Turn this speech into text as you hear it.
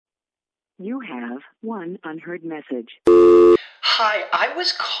You have one unheard message. Hi, I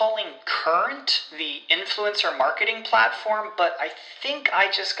was calling Current, the influencer marketing platform, but I think I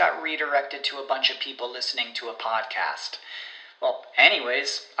just got redirected to a bunch of people listening to a podcast. Well,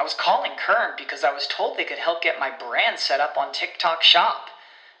 anyways, I was calling Current because I was told they could help get my brand set up on TikTok Shop,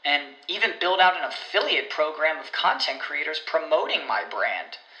 and even build out an affiliate program of content creators promoting my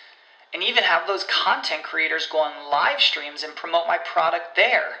brand, and even have those content creators go on live streams and promote my product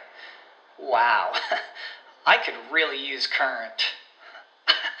there. Wow, I could really use Current.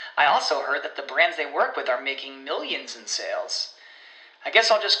 I also heard that the brands they work with are making millions in sales. I guess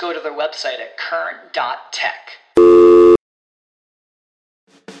I'll just go to their website at current.tech.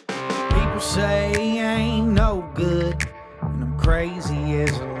 People say I ain't no good, and I'm crazy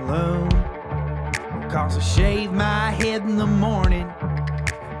as a loon. Cause I shave my head in the morning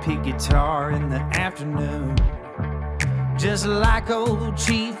and pick guitar in the afternoon. Just like old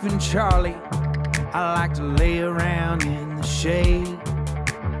Chief and Charlie, I like to lay around in the shade.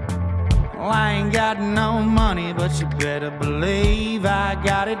 Well, I ain't got no money, but you better believe I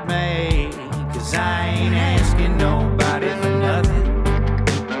got it made. Cause I ain't asking nobody for nothing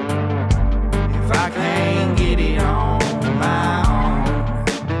if I can't get it on my own.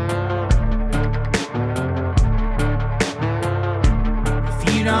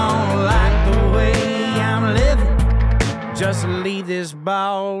 If you don't like the way I'm living, just leave this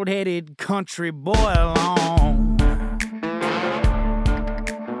bald-headed country boy alone.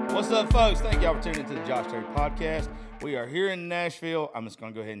 What's up, folks? Thank y'all for tuning into the Josh Terry Podcast. We are here in Nashville. I'm just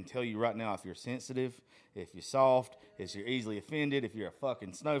going to go ahead and tell you right now, if you're sensitive, if you're soft, if you're easily offended, if you're a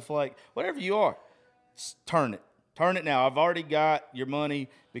fucking snowflake, whatever you are, turn it. Turn it now. I've already got your money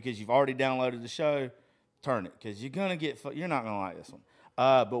because you've already downloaded the show. Turn it, because you're not going to like this one.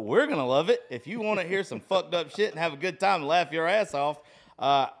 But we're going to love it. If you want to hear some fucked up shit and have a good time and laugh your ass off,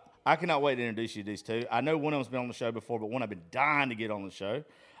 I cannot wait to introduce you to these two. I know one of them's been on the show before, but one I've been dying to get on the show.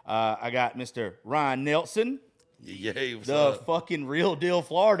 I got Mr. Ryan Nelson, what's the up? fucking real deal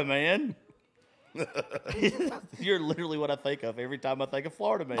Florida man. You're literally what I think of every time I think of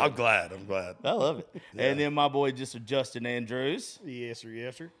Florida man. I'm glad. I love it. Yeah. And then my boy, Justin Andrews. Yes,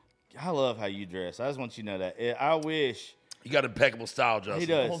 sir. I love how you dress. I just want you to know that. I wish... You got impeccable style, Justin. He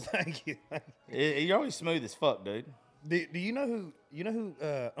does. Well, thank you. You're always smooth as fuck, dude. Do you know who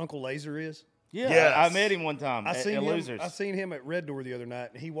Uncle Laser is? Yeah, Yes. I met him one time I at seen him. Losers. I seen him at Red Door the other night,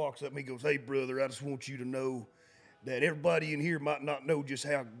 and he walks up and he goes, "Hey, brother, I just want you to know that everybody in here might not know just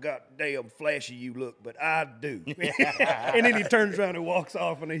how goddamn flashy you look, but I do." And then he turns around and walks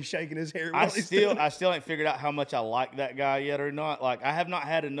off, and he's shaking his hair. I still ain't figured out how much I like that guy yet or not. Like, I have not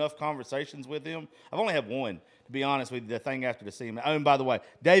had enough conversations with him. I've only had one, to be honest with you, the thing after to see him. Oh, and by the way,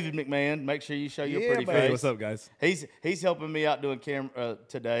 David McMahon, make sure you show your pretty man. face. Hey, what's up, guys? He's helping me out doing camera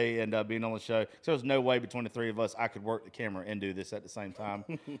today and being on the show. So there's no way between the three of us I could work the camera and do this at the same time.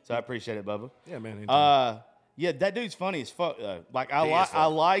 So I appreciate it, Bubba. Yeah, man. Anytime. Yeah, that dude's funny as fuck though. Like I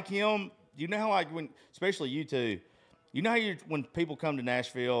like him. You know how like when, especially you two, you know how when people come to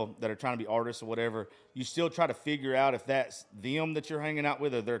Nashville that are trying to be artists or whatever, you still try to figure out if that's them that you're hanging out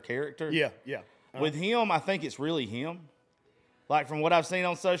with or their character. Yeah. With him, I think it's really him. Like from what I've seen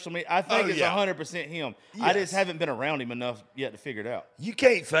on social media, I think it's 100% him. Yes. I just haven't been around him enough yet to figure it out. You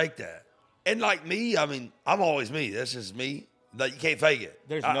can't fake that. And like me, I mean, I'm always me. That's just me. Like, you can't fake it.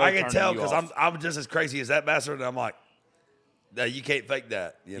 There's no I can turning tell you because off. I'm just as crazy as that bastard. And I'm like, no, you can't fake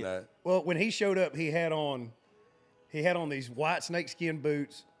that. You know. Well, when he showed up, he had on these white snakeskin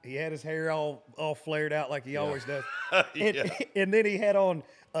boots. He had his hair all flared out like he always does. And then he had on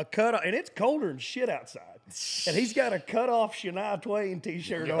a cut, and it's colder than shit outside. And he's got a cut-off Shania Twain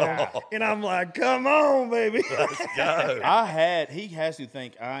T-shirt on. And I'm like, come on, baby. Let's go. He has to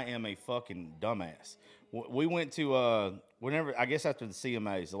think I am a fucking dumbass. We went to, I guess after the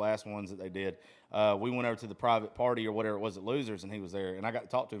CMAs, the last ones that they did, we went over to the private party or whatever it was at Losers, and he was there. And I got to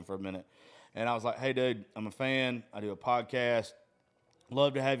talk to him for a minute. And I was like, hey, dude, I'm a fan. I do a podcast.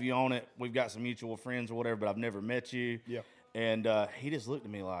 Love to have you on it. We've got some mutual friends or whatever, but I've never met you. Yeah. And he just looked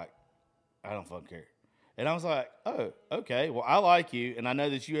at me like, I don't fucking care. And I was like, oh, okay. Well, I like you, and I know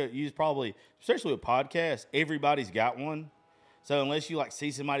that you probably, especially with podcasts, everybody's got one. So unless you like see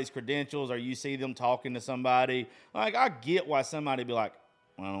somebody's credentials or you see them talking to somebody, like I get why somebody be like,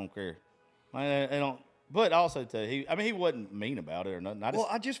 well, I don't care. They don't. But also too, he wasn't mean about it or nothing.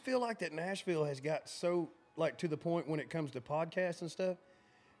 I just feel like that Nashville has got so like to the point when it comes to podcasts and stuff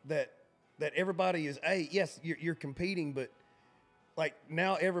that everybody is yes, you're competing, but like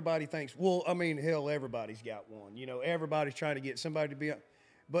now everybody thinks, well, I mean, hell, everybody's got one. You know, everybody's trying to get somebody to be.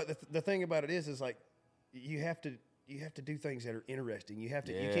 But the thing about it is like you have to to do things that are interesting. You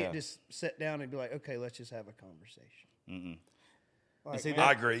can't just sit down and be like, okay, let's just have a conversation. Like, see,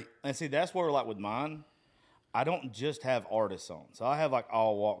 I agree. And see, that's where, like, with mine, I don't just have artists on. So I have, like,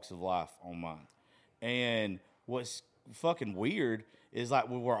 all walks of life on mine. And what's fucking weird is, like,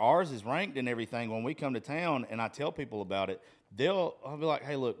 where ours is ranked and everything, when we come to town and I tell people about it, I'll be like,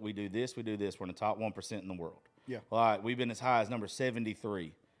 hey, look, we do this. We're in the top 1% in the world. Yeah. Like, we've been as high as number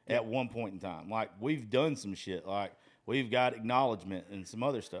 73 at one point in time. Like, we've done some shit. Like, we've got acknowledgement and some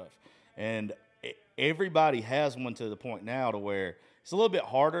other stuff. And everybody has one to the point now to where it's a little bit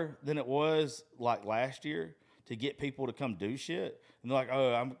harder than it was, like, last year to get people to come do shit. And they're like,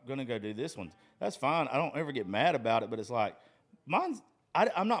 oh, I'm going to go do this one. That's fine. I don't ever get mad about it, but it's like,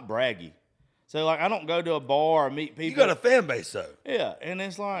 I'm not braggy. So, like, I don't go to a bar or meet people. You got a fan base, though. Yeah, and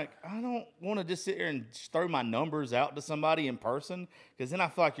it's like, I don't want to just sit here and throw my numbers out to somebody in person, because then I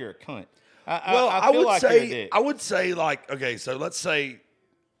feel like you're a cunt. I feel like you're a dick. I would say, like, okay, so let's say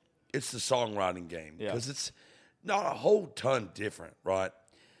it's the songwriting game, because it's not a whole ton different, right?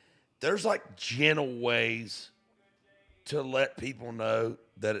 There's, like, gentle ways to let people know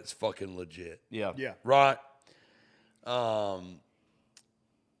that it's fucking legit. Yeah. Yeah. Right?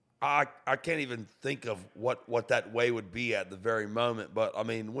 I can't even think of what that way would be at the very moment. But, I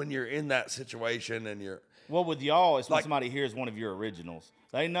mean, when you're in that situation and you're... Well, with y'all, it's when like, somebody hears one of your originals.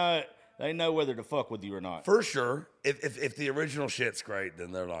 They know whether to fuck with you or not. For sure. If the original shit's great,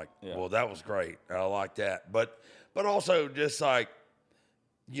 then they're like, well, that was great. I like that. But also just like,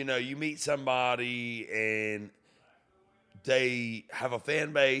 you know, you meet somebody and they have a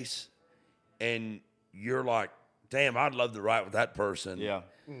fan base and you're like, damn, I'd love to write with that person. Yeah.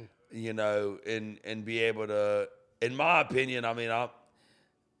 You know, and be able to, in my opinion, I mean,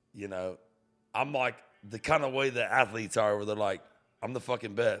 I'm like the kind of way that athletes are where they're like, I'm the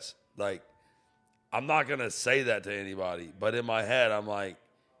fucking best. Like, I'm not going to say that to anybody, but in my head, I'm like,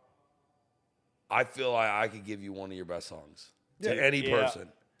 I feel like I could give you one of your best songs to any person.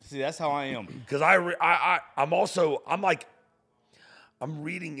 See, that's how I am. Because I'm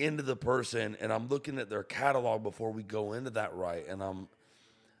reading into the person and I'm looking at their catalog before we go into that right, and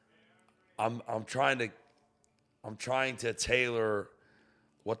I'm trying to tailor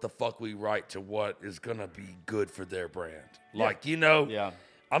what the fuck we write to what is gonna be good for their brand. Like, you know,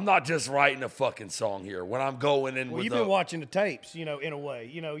 I'm not just writing a fucking song here. When I'm going in with you've been watching the tapes, you know, in a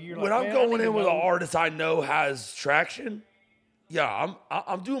way. You know, you're like, when I'm going in with an artist I know has traction,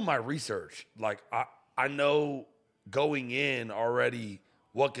 I'm doing my research. Like, I know going in already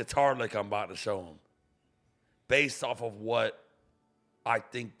what guitar lick I'm about to show them based off of what I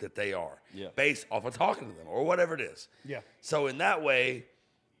think that they are, based off of talking to them or whatever it is. Yeah. So in that way,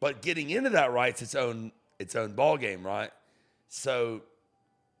 but getting into that right's its own ball game, right? So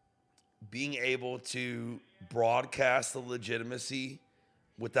being able to broadcast the legitimacy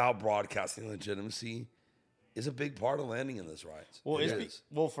without broadcasting legitimacy is a big part of landing in this rights.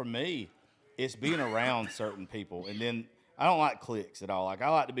 Well, for me, it's being around certain people, and then I don't like cliques at all. Like, I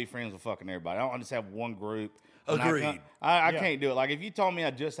like to be friends with fucking everybody. I don't just have one group. Agreed. I can't do it. Like, if you told me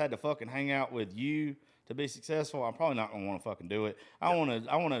I just had to fucking hang out with you to be successful, I'm probably not gonna want to fucking do it. I want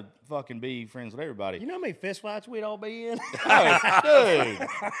to fucking be friends with everybody. You know how many fist fights we'd all be in? Oh, dude,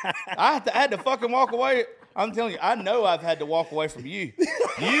 I had to fucking walk away. I'm telling you, I know I've had to walk away from you.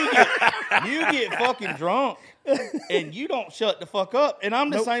 You get fucking drunk and you don't shut the fuck up, and I'm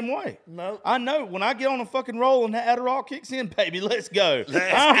the same way. Nope. I know when I get on a fucking roll and that Adderall kicks in, baby, let's go.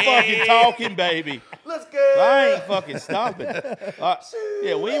 I'm fucking talking, baby. Let's go. I ain't fucking stopping.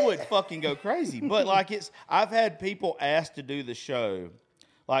 Yeah, we would fucking go crazy. But like, I've had people ask to do the show,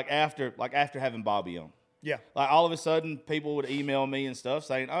 like after having Bobby on. Yeah. Like, all of a sudden, people would email me and stuff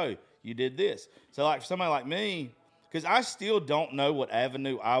saying, "Oh, you did this." So, like, for somebody like me, because I still don't know what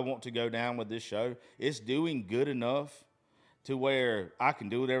avenue I want to go down with this show. It's doing good enough to where I can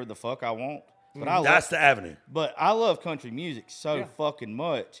do whatever the fuck I want. But That's the avenue. But I love country music so fucking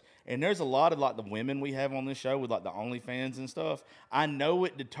much. And there's a lot of, like, the women we have on this show with, like, the OnlyFans and stuff. I know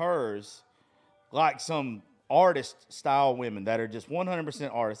it deters, like, some artist-style women that are just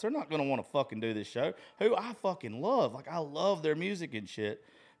 100% artists. They're not going to want to fucking do this show, who I fucking love. Like, I love their music and shit.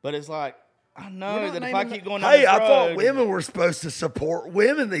 But it's like, I know that if I keep going down this road... I thought women were supposed to support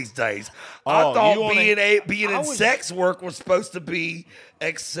women these days. I thought being in sex work was supposed to be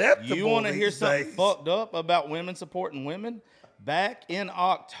acceptable. You want to hear something days. fucked up about women supporting women? Back in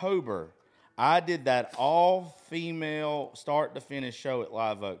October, I did that all-female start-to-finish show at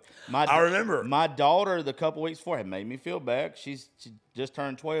Live Oak. I remember. My daughter, the couple weeks before, had made me feel bad. She just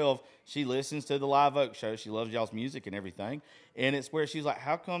turned 12. She listens to the Live Oak show. She loves y'all's music and everything. And it's where she's like,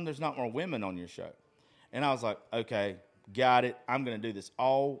 how come there's not more women on your show? And I was like, okay, got it. I'm going to do this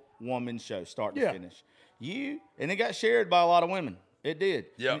all-woman show, start to finish. And it got shared by a lot of women. It did.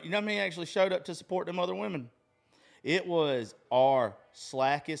 Yeah. You know how many actually showed up to support them other women? It was our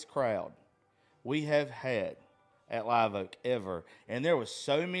slackest crowd we have had at Live Oak ever. And there was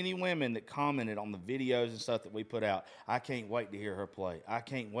so many women that commented on the videos and stuff that we put out. I can't wait to hear her play. I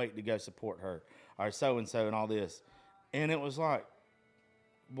can't wait to go support her. Or so-and-so and all this. And it was like,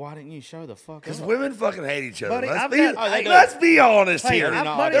 why didn't you show the fuck up? Because women fucking hate each other. Buddy, Let's be honest here.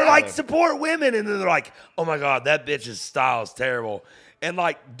 buddy, They're like, support women. And then they're like, oh my God, that bitch's style is terrible. And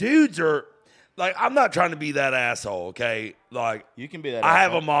like, dudes are, like, I'm not trying to be that asshole, okay? Like, you can be that I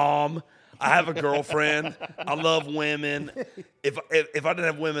asshole. have a mom. I have a girlfriend. I love women. If I didn't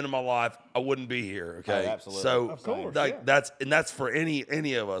have women in my life, I wouldn't be here. Okay, Oh, absolutely. So Of course, like that's for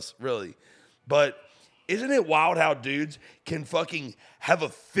any of us really. But isn't it wild how dudes can fucking have a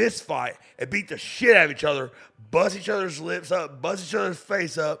fist fight and beat the shit out of each other, bust each other's lips up, bust each other's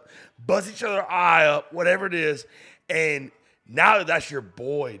face up, bust each other's eye up, whatever it is, and now that's your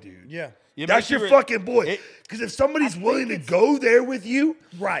boy, dude. Yeah. That's your fucking boy. Because if somebody's willing to go there with you,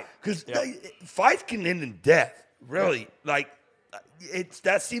 Right. Because fights can end in death. Really, like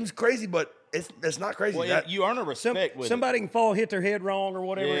that seems crazy, but it's not crazy. Well, you earn a respect with Somebody can fall, hit their head wrong or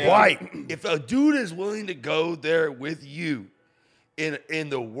whatever. Yeah. right. If a dude is willing to go there with you in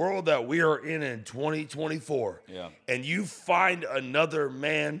the world that we are in 2024, and you find another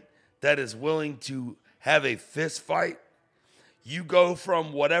man that is willing to have a fist fight. You go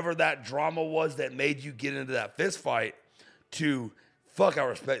from whatever that drama was that made you get into that fist fight to, fuck, I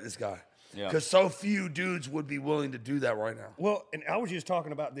respect this guy. Because so few dudes would be willing to do that right now. Well, and I was just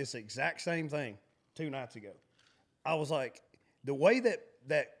talking about this exact same thing 2 nights ago. I was like, the way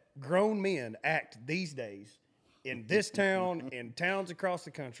that grown men act these days in this town, in towns across the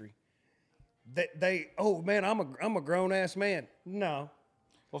country, that oh man, I'm a grown ass man. No.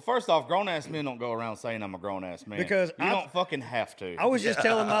 Well, first off, grown-ass men don't go around saying I'm a grown-ass man. Because you don't fucking have to. I was just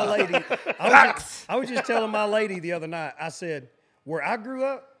telling my lady. I was just telling my lady the other night. I said, where I grew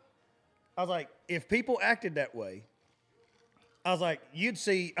up, I was like, if people acted that way, I was like, you'd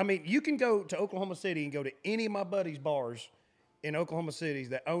see. I mean, you can go to Oklahoma City and go to any of my buddies' bars in Oklahoma City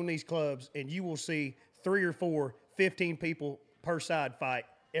that own these clubs, and you will see 3 or 4, 15 people per side fight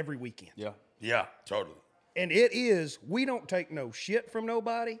every weekend. Yeah, totally. And it is, we don't take no shit from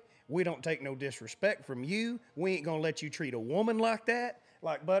nobody. We don't take no disrespect from you. We ain't gonna let you treat a woman like that.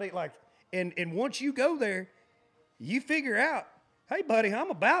 Like, buddy, like, and once you go there, you figure out, hey, buddy,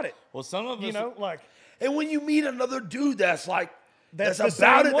 I'm about it. Well, some of us, You know, like, And when you meet another dude that's like, That's that's the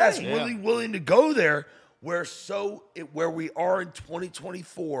about same it, that's way. really willing to go there, where we are in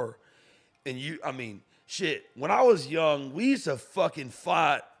 2024, and I mean, shit, when I was young, we used to fucking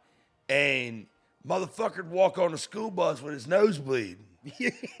fight, and motherfucker would walk on the school bus with his nose bleeding.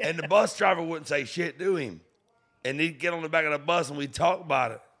 And the bus driver wouldn't say shit to him. And he'd get on the back of the bus and we'd talk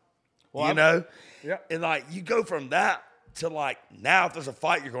about it. Well, you know? Yeah. And like, you go from that to like, now if there's a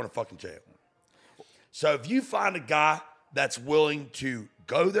fight, you're going to fucking jail. So if you find a guy that's willing to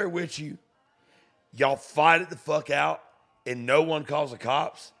go there with you, y'all fight it the fuck out, and no one calls the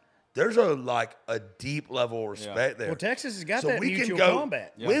cops, there's a deep level of respect there. well, Texas has got So that we can mutual go.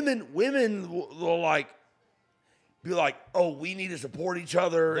 combat. Women will like be like, oh, we need to support each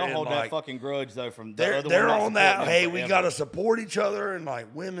other. they'll and hold like, that fucking grudge though from the they're other one not on that. supporting Hey, them we forever. got to support each other, and like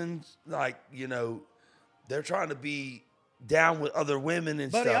women's like they're trying to be down with other women and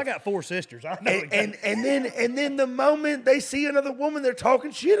Buddy, stuff. I got 4 sisters. I know. and then the moment they see another woman, they're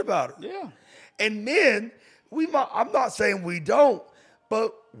talking shit about her. Yeah. And men, I'm not saying we don't,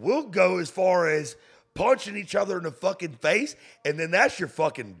 but we'll go as far as punching each other in the fucking face, and then that's your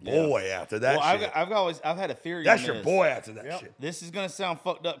fucking boy after that Well, shit. I've had a theory. That's on your this. boy after that shit. This is gonna sound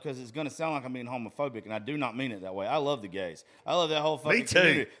fucked up because it's gonna sound like I'm being homophobic, and I do not mean it that way. I love the gays. I love that whole fucking too.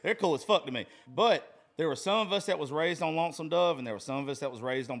 community. They're cool as fuck to me. But there were some of us that was raised on Lonesome Dove, and there were some of us that was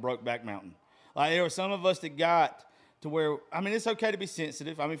raised on Brokeback Mountain. Like there were some of us that got to where it's okay to be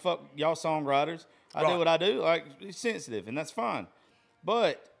sensitive. I mean, fuck y'all songwriters. I do Right. what I do. Like be sensitive, and that's fine.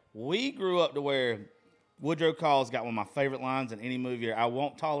 But we grew up to where Woodrow Call's got one of my favorite lines in any movie. I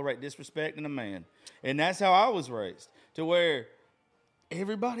won't tolerate disrespect in a man. And that's how I was raised, to where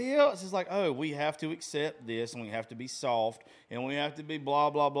everybody else is like, oh, we have to accept this, and we have to be soft, and we have to be blah,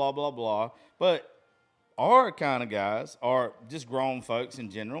 blah, blah, blah, blah. But our kind of guys, or just grown folks in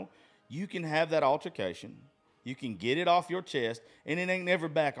general, you can have that altercation. You can get it off your chest, and it ain't never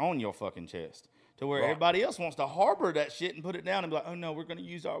back on your fucking chest. To where everybody else wants to harbor that shit and put it down and be like, oh, no, we're going to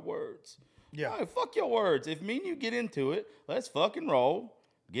use our words. Yeah. No, fuck your words. If me and you get into it, let's fucking roll.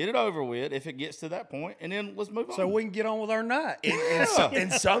 get it over with if it gets to that point, and then let's move on. So we can get on with our night.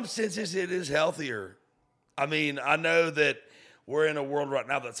 In some senses, it is healthier. I mean, I know that we're in a world right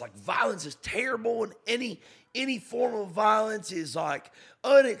now that's like violence is terrible, and any form of violence is like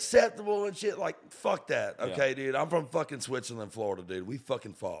unacceptable and shit. Like, fuck that. Okay, dude. I'm from fucking Switzerland, Florida, dude. We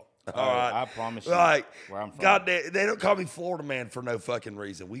fucking fought. All right. I promise you. Like, where I'm from. God, they don't call me Florida man for no fucking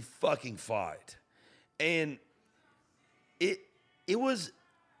reason. We fucking fight. And it was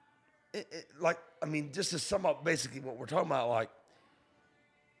like, I mean, just to sum up basically what we're talking about, like,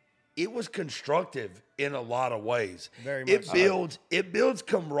 it was constructive in a lot of ways. Very much It builds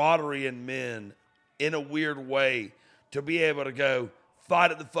camaraderie in men in a weird way to be able to go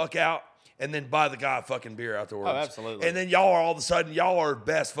fight it the fuck out and then buy the guy a fucking beer afterwards. Oh, absolutely. And then y'all are all of a sudden, y'all are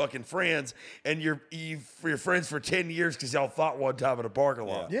best fucking friends, and you're friends for 10 years because y'all fought one time in a parking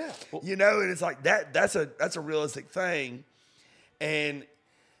lot. Yeah. You know, and it's like that's a realistic thing. And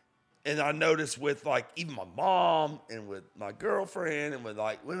I noticed with like even my mom and with my girlfriend and with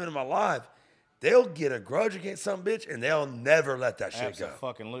like women in my life, they'll get a grudge against some bitch and they'll never let that shit go.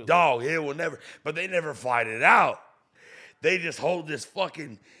 Absolutely. Dog, it will never. But they never fight it out. They just hold this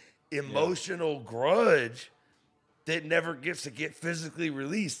fucking emotional grudge that never gets to get physically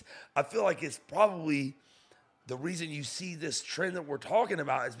released. I feel like it's probably the reason you see this trend that we're talking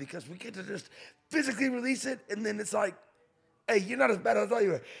about is because we get to just physically release it, and then it's like, hey, you're not as bad as I thought you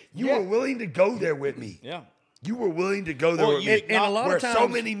were. You were willing to go there with me. Yeah. You were willing to go there with me. And a lot where of times, so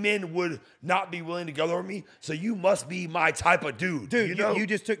many men would not be willing to go there with me, so you must be my type of dude. dude, you know? you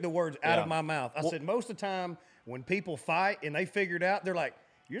just took the words out Yeah. of my mouth. I said most of the time when people fight and they figure it out, they're like,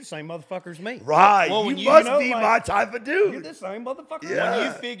 you're the same motherfucker as me. Right. Well, you when you must know, be like, my type of dude. You're the same motherfucker. Yeah. as When me.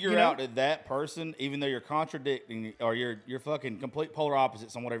 you figure You know? out that person, even though you're contradicting or you're fucking complete polar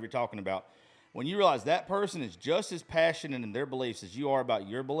opposites on whatever you're talking about, when you realize that person is just as passionate in their beliefs as you are about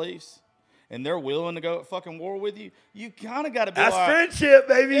your beliefs, and they're willing to go at fucking war with you, you kind of got to be That's like, friendship,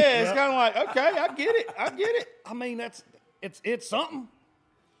 baby. yeah, it's kind of like, okay, I get it. I mean, it's something.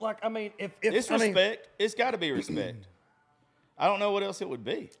 Like, I mean, if It's I mean, respect. It's got to be respect. I don't know what else it would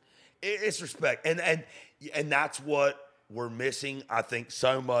be. It's respect, and that's what we're missing. I think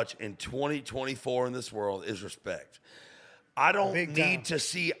so much in 2024 in this world is respect. I don't Big need time. to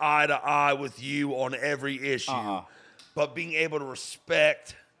see eye to eye with you on every issue, but being able to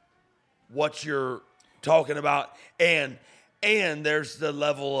respect what you're talking about, and there's the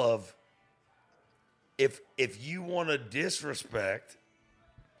level of if you want to disrespect,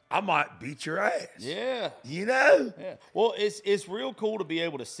 I might beat your ass. Yeah. You know? Yeah. Well, it's real cool to be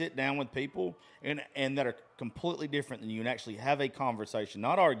able to sit down with people and that are completely different than you and actually have a conversation,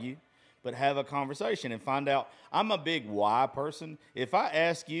 not argue, but have a conversation and find out. I'm a big why person. If I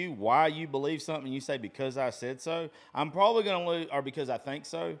ask you why you believe something and you say because I said so, I'm probably going to lose, or because I think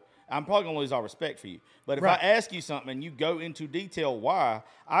so, I'm probably going to lose all respect for you. But if I ask you something and you go into detail why,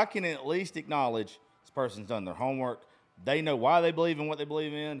 I can at least acknowledge this person's done their homework. They know why they believe in what they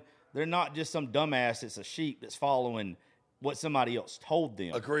believe in. They're not just some dumbass that's a sheep that's following what somebody else told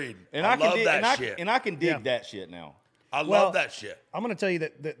them. Agreed. And I I can love dig, that and I, shit. And I can dig Yeah. that shit now. I Well, love that shit. I'm going to tell you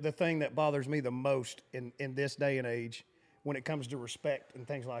that the thing that bothers me the most in this day and age when it comes to respect and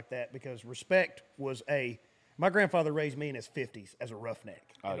things like that, because respect was my grandfather raised me in his 50s as a roughneck.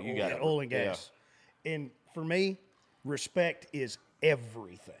 Oh, in you oil, got in it. oil and gas. And for me, respect is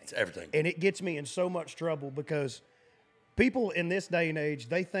everything. It's everything. And it gets me in so much trouble because people in this day and age,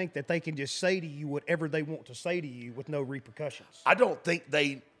 they think that they can just say to you whatever they want to say to you with no repercussions. I don't think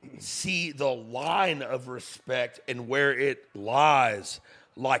they see the line of respect and where it lies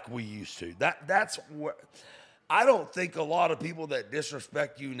like we used to. That's what I don't think a lot of people that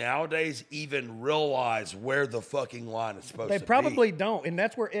disrespect you nowadays even realize where the fucking line is supposed They to probably be. don't, and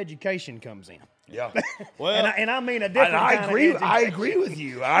that's where education comes in. Yeah. Well, And I mean a different And I kind agree. of I education. agree with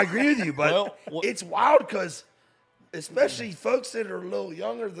you. I agree with you. But Well, it's wild because, especially folks that are a little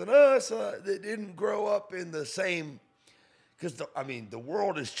younger than us, that didn't grow up in the same. Because the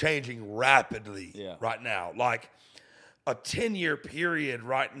world is changing rapidly right now. Like a 10-year period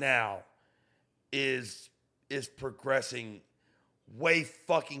right now is progressing way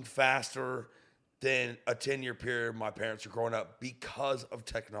fucking faster than a 10-year period my parents are growing up because of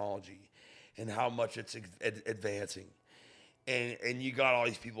technology and how much it's advancing. And you got all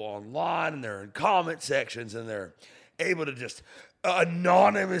these people online and they're in comment sections and they're able to just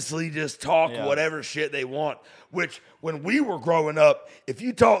anonymously just talk whatever shit they want, which when we were growing up, if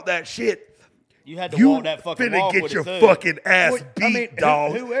you talk that shit, you had to you walk that fucking finna walk get with your it too. fucking ass Well, beat,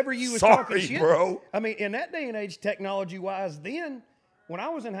 dog. Whoever you was Sorry, talking shit, bro. I mean, in that day and age, technology-wise, then when I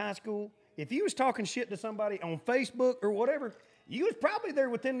was in high school, if you was talking shit to somebody on Facebook or whatever, you was probably there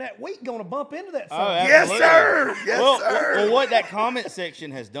within that week going to bump into that. Oh, Yes, absolutely. sir. Yes, sir. Well, what that comment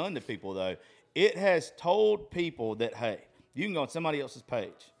section has done to people, though, it has told people that, hey, you can go on somebody else's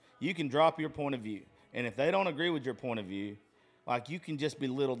page. You can drop your point of view. And if they don't agree with your point of view, like, you can just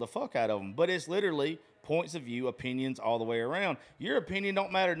belittle the fuck out of them. But it's literally points of view, opinions all the way around. Your opinion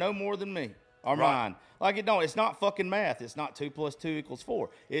don't matter no more than me or mine. Like, it don't. It's not fucking math. It's not 2 + 2 = 4.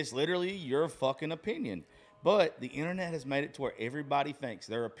 It's literally your fucking opinion. But the internet has made it to where everybody thinks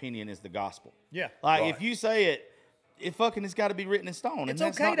their opinion is the gospel. Yeah. Like, if you say it fucking has got to be written in stone. It's and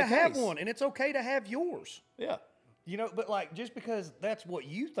that's okay not to the have case. one, and it's okay to have yours. Yeah. You know, but like, just because that's what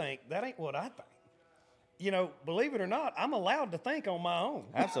you think, that ain't what I think. You know, believe it or not, I'm allowed to think on my own.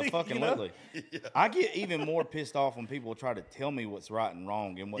 Absolutely. You know? I get even more pissed off when people try to tell me what's right and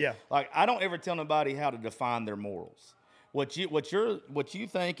wrong. And what, Yeah. like, I don't ever tell nobody how to define their morals. What you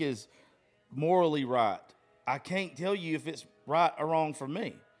think is morally right, I can't tell you if it's right or wrong for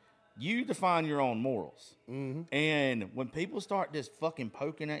me. You define your own morals. Mm-hmm. And when people start just fucking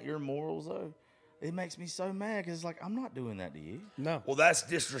poking at your morals, though, it makes me so mad because it's like, I'm not doing that to you. No. Well, that's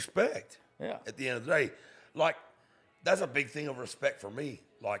disrespect. Yeah. At the end of the day, like, that's a big thing of respect for me.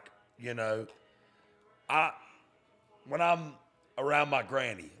 Like, you know, when I'm around my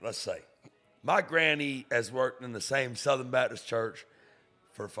granny, let's say, my granny has worked in the same Southern Baptist church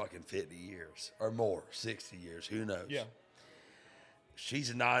for fucking 50 years or more, 60 years, who knows? Yeah.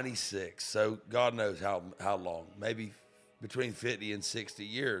 She's 96, so God knows how long, maybe between 50 and 60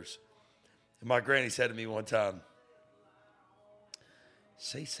 years. And my granny said to me one time,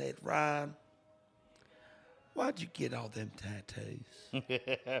 she said, Ryan, why'd you get all them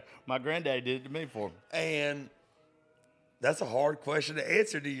tattoos? My granddaddy did it to me for me. And that's a hard question to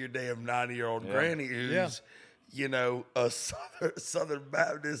answer to your damn 90-year-old granny who's, you know, a Southern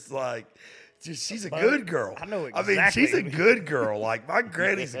Baptist, like, she's a good girl. I know exactly. I mean, she's a good girl. Like, my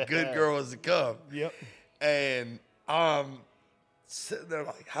granny's a good girl as it comes. Yep. And I'm sitting there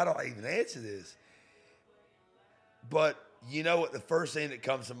like, how do I even answer this? But you know what? The first thing that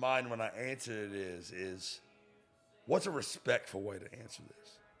comes to mind when I answer it is what's a respectful way to answer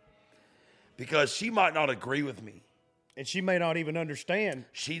this? Because she might not agree with me. And she may not even understand.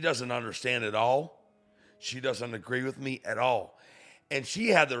 She doesn't understand at all. She doesn't agree with me at all. And she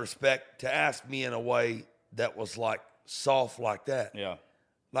had the respect to ask me in a way that was like soft like that. Yeah.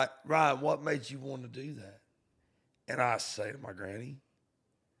 Like, Ryan, what made you want to do that? And I say to my granny,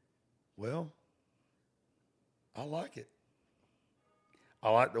 well, I like it. I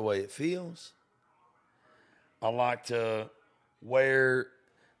like the way it feels. I like to wear,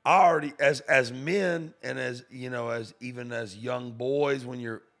 I already, as men and as, you know, as even as young boys, when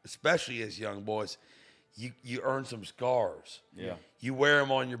you're, especially as young boys, you earn some scars. Yeah. You wear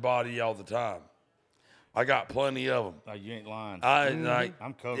them on your body all the time. I got plenty of them. Oh, you ain't lying.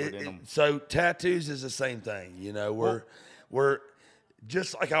 I'm covered in them. So tattoos is the same thing. You know, we're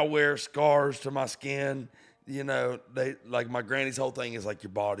just like I wear scars to my skin. You know, they like my granny's whole thing is like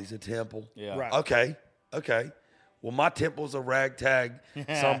your body's a temple. Yeah. Right. Okay. Well, my temple's a ragtag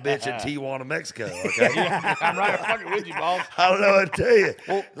some bitch in Tijuana, Mexico. Okay. I'm right fucking with you, boss. I don't know what to tell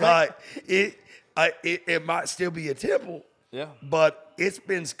you. Like it might still be a temple. Yeah. But it's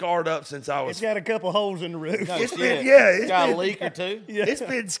been scarred up since I was. It's got a couple holes in the roof. No It's shit. been, yeah, It's got a leak or two. It's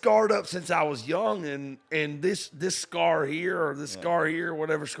been scarred up since I was young, and this scar here or this scar here,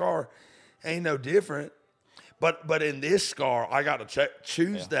 whatever scar, ain't no different. But in this scar, I got to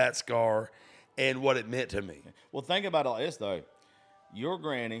choose that scar and what it meant to me. Well, think about it like this, though. Your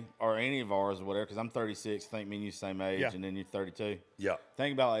granny, or any of ours or whatever, because I'm 36, think me and you same age, and then you're 32. Yeah.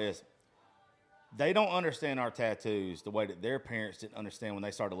 Think about it like this. They don't understand our tattoos the way that their parents didn't understand when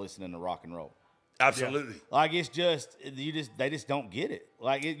they started listening to rock and roll. Absolutely. Like, it's just, they just don't get it.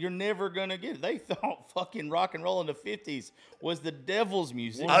 Like, you're never going to get it. They thought fucking rock and roll in the 50s was the devil's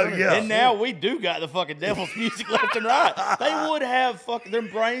music. Oh, yeah. And now we do got the fucking devil's music left and right. They would have their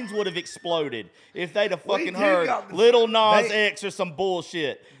brains would have exploded if they'd have fucking heard Little Nas X or some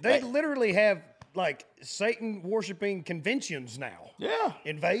bullshit. They literally have, like, Satan worshiping conventions now. Yeah.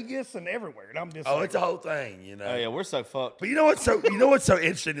 In Vegas and everywhere. And I'm just Oh, like, it's a whole thing, you know. Oh, yeah, we're so fucked. But you know what's so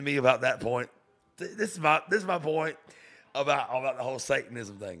interesting to me about that point? This is my point about the whole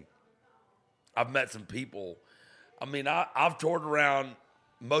Satanism thing. I've met some people. I mean, I've toured around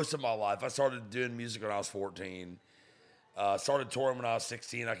most of my life. I started doing music when I was 14. Started touring when I was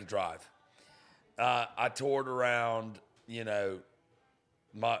 16. I could drive. I toured around, you know,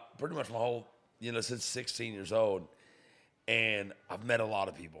 pretty much my whole, you know, since 16 years old. And I've met a lot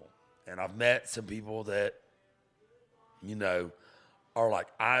of people. And I've met some people that, you know, are like,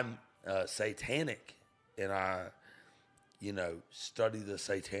 I'm satanic, and study the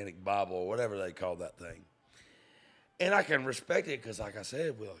Satanic Bible or whatever they call that thing. And I can respect it because, like I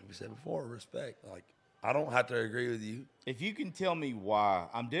said, like we said before, respect. Like, I don't have to agree with you. If you can tell me why,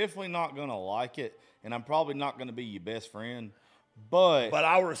 I'm definitely not going to like it, and I'm probably not going to be your best friend. But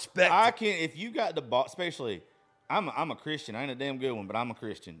I'll respect I can, if you got the boss, especially, I'm a Christian. I ain't a damn good one, but I'm a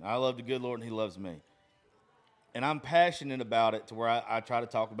Christian. I love the good Lord, and He loves me. And I'm passionate about it to where I try to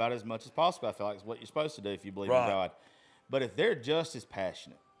talk about it as much as possible. I feel like it's what you're supposed to do if you believe in God. But if they're just as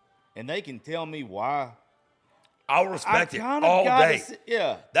passionate, and they can tell me why, I'll respect it all day.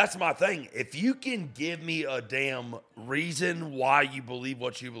 Yeah. That's my thing. If you can give me a damn reason why you believe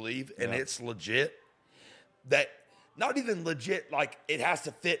what you believe and it's legit, that not even legit, like it has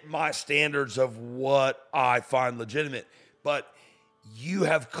to fit my standards of what I find legitimate, but you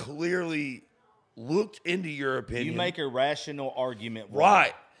have clearly looked into your opinion. You make a rational argument.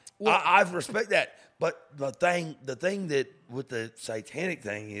 Right. Well, I respect that. But the thing that with the satanic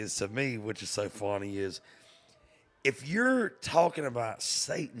thing is, to me, which is so funny, is if you're talking about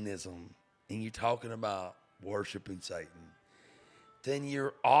Satanism and you're talking about worshiping Satan, then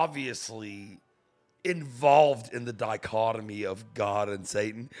you're obviously involved in the dichotomy of God and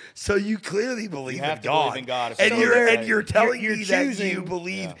Satan. So you clearly believe in God. And you're telling me that you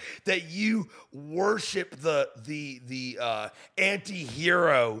believe that you worship the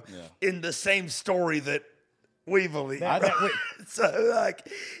anti-hero in the same story that we believe. So like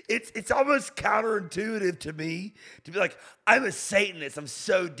it's almost counterintuitive to me to be like, I'm a Satanist, I'm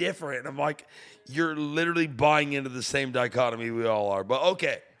so different. And I'm like, you're literally buying into the same dichotomy we all are. But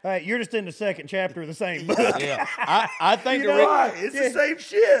okay. All right, you're just in the second chapter of the same book. Yeah, I think it's the same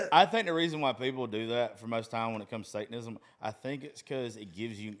shit. I think the reason why people do that for most time when it comes to Satanism, I think it's because it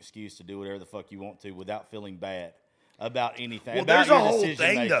gives you an excuse to do whatever the fuck you want to without feeling bad about anything. Well, about there's a whole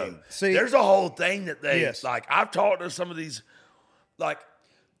thing though. See, there's a whole thing that they like. I've talked to some of these, like,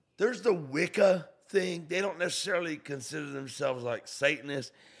 there's the Wicca thing. They don't necessarily consider themselves like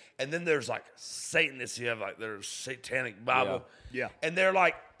Satanists. And then there's like Satanists who have like their Satanic Bible. Yeah. And they're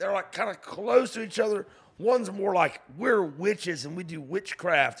like kind of close to each other. One's more like we're witches and we do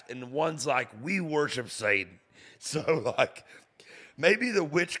witchcraft, and one's like we worship Satan. So like maybe the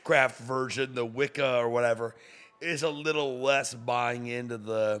witchcraft version, the Wicca or whatever, is a little less buying into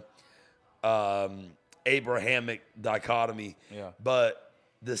the Abrahamic dichotomy. Yeah. But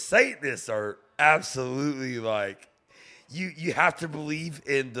the Satanists are absolutely like, you have to believe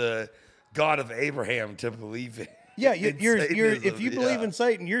in the God of Abraham to believe in. Yeah, if you believe in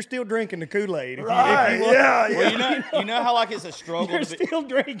Satan, you're still drinking the Kool-Aid. Right, Well, you know how like it's a struggle. You're still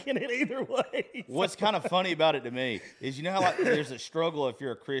drinking it either way. What's kind of funny about it to me is, you know how like there's a struggle if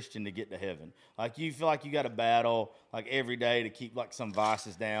you're a Christian to get to heaven. Like you feel like you got to battle like every day to keep like some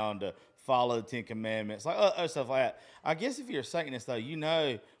vices down, to follow the 10 Commandments, like stuff like that. I guess if you're a Satanist though, you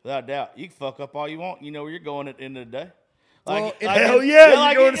know without a doubt you can fuck up all you want. You know where you're going at the end of the day. Like, hell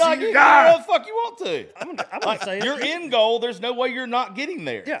yeah, you're going to see your guy. Whatever the fuck you want to. I'm gonna say your end goal, there's no way you're not getting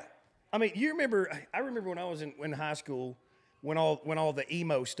there. Yeah. I mean, I remember when I was in high school when all the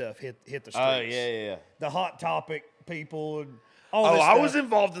emo stuff hit the streets. Oh, yeah. The Hot Topic people and all this I stuff. was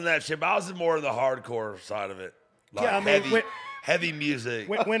involved in that shit, but I was more in the hardcore side of it. Like Yeah, I mean, heavy music.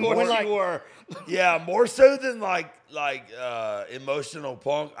 When like, you were. Yeah, more so than like emotional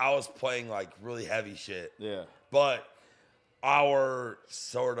punk. I was playing like really heavy shit. Yeah. But our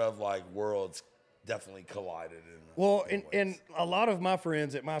sort of like worlds definitely collided. And a lot of my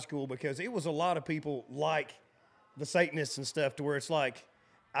friends at my school, because it was a lot of people like the Satanists and stuff, to where it's like,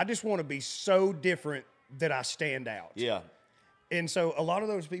 I just want to be so different that I stand out. Yeah. And so a lot of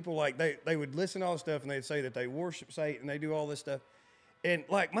those people, like, they would listen to all this stuff and they'd say that they worship Satan, they do all this stuff. And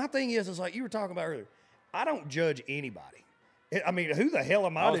like, my thing is like you were talking about earlier, I don't judge anybody. I mean, who the hell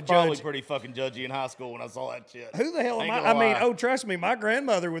am I to judge? I was probably pretty fucking judgy in high school when I saw that shit. Who the hell am I? I mean, trust me, my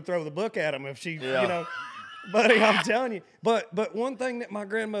grandmother would throw the book at him if she, buddy, I'm telling you. But one thing that my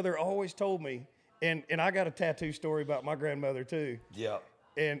grandmother always told me, and I got a tattoo story about my grandmother too. Yeah.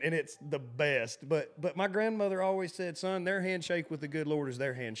 And it's the best. But my grandmother always said, son, their handshake with the good Lord is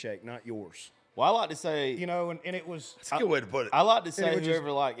their handshake, not yours. Well, I like to say, and it was. That's a good way to put it. I like to say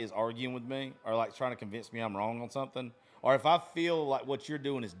whoever like is arguing with me or like trying to convince me I'm wrong on something, or if I feel like what you're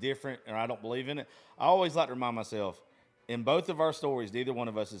doing is different or I don't believe in it, I always like to remind myself, in both of our stories, neither one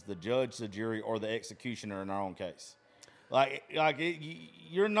of us is the judge, the jury, or the executioner in our own case.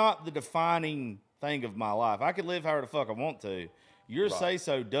 You're not the defining thing of my life. I could live however the fuck I want to. Your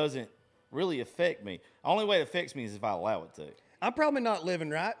say-so doesn't really affect me. The only way it affects me is if I allow it to. I'm probably not living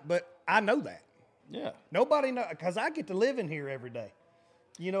right, but I know that. Yeah. Nobody knows, because I get to live in here every day.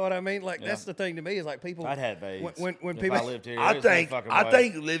 You know what I mean? Like that's the thing to me is like people. I'd have AIDS. When if people I lived here, I there's no think fucking I way.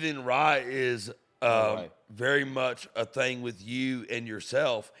 think living right is way. very much a thing with you and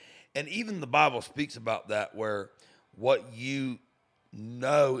yourself, and even the Bible speaks about that, where what you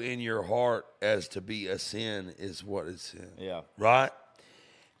know in your heart as to be a sin is what is sin. Yeah. Right?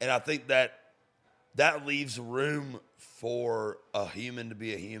 And I think that leaves room for a human to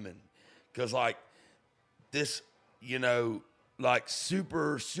be a human. Because, like, this, like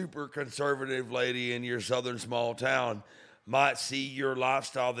super, super conservative lady in your southern small town might see your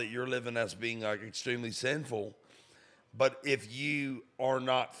lifestyle that you're living as being, like, extremely sinful. But if you are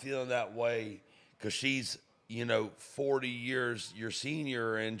not feeling that way because she's, 40 years your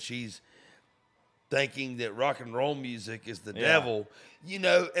senior and she's thinking that rock and roll music is the devil, and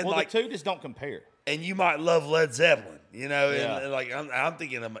Well, like the two just don't compare. and you might love Led Zeppelin, Yeah. and like I'm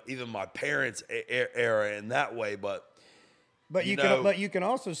thinking of even my parents' era in that way, but you can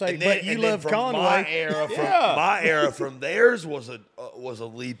also say, and then, but you and then love from Conway. my era from theirs was a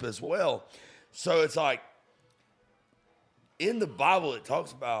leap as well. So it's like in the Bible it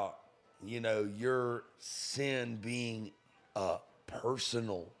talks about your sin being a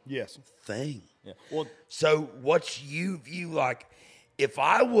personal thing. Yeah. Well, So what you view, like, if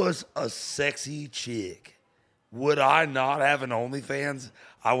I was a sexy chick, would I not have an OnlyFans?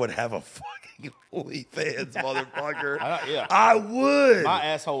 I would have a fucking OnlyFans, motherfucker. Yeah. I would. my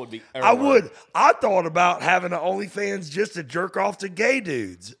asshole would be. I everywhere. would. I thought about having an OnlyFans just to jerk off to gay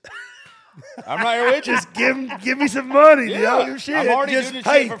dudes. I'm right here with you. Just give me some money, Yeah. shit. I'm already just, doing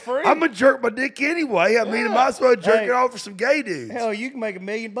this hey, shit for free. I'm gonna jerk my dick anyway. I mean, I might as well jerk Hey. it off for some gay dudes. Hell, you can make $1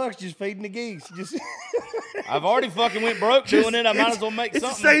 million just feeding the geese. Just I've already fucking went broke doing it. I might as well make it's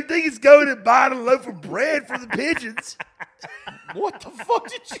something. the same thing as going and buying a loaf of bread for the pigeons. What the fuck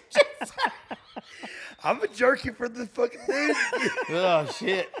did you just say? I'm a jerky for the fucking dude. Oh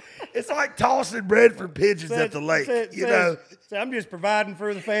shit! It's like tossing bread for pigeons at the lake. So I'm just providing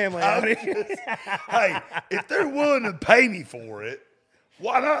for the family out here. Hey, if they're willing to pay me for it,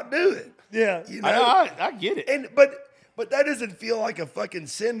 why not do it? Yeah. I get it. And but that doesn't feel like a fucking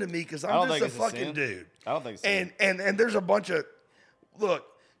sin to me because I don't I'm just think a it's a fucking sin. dude. I don't think so. And there's a bunch of look.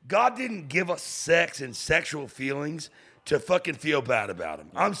 God didn't give us sex and sexual feelings to fucking feel bad about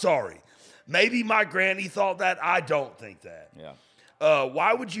them. I'm sorry. Maybe my granny thought that. I don't think that. Yeah.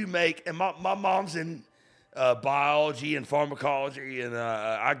 Why would you make? And my mom's in biology and pharmacology, and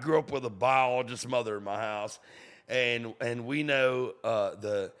I grew up with a biologist mother in my house, and we know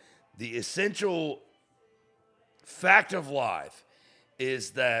the essential fact of life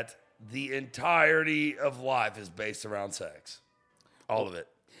is that the entirety of life is based around sex. All of it.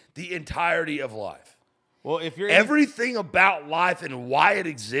 The entirety of life. Well, if you're Everything about life and why it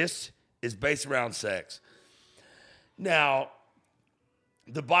exists is based around sex. Now,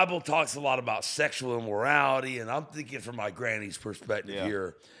 the Bible talks a lot about sexual immorality, and I'm thinking from my granny's perspective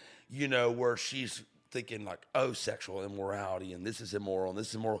here, where she's thinking like, oh, sexual immorality, and this is immoral, and this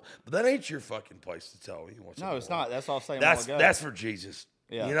is immoral. But that ain't your fucking place to tell me what's immoral. no, it's not. That's all I'm saying. That's for Jesus.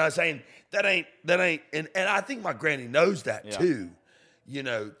 Yeah. You know what I'm saying? That ain't, and I think my granny knows that too,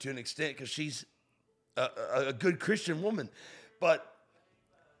 to an extent, because she's a good Christian woman. But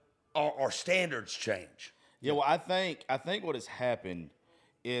our standards change. Yeah, well, I think what has happened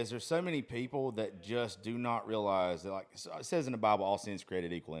is there's so many people that just do not realize that, like it says in the Bible, all sin's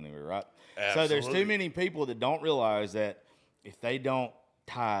created equal anyway, right? Absolutely. So there's too many people that don't realize that if they don't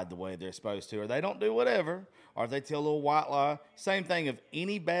tithe the way they're supposed to, or they don't do whatever, or if they tell a little white lie, same thing of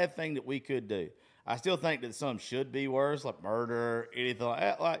any bad thing that we could do. I still think that some should be worse, like murder, anything like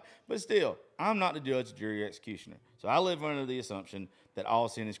that. But still, I'm not the judge, jury, or executioner. So I live under the assumption that all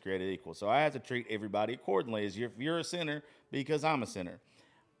sin is created equal. So I have to treat everybody accordingly as if you're a sinner because I'm a sinner.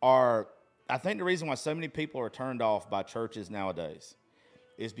 Or I think the reason why so many people are turned off by churches nowadays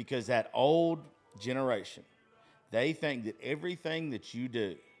is because that old generation, they think that everything that you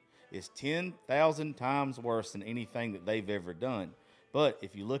do is 10,000 times worse than anything that they've ever done. But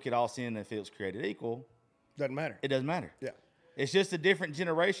if you look at all sin and if it's created equal, Doesn't matter. it doesn't matter. Yeah. It's just a different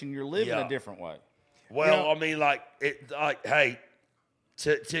generation. You're living Yeah. a different way. Well, I mean, hey,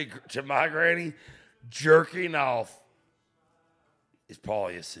 to my granny, jerking off is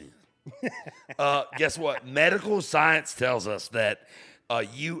probably a sin. Guess what? Medical science tells us that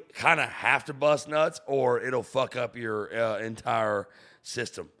you kind of have to bust nuts or it'll fuck up your entire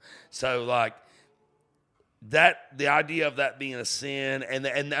system. So, like, the idea of that being a sin,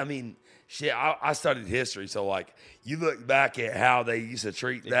 and I mean, shit, I studied history, so like you look back at how they used to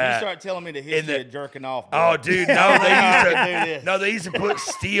treat If that. you start telling me the history of jerking off, boy, Oh, dude, no, they used to do put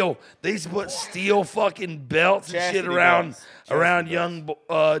steel. They used to put steel fucking belts and shit Chastity around belts. Chastity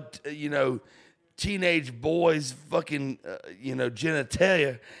young, teenage boys' fucking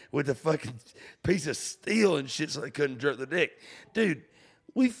genitalia with a fucking piece of steel and shit, so they couldn't jerk the dick. Dude,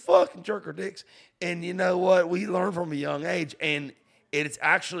 we fucking jerk our dicks, and you know what? We learn from a young age, and it's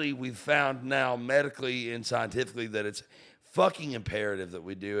actually we've found now medically and scientifically that it's fucking imperative that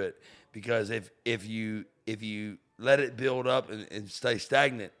we do it, because if you let it build up and stay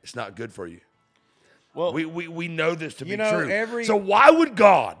stagnant, it's not good for you. Well, we know this to be know, true. So why would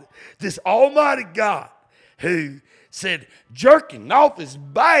God, this almighty God who said jerking off is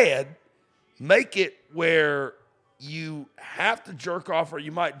bad, make it where you have to jerk off or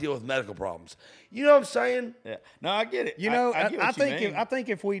you might deal with medical problems? You know what I'm saying? yeah. No, I get it. You know, I get what you mean. I think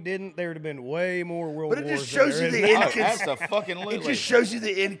if we didn't, there would have been way more world But it wars. just shows you than the there is now. Absolutely. It just shows you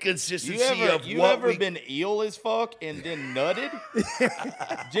the inconsistency of You what ever we been ill as fuck and then nutted?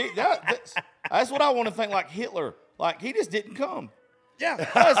 Gee, that's what I want to think. Like Hitler, like he just didn't come. Yeah.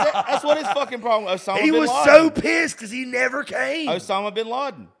 That's what his fucking problem. Osama He bin was Laden. so pissed because he never came. Osama bin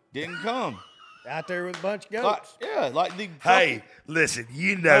Laden didn't come. Out there with a bunch of Like, goats. yeah, like the Hey, listen,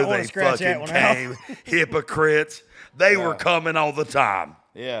 you Might know wanna they scratch that fucking one out. came. Hypocrites. They were coming all the time.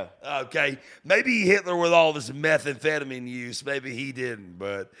 yeah. Okay. Maybe Hitler with all this methamphetamine use, maybe he didn't,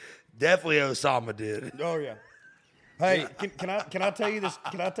 but definitely Osama did. Oh yeah. Hey, can I tell you this?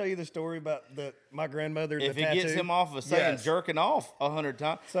 Can I tell you the story about my grandmother? And If the it gets tattoo? him off of saying Yes. jerking off 100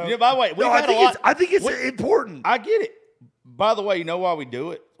 times. So- Yeah, by the way, we've No, I had a lot. think it's important. I get it. By the way, you know why we do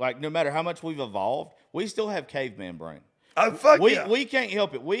it? Like, no matter how much we've evolved, we still have caveman brain. Fuck We yeah. we can't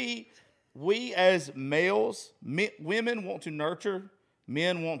help it. We as males, women want to nurture,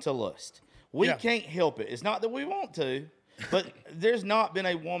 men want to lust. We Yeah. can't help it. It's not that we want to, but there's not been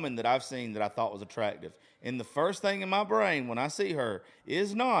a woman that I've seen that I thought was attractive. And the first thing in my brain when I see her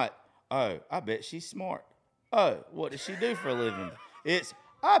is not, oh, I bet she's smart. Oh, what does she do for a living? It's,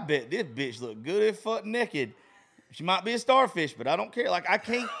 I bet this bitch look good as fuck naked. She might be a starfish, but I don't care. Like, I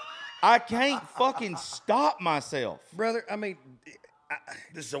can't fucking stop myself. brother. I mean,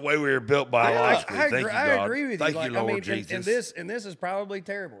 This is the way we were built biologically. I Thank you, I God. agree with Thank you. you, Like, Lord I mean, Jesus. and this is probably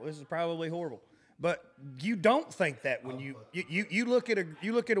terrible. This is probably horrible. But you don't think that when you look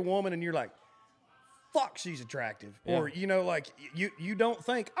at a woman and you're like, fuck, she's attractive, or like you don't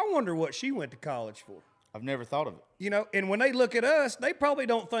think, I wonder what she went to college for. I've never thought of it. You know, and when they look at us, they probably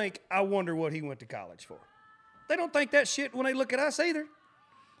don't think, I wonder what he went to college for. They don't think that shit when they look at us either.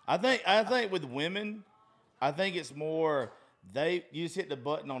 I think with women, I think it's more you just hit the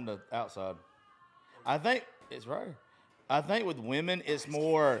button on the outside. I think it's right. I think with women, it's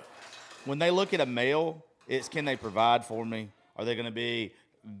more when they look at a male, it's can they provide for me? Are they going to be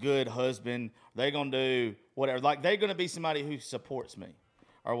good husband? Are they going to do whatever? Like they're going to be somebody who supports me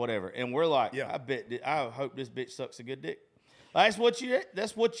or whatever. And we're like, Yeah. I hope this bitch sucks a good dick. That's what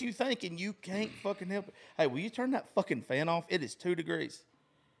you think, and you can't fucking help it. Hey, will you turn that fucking fan off? It is 2 degrees.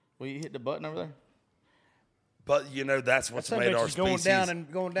 Will you hit the button over there? But you know that's what's Some made our bitches going species. down in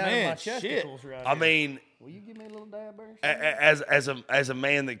Man, my shit. chesticles right I here. mean, Will you give me a little dab there? as a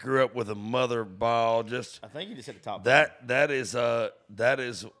man that grew up with a mother biologist, I think you just hit the top. that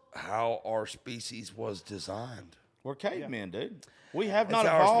is how our species was designed. We're cavemen, dude. We have not That's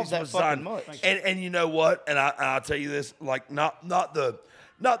how our evolved species that was fucking designed. much. And you know what? And I'll tell you this, like not the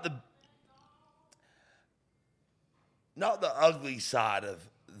ugly side of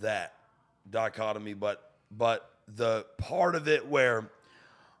that dichotomy, but the part of it where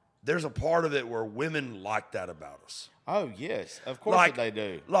there's a part of it where women like that about us. Oh yes, of course that they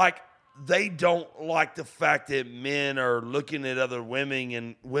do. Like they don't like the fact that men are looking at other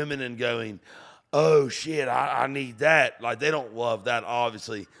women and going, oh shit, I need that. Like they don't love that,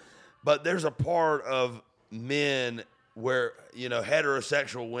 obviously. But there's a part of men where,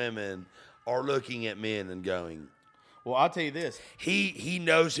 heterosexual women are looking at men and going, Well, I'll tell you this. he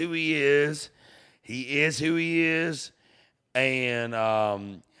knows who he is. He is who he is. And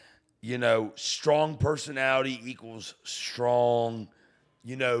strong personality equals strong,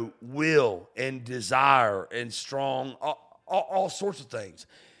 will and desire and strong all sorts of things.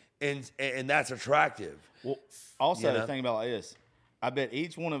 And that's attractive. Well, also You know? think about it like this. I bet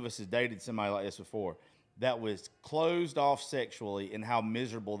each one of us has dated somebody like this before that was closed off sexually and how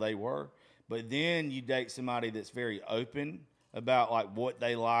miserable they were. But then you date somebody that's very open about like what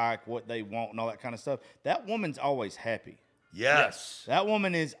they like, what they want, and all that kind of stuff. That woman's always happy. Yes. That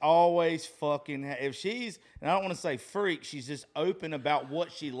woman is always fucking. If she's, and I don't want to say freak, she's just open about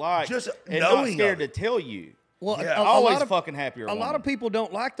what she likes, Just and knowing not scared of it. to tell you. Well, Yeah. Always lot of, fucking happier. a lot of people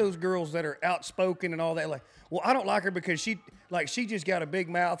don't like those girls that are outspoken and all that. Like, well, I don't like her because she just got a big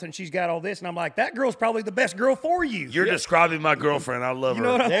mouth and she's got all this, and I'm like, that girl's probably the best girl for you. You're describing my girlfriend. I love her.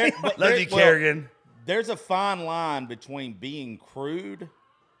 know what I mean? Love you, Kerrigan. There's a fine line between being crude.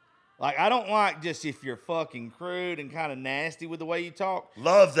 Like, I don't like just if you're fucking crude and kind of nasty with the way you talk.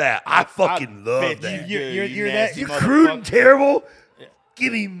 Love that. I fucking love bet that. you do, You're nasty that- You crude and motherfucker. terrible?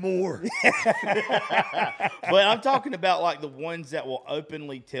 Give me more. But I'm talking about like the ones that will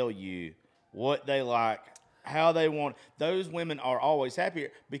openly tell you what they like, how they want. Those women are always happier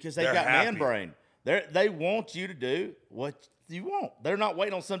because they've They're got man happy. brain. They want you to do what you want. They're not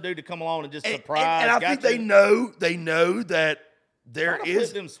waiting on some dude to come along and just surprise. And I think they know that there flip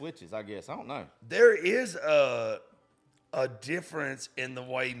is them switches. I guess I don't know. there is a difference in the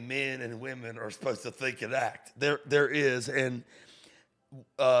way men and women are supposed to think and act. There is, and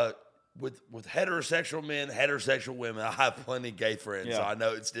with heterosexual men, heterosexual women, I have plenty of gay friends, so Yeah. I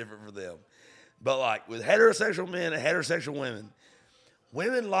know it's different for them. But like with heterosexual men and heterosexual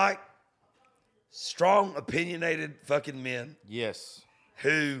women like strong, opinionated fucking men Yes.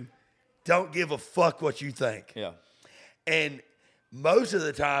 who don't give a fuck what you think. Yeah. And most of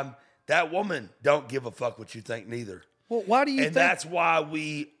the time, that woman don't give a fuck what you think neither. Well, why do you And think? that's why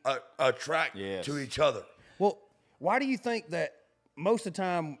we attract Yes. to each other. Well, why do you think that most of the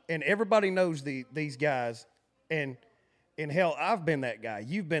time, and everybody knows these guys, and hell, I've been that guy.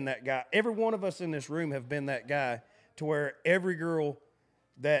 You've been that guy. Every one of us in this room have been that guy to where every girl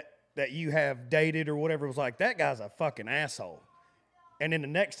that you have dated or whatever was like, that guy's a fucking asshole. And then the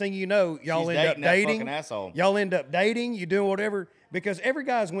next thing you know, y'all She's end up dating that dating. fucking asshole. Y'all end up dating. You doing whatever because every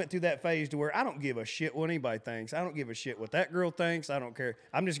guy's went through that phase to where I don't give a shit what anybody thinks. I don't give a shit what that girl thinks. I don't care.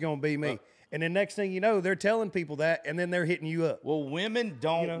 I'm just gonna be me. And then next thing you know, they're telling people that, and then they're hitting you up. Well, women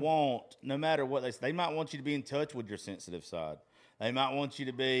don't know? want, no matter what they might want you to be in touch with your sensitive side. They might want you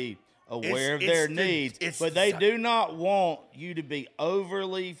to be aware of It's their the- needs, it's but the they si- do not want you to be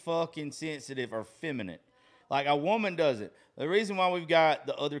overly fucking sensitive or feminine. Like a woman doesn't. The reason why we've got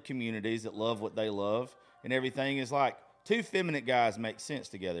the other communities that love what they love and everything is like two feminine guys make sense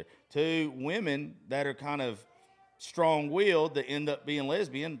together. Two women that are kind of strong-willed that end up being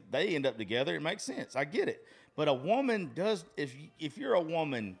lesbian, they end up together. It makes sense. I get it. But a woman does, if you're a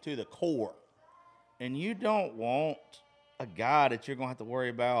woman to the core and you don't want a guy that you're going to have to worry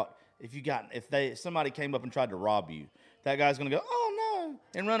about if somebody came up and tried to rob you, that guy's going to go, oh, no,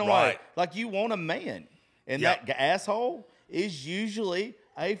 and run away. Right. Like you want a man. And Yep. that asshole is usually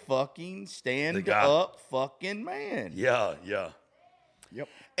a fucking guy. stand-up fucking man. Yeah, yeah. Yep.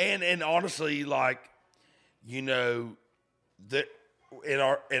 And honestly, like, you know, that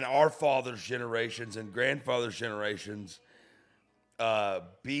in our father's generations and grandfather's generations,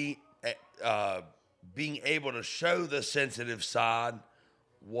 being able to show the sensitive side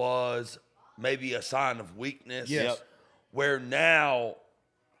was maybe a sign of weakness. Yes. Yep. Where now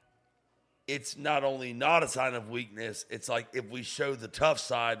it's not only not a sign of weakness, it's like if we show the tough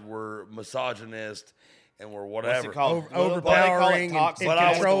side, we're misogynist and we're What's whatever. it called? Overpowering and toxic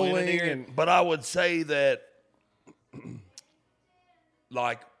controlling masculinity. and But I would say that,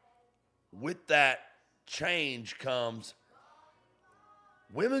 like, with that change comes,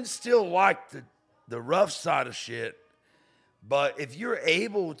 women still like the rough side of shit. But if you're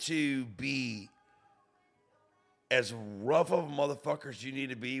able to be as rough of a motherfucker as you need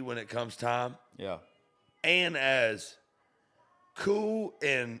to be when it comes time, Yeah. and as cool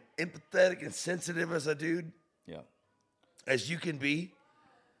and empathetic and sensitive as a dude Yeah. as you can be,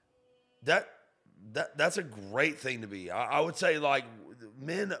 that's a great thing to be. I would say, like,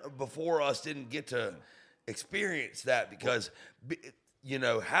 men before us didn't get to experience that because, you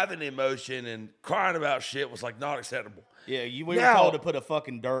know, having emotion and crying about shit was like not acceptable. Yeah, we were Now- told to put a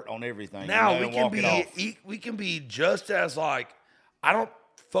fucking dirt on everything. Now you know, we and can walk it off. be we can be just as like, I don't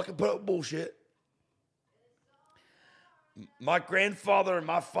fucking put up with bullshit. My grandfather and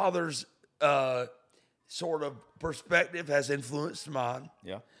my father's sort of perspective has influenced mine,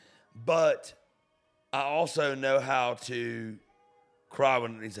 Yeah. but I also know how to cry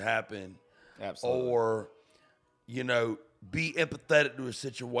when it needs to happen, Absolutely. or, you know, be empathetic to a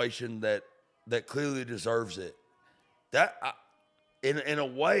situation that clearly deserves it. In a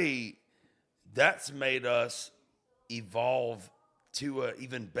way, that's made us evolve to an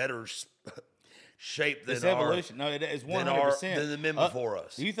even better shape than It's evolution. No, it is 100%. than the men before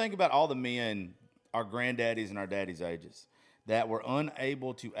us. Do you think about all the men, our granddaddies and our daddies' ages, that were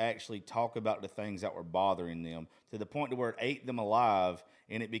unable to actually talk about the things that were bothering them to the point to where it ate them alive,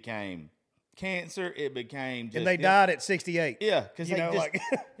 and it became cancer. It became just, and they died at 68. Yeah, because You know, like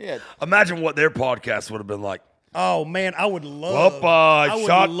yeah. Imagine what their podcast would have been like. oh man, I would love. Well,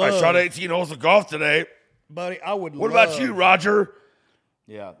 I shot 18 holes of golf today. buddy. I would. What about you, Roger?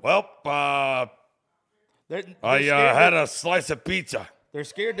 Yeah. Well, They're I scared had a slice of pizza. They're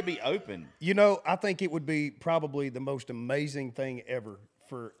scared to be open. You know, I think it would be probably the most amazing thing ever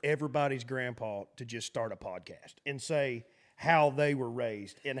for everybody's grandpa to just start a podcast and say how they were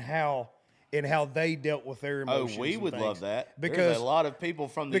raised and how they dealt with their emotions. Oh, we and would things. love that. Because there's a lot of people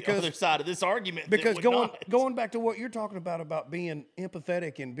from the other side of this argument. Because that would going back to what you're talking about being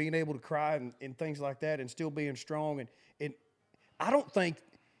empathetic and being able to cry and things like that and still being strong and I don't think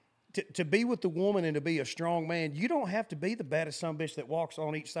to be with the woman and to be a strong man, you don't have to be the baddest sumbitch that walks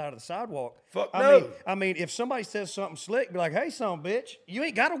on each side of the sidewalk. Fuck no. I mean, if somebody says something slick, be like, "Hey, bitch, you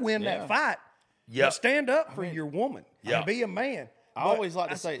ain't got to win that fight. Yeah. But stand up for your woman. Yeah. And be a man." I always like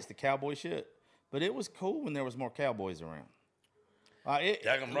to say it's the cowboy shit, but it was cool when there was more cowboys around.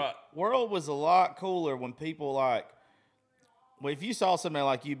 Daggum right. World was a lot cooler when people well, if you saw somebody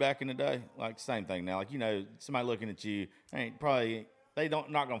like you back in the day, like same thing now, like, you know, somebody looking at you,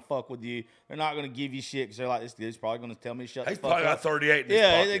 not gonna fuck with you. They're not gonna give you shit because they're like, this dude's probably gonna tell me to shut He's the fuck probably up. got 38 in his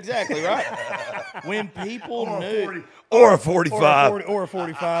Yeah, pocket. exactly, right? When people knew, Or a 45. Or a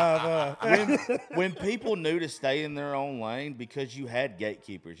 45. when people knew to stay in their own lane because you had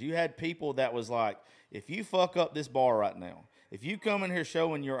gatekeepers. You had people that was like, if you fuck up this bar right now, if you come in here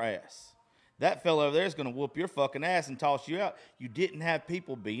showing your ass, that fellow over there is going to whoop your fucking ass and toss you out. You didn't have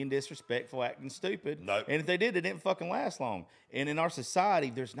people being disrespectful, acting stupid. Nope. And if they did, it didn't fucking last long. And in our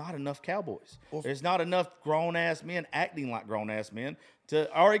society, there's not enough cowboys. There's not enough grown-ass men acting like grown-ass men,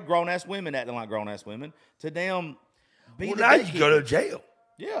 or grown-ass women acting like grown-ass women, to damn be Well, the now you gatekeeper. go to jail.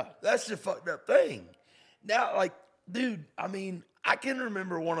 Yeah. That's the fucked up thing. Now, like, dude, I mean, I can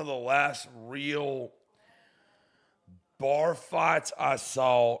remember one of the last real bar fights I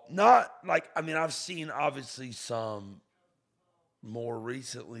saw. Not like, I mean, I've seen obviously some more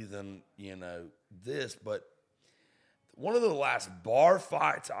recently than, you know, this, but one of the last bar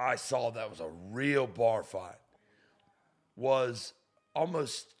fights I saw that was a real bar fight was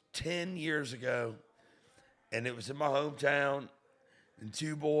almost 10 years ago, and it was in my hometown, and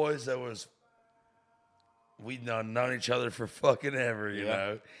two boys that we'd known each other for fucking ever, you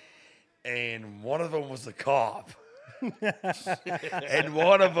know, and one of them was a cop. And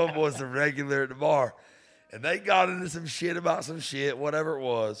one of them was a regular at the bar. And they got into some shit about some shit, whatever it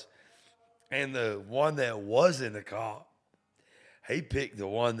was. And the one that wasn't a cop, he picked the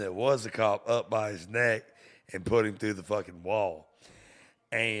one that was a cop up by his neck and put him through the fucking wall.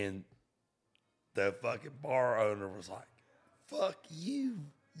 And the fucking bar owner was like, fuck you.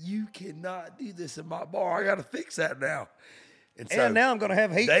 You cannot do this in my bar. I got to fix that now. And so and now I'm going to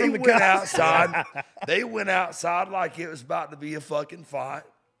have hate they from the went cops. outside. They went outside like it was about to be a fucking fight,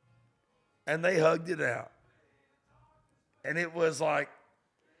 and they hugged it out. And it was like,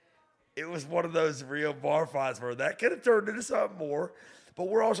 it was one of those real bar fights where that could have turned into something more. But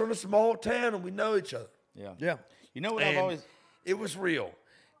we're also in a small town and we know each other. Yeah. Yeah. You know what And I've always... it was real,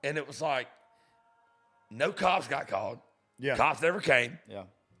 and it was like no cops got called. Yeah. Cops never came. Yeah.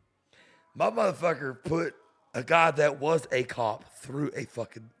 My motherfucker put a guy that was a cop through a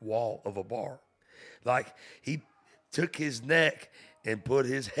fucking wall of a bar. Like, he took his neck and put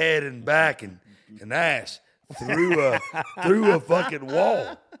his head and back and ass through a fucking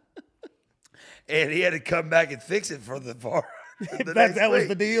wall. And he had to come back and fix it for the bar. That was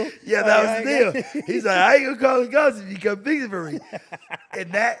the deal? Yeah, that was the deal. He's like, I ain't gonna call the cops if you come fix it for me.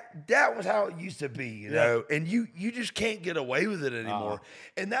 And that was how it used to be, you know. And you just can't get away with it anymore.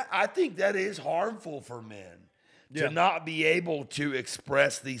 And that, I think that is harmful for men to not be able to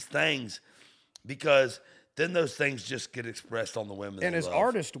express these things, because then those things just get expressed on the women. And they as love.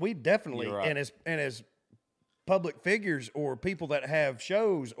 artists, we definitely, You're right. and as public figures or people that have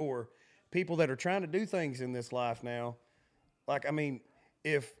shows or people that are trying to do things in this life now, like, I mean,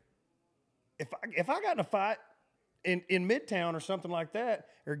 if I got in a fight in Midtown or something like that,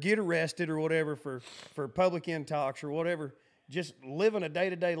 or get arrested or whatever for public intox or whatever, just living a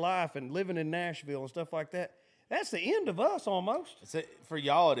day-to-day life and living in Nashville and stuff like that, that's the end of us almost. For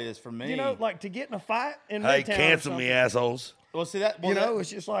y'all, it is. For me, You know, like to get in a fight in Hey, Midtown or cancel me, something, assholes. well, see that. Well, you know, that- it's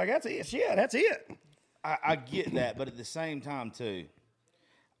just like, that's it. Yeah, that's it. I get that, but at the same time too,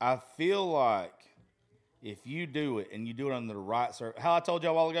 I feel like if you do it and you do it under the right how I told you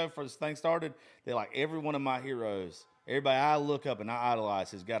a while ago before this thing started, that like every one of my heroes, everybody I look up and I idolize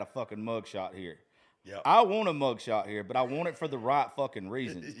has got a fucking mugshot here. Yep. I want a mugshot here, but I want it for the right fucking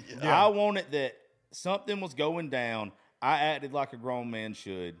reasons. Yeah. I want it that something was going down. I acted like a grown man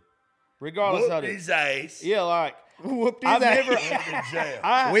should, regardless Whoop of his ass. Yeah, like Whooped his I've ass. never. In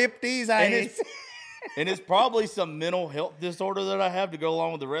jail. Whipped his And ass. it's, and it's probably some mental health disorder that I have to go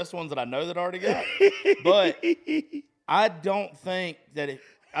along with the rest of ones that I know that I already got. But I don't think that it.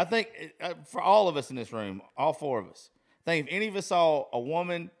 I think for all of us in this room, all four of us, I think if any of us saw a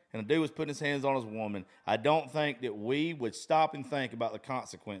woman and a dude was putting his hands on his woman, I don't think that we would stop and think about the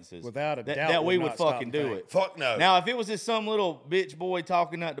consequences. Without a doubt, that we would would not stop fucking and do think. it. Fuck no. Now, if it was just some little bitch boy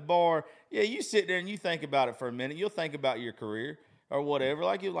talking at the bar, yeah, you sit there and you think about it for a minute. You'll think about your career or whatever.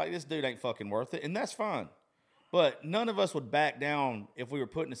 Like you're like, this dude ain't fucking worth it, and that's fine. But none of us would back down if we were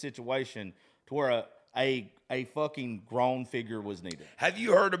put in a situation to where a fucking grown figure was needed. Have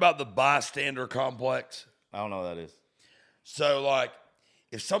you heard about the bystander complex? I don't know what that is. So, like,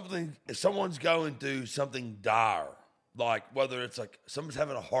 if someone's going through something dire, like whether it's like someone's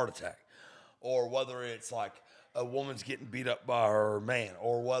having a heart attack, or whether it's like a woman's getting beat up by her man,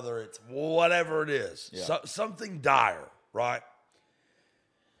 or whether it's whatever it is, something dire, right?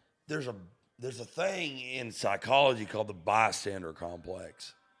 There's a thing in psychology called the bystander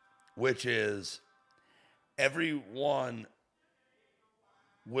complex, which is everyone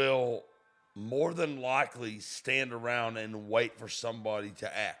will more than likely stand around and wait for somebody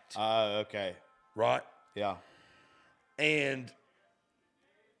to act. Okay. Right? Yeah. And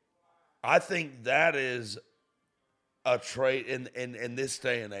I think that is a trait in this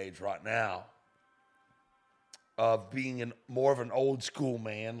day and age right now of being more of an old school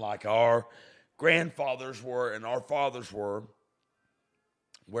man like our grandfathers were and our fathers were,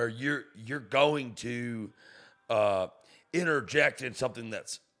 where you're going to interject in something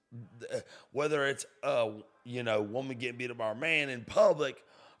that's, whether it's woman getting beat up by a man in public,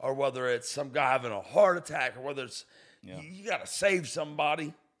 or whether it's some guy having a heart attack, or whether it's you got to save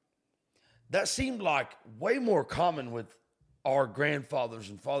somebody. That seemed like way more common with our grandfathers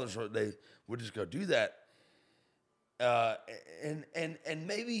and fathers, where they would just go do that. And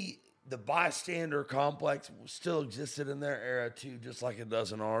maybe the bystander complex still existed in their era too, just like it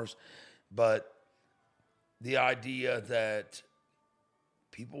does in ours. But the idea that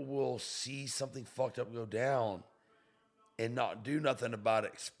people will see something fucked up go down and not do nothing about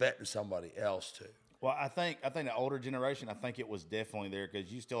it, expecting somebody else to. Well, I think the older generation, I think it was definitely there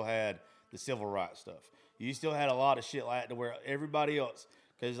because you still had the civil rights stuff. You still had a lot of shit like that to where everybody else,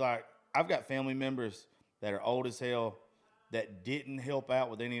 because like I've got family members that are old as hell that didn't help out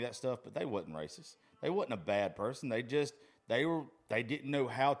with any of that stuff, but they wasn't racist. They wasn't a bad person. They didn't know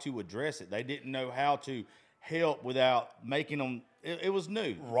how to address it. They didn't know how to help without making them. It was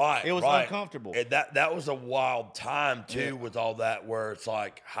new. Right. It was uncomfortable. And that was a wild time too, with all that, where it's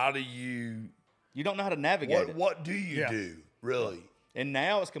like, how do you? You don't know how to navigate it. What do you do, really? And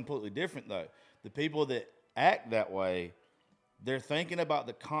now it's completely different, though. The people that act that way, they're thinking about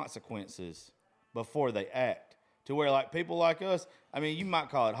the consequences before they act. To where, like, people like us, I mean, you might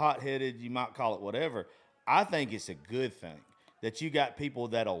call it hot-headed, you might call it whatever. I think it's a good thing that you got people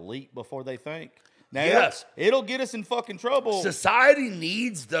that'll leap before they think. Now, yes. It'll get us in fucking trouble. Society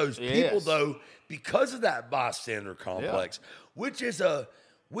needs those people, Yes. though, because of that bystander complex, which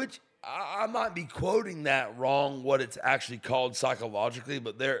I might be quoting that wrong, what it's actually called psychologically,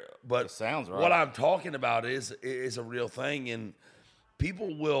 but It sounds right. What I'm talking about is a real thing, and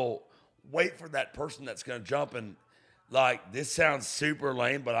people will wait for that person that's going to jump. And like, this sounds super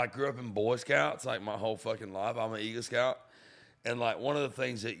lame, but I grew up in Boy Scouts like my whole fucking life. I'm an Eagle Scout, and like one of the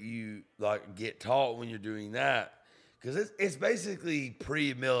things that you like get taught when you're doing that, because it's basically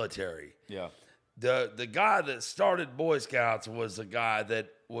pre-military. Yeah. The guy that started Boy Scouts was a guy that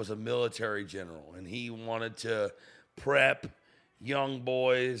was a military general, and he wanted to prep young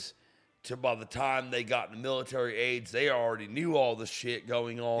boys to, by the time they got in the military age, they already knew all the shit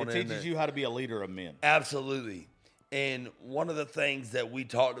going on. It teaches you how to be a leader of men. Absolutely. And one of the things that we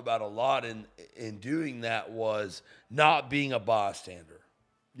talked about a lot in doing that was not being a bystander.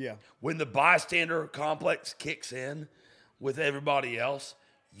 Yeah. When the bystander complex kicks in with everybody else,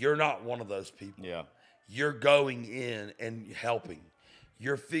 you're not one of those people. Yeah. You're going in and helping.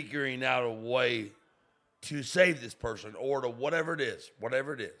 You're figuring out a way to save this person, or to whatever it is.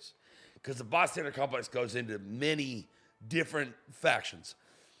 Because the bystander complex goes into many different factions.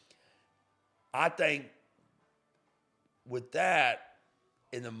 I think with that,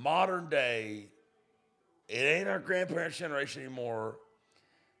 in the modern day, it ain't our grandparents' generation anymore.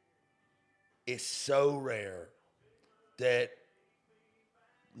 It's so rare that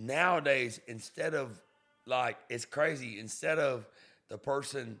nowadays, instead of, like, it's crazy, instead of the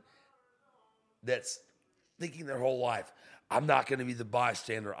person that's thinking their whole life, I'm not going to be the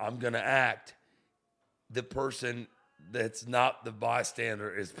bystander. I'm going to act. The person that's not the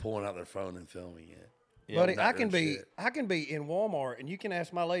bystander is pulling out their phone and filming it. Buddy, I can be in Walmart, and you can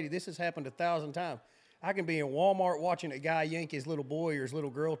ask my lady. This has happened 1,000 times. I can be in Walmart watching a guy yank his little boy or his little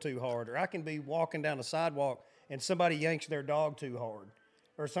girl too hard, or I can be walking down the sidewalk and somebody yanks their dog too hard,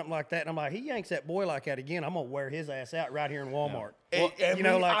 or something like that. And I'm like, he yanks that boy like that again, I'm gonna wear his ass out right here in Walmart. Yeah. Well,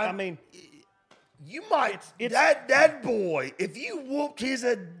 you might that boy, if you whooped his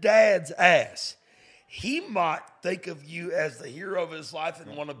dad's ass, he might think of you as the hero of his life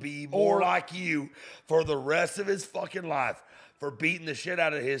and want to be more like you for the rest of his fucking life for beating the shit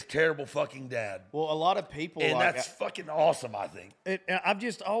out of his terrible fucking dad. Well, a lot of people, and that's fucking awesome, I think. I've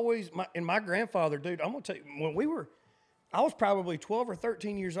just always, my grandfather, dude, I'm going to tell you, I was probably 12 or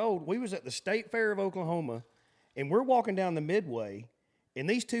 13 years old. We was at the State Fair of Oklahoma, and we're walking down the Midway, and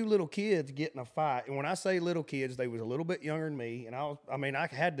these two little kids get in a fight. And when I say little kids, they was a little bit younger than me, and I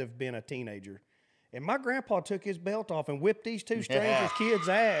had to have been a teenager. And my grandpa took his belt off and whipped these two strangers' kids'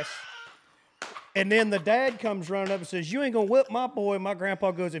 ass. And then the dad comes running up and says, "You ain't going to whip my boy." My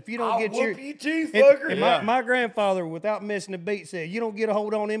grandpa goes, "If you don't get your..." you too, fucker. And my grandfather, without missing a beat, said, "You don't get a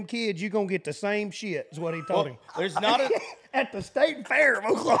hold on them kids, you're going to get the same shit," is what he told him. There's not a... At the State Fair of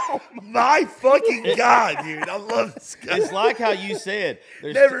Oklahoma. My fucking God, dude. I love this guy. It's like how you said.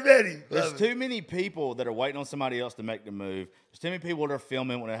 Never met him. There's too many people that are waiting on somebody else to make the move. There's too many people that are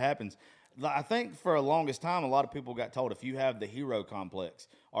filming when it happens. I think for the longest time, a lot of people got told if you have the hero complex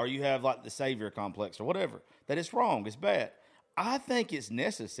or you have like the savior complex or whatever, that it's wrong, it's bad. I think it's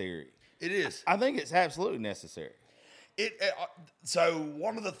necessary. It is. I think it's absolutely necessary. So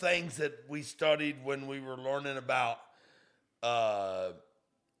one of the things that we studied when we were learning about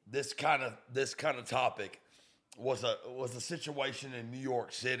this kind of topic was a situation in New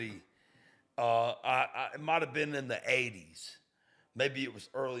York City. It might have been in the 80s. Maybe it was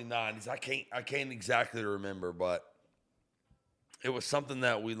early 90s. I can't exactly remember, but it was something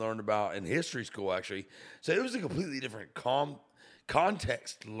that we learned about in history school, actually. So it was a completely different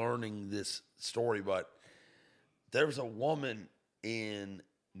context learning this story, but there was a woman in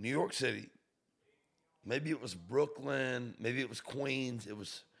New York City. Maybe it was Brooklyn. Maybe it was Queens. It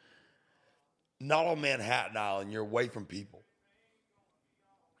was not on Manhattan Island. You're away from people.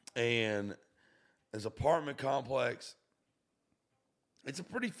 And there's an apartment complex. It's a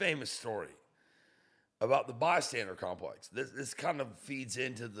pretty famous story about the bystander complex. This kind of feeds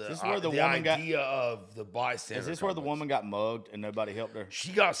into the idea of the bystander. Is this complex. where the woman got mugged and nobody helped her?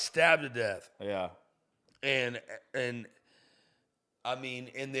 She got stabbed to death. Yeah. And I mean,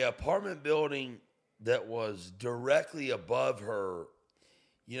 in the apartment building that was directly above her,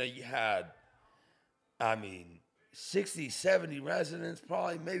 you had, 60, 70 residents,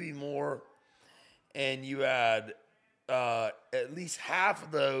 probably, maybe more. And you had at least half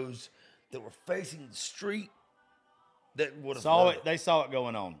of those that were facing the street that would have saw it. They saw it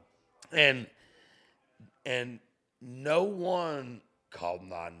going on, and no one called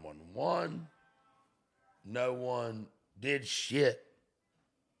 911. No one did shit.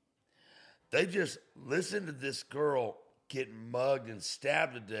 They just listened to this girl getting mugged and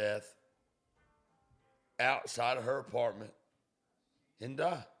stabbed to death outside of her apartment and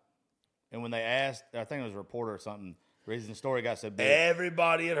die. And when they asked, I think it was a reporter or something. The reason the story got so big.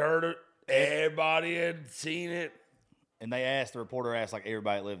 Everybody had heard it. Everybody had seen it. And the reporter asked, like,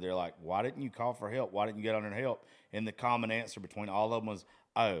 everybody that lived there, like, why didn't you call for help? Why didn't you get on there and help? And the common answer between all of them was,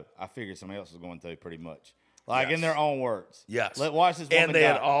 oh, I figured somebody else was going to, pretty much. Like, in their own words. Yes. Watch this woman and they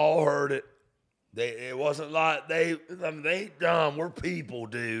die. had all heard it. It wasn't like they ain't dumb. We're people,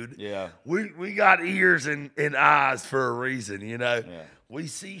 dude. Yeah. We got ears and eyes for a reason, Yeah. We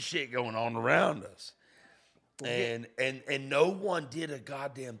see shit going on around us. And no one did a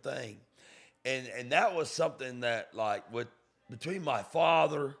goddamn thing. And that was something that, like, between my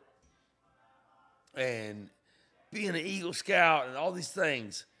father and being an Eagle Scout and all these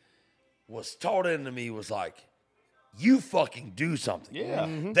things was taught into me was like, you fucking do something. Yeah.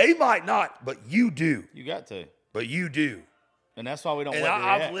 Mm-hmm. They might not, but you do. You got to. But you do. And that's why we don't And wait to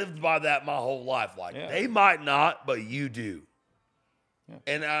react. I've lived by that my whole life. Like, they might not, but you do. Yeah.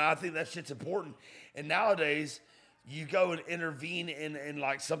 And I think that shit's important. And nowadays, you go and intervene in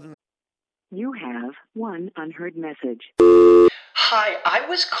like something. You have one unheard message. Hi, I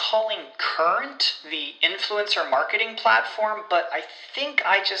was calling Current, the influencer marketing platform, but I think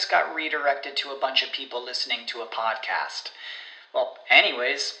I just got redirected to a bunch of people listening to a podcast. Well,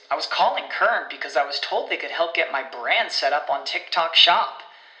 anyways, I was calling Current because I was told they could help get my brand set up on TikTok Shop,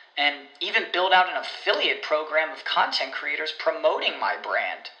 and even build out an affiliate program of content creators promoting my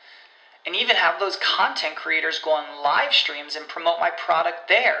brand. and even have those content creators go on live streams and promote my product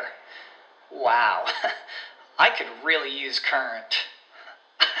there. Wow, I could really use Current.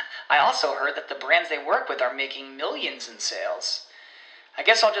 I also heard that the brands they work with are making millions in sales. I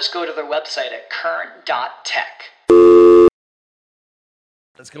guess I'll just go to their website at current.tech.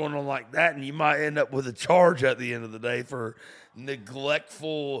 That's going on like that, and you might end up with a charge at the end of the day for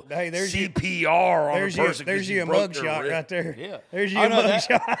neglectful CPR on a person. There's you a mugshot right there. Yeah. There's you a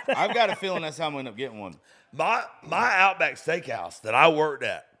mugshot. I've got a feeling that's how I'm going to end up getting one. My Outback Steakhouse that I worked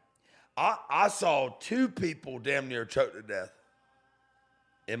at, I saw 2 people damn near choke to death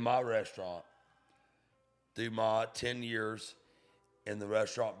in my restaurant through my 10 years in the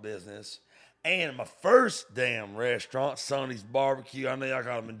restaurant business. And my first damn restaurant, Sonny's Barbecue. I know y'all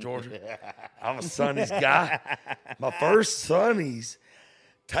got them in Georgia. I'm a Sonny's guy. My first Sonny's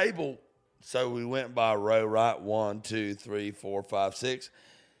table. So we went by row, right? 1, 2, 3, 4, 5, 6.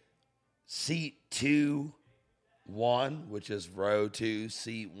 Seat 2, 1, which is row 2,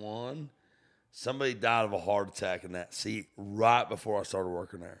 seat 1. Somebody died of a heart attack in that seat right before I started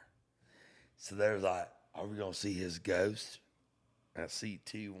working there. So there's like, are we going to see his ghost at seat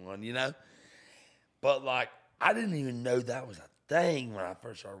 2, 1, you know? But, like, I didn't even know that was a thing when I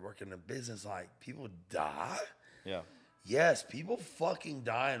first started working in business. Like, people die? Yeah. Yes, people fucking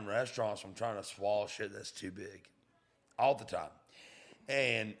die in restaurants from trying to swallow shit that's too big. All the time.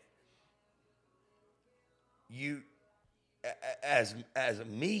 And you, as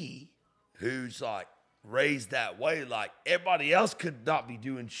me, who's, like, raised that way, like, everybody else could not be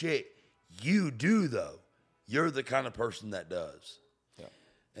doing shit. You do, though. You're the kind of person that does.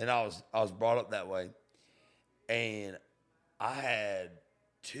 And I was brought up that way. And I had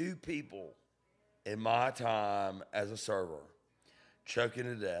 2 people in my time as a server choking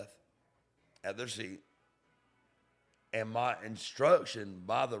to death at their seat. And my instruction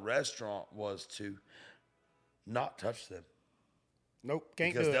by the restaurant was to not touch them. Nope,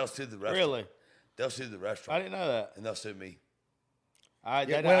 can't because do they'll it. sue the restaurant. Really? They'll sue the restaurant. I didn't know that. And they'll sue me. I'd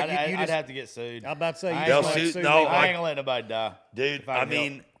just- have to get sued. I'm about to say, I you ain't just They'll like sue- sue no, me. I ain't gonna let nobody die. Dude, If I can help.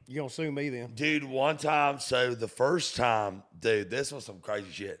 mean, You gonna sue me then? dude, one time, so the first time, dude, this was some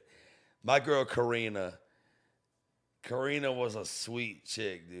crazy shit. My girl Karina was a sweet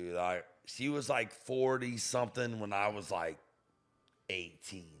chick, dude. She was like 40 something when I was like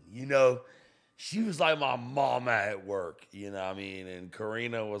 18. You know, she was like my mama at work. You know what I mean? And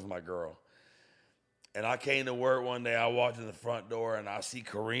Karina was my girl. And I came to work one day. I walked in the front door and I see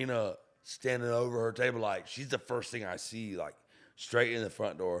Karina standing over her table. Like, she's the first thing I see, like straight in the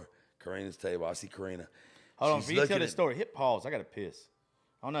front door. Karina's table. I see Karina. Hold on, She's for you to tell looking this story, hit pause. I got to piss.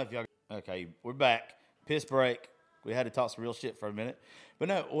 I don't know if y'all. Okay, we're back. Piss break. We had to talk some real shit for a minute. But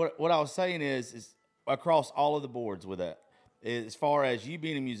no, what I was saying is across all of the boards with that, as far as you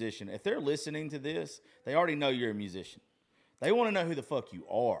being a musician, if they're listening to this, they already know you're a musician. They want to know who the fuck you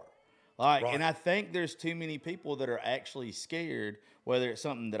are. Like, Right. And I think there's too many people that are actually scared, whether it's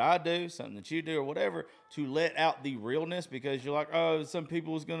something that I do, something that you do, or whatever, to let out the realness because you're like, oh, some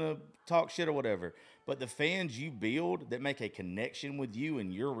people's gonna talk shit or whatever. But the fans you build that make a connection with you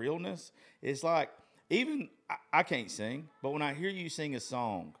and your realness, it's like, even I can't sing, but when I hear you sing a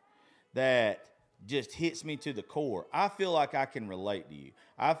song that just hits me to the core, I feel like I can relate to you.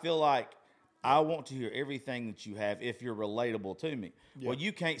 I feel like I want to hear everything that you have if you're relatable to me. Yep. Well,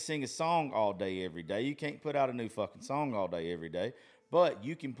 you can't sing a song all day, every day. You can't put out a new fucking song all day, every day. But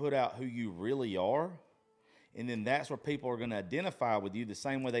you can put out who you really are, and then that's where people are going to identify with you the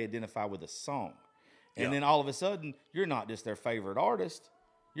same way they identify with a song. And then all of a sudden, you're not just their favorite artist.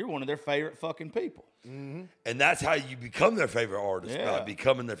 You're one of their favorite fucking people. Mm-hmm. And that's how you become their favorite artist, by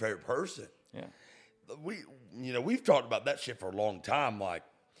becoming their favorite person. Yeah. We've talked about that shit for a long time. Like,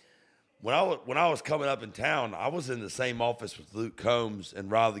 when I was coming up in town, I was in the same office with Luke Combs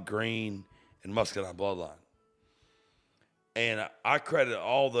and Riley Green and Muscadine Bloodline. And I credit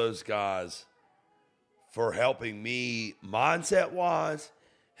all those guys for helping me mindset-wise,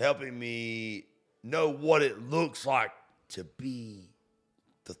 helping me know what it looks like to be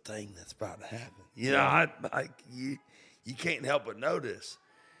the thing that's about to happen. You know, you can't help but notice.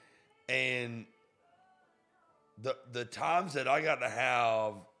 And the times that I got to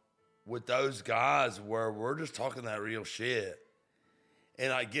have with those guys where we're just talking that real shit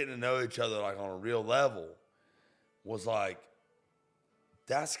and like getting to know each other like on a real level was like,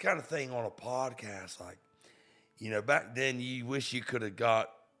 that's the kind of thing on a podcast. Like, back then you wish you could have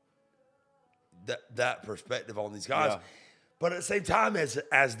got that perspective on these guys. Yeah. But at the same time, as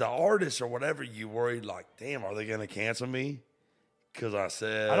the artist or whatever, you worried like, damn, are they going to cancel me? because I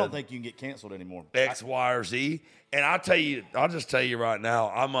said I don't think you can get canceled anymore. X, Y, or Z. And I'll just tell you right now,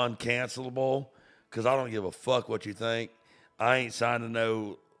 I'm uncancelable because I don't give a fuck what you think. I ain't signed to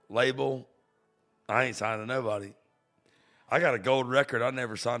no label. I ain't signed to nobody. I got a gold record. I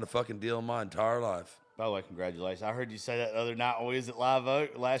never signed a fucking deal in my entire life. By the way, congratulations. I heard you say that the other night. Was it Live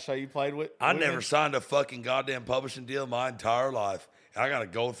Oak, last show you played with? I never signed a fucking goddamn publishing deal in my entire life. I got a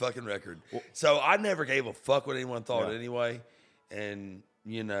gold fucking record. So I never gave a fuck what anyone thought anyway. And,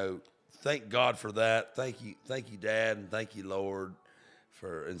 you know, thank God for that. Thank you, Dad, and thank you, Lord,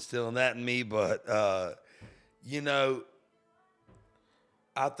 for instilling that in me. But, you know,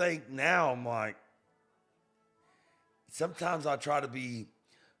 I think now I'm like, sometimes I try to be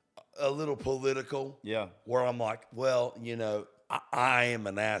a little political. Yeah. Where I'm like, well, you know, I am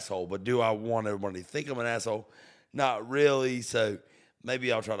an asshole, but do I want everybody to think I'm an asshole? Not really. So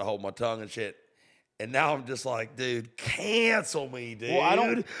maybe I'll try to hold my tongue and shit. And now I'm just like, dude, cancel me, dude.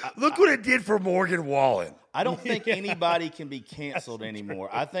 Well, Look what it did for Morgan Wallen. I don't think anybody can be canceled anymore.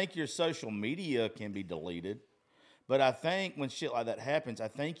 I think your social media can be deleted. But I think when shit like that happens, I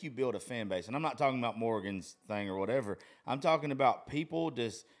think you build a fan base. And I'm not talking about Morgan's thing or whatever. I'm talking about people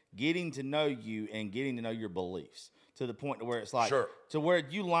just getting to know you and getting to know your beliefs to the point to where it's like, to where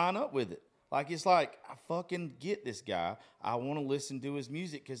you line up with it. Like, it's like, I fucking get this guy. I want to listen to his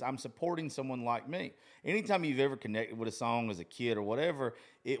music because I'm supporting someone like me. Anytime you've ever connected with a song as a kid or whatever,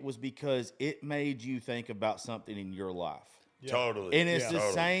 it was because it made you think about something in your life. Yeah. Totally. And it's the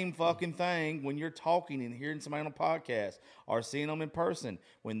same fucking thing when you're talking and hearing somebody on a podcast or seeing them in person.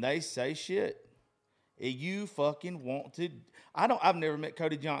 When they say shit, you fucking want to. I've never met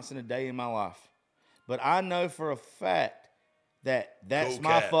Cody Johnson a day in my life. But I know for a fact that's cool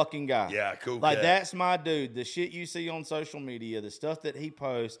my cat. fucking guy. Yeah, cool Like, cat. that's my dude. The shit you see on social media, the stuff that he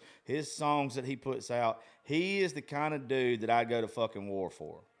posts, his songs that he puts out, he is the kind of dude that I go to fucking war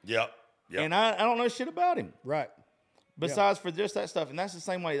for. Yep. And I don't know shit about him. Right. Besides for just that stuff. And that's the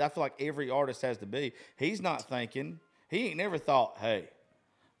same way I feel like every artist has to be. He's not thinking, he ain't never thought, hey,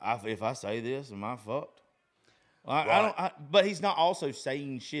 if I say this, am I fucked? But he's not also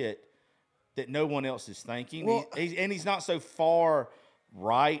saying shit that no one else is thinking. Well, He's not so far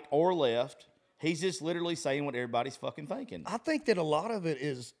right or left. He's just literally saying what everybody's fucking thinking. I think that a lot of it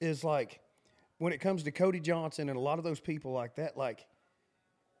is like, when it comes to Cody Johnson and a lot of those people like that, like,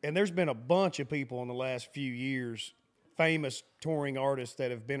 and there's been a bunch of people in the last few years, famous touring artists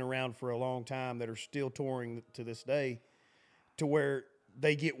that have been around for a long time that are still touring to this day, to where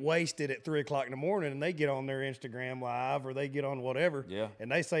they get wasted at 3 o'clock in the morning and they get on their Instagram live or they get on whatever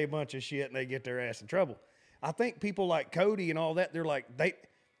and they say a bunch of shit and they get their ass in trouble. I think people like Cody and all that, they're like,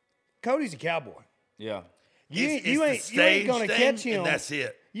 Cody's a cowboy. Yeah. You ain't going to catch him. And that's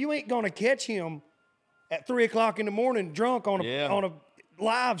it. You ain't going to catch him at 3 o'clock in the morning drunk on a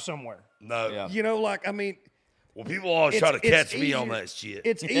live somewhere. No. Yeah. You know, like, I mean. Well, people always try to catch me on that shit.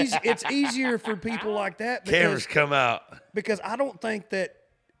 It's easy. It's easier for people like that. Cameras come out. Because I don't think that,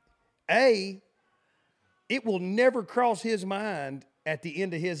 it will never cross his mind at the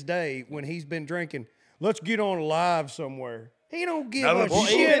end of his day when he's been drinking, let's get on live somewhere. He don't give a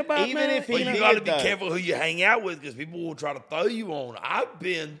shit about even if he But you got to be careful who you hang out with because people will try to throw you on. I've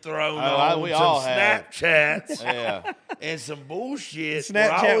been thrown on we some all have. Snapchats and some bullshit.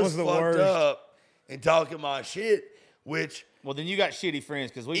 Snapchat where I was the fucked worst. up and talking my shit, which. Well, then you got shitty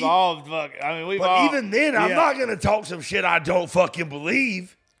friends because we've But all. even then, I'm not going to talk some shit I don't fucking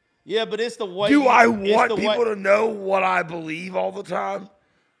believe. Yeah, but it's the way. Do I want people to know what I believe all the time?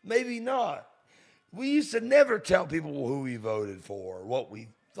 Maybe not. We used to never tell people who we voted for, what we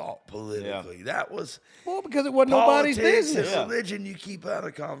thought politically. Yeah. That was because it wasn't nobody's politics business. and religion. You keep out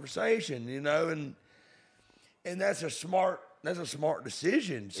of conversation, you know, and that's a smart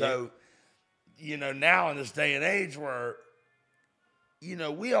decision. So, you know, now in this day and age where, you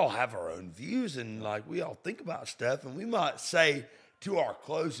know, we all have our own views and like we all think about stuff, and we might say to our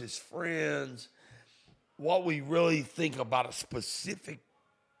closest friends what we really think about a specific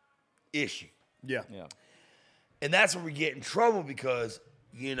issue. Yeah. And that's where we get in trouble because,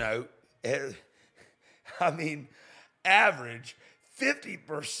 you know, I mean, average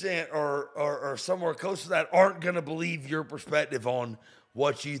 50% or somewhere close to that aren't going to believe your perspective on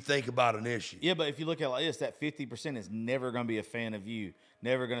what you think about an issue. Yeah, but if you look at it like this, that 50% is never going to be a fan of you,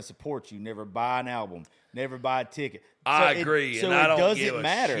 never going to support you, never buy an album, never buy a ticket. I agree, and I don't give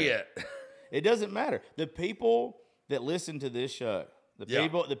a shit. It doesn't matter. The people that listen to this show,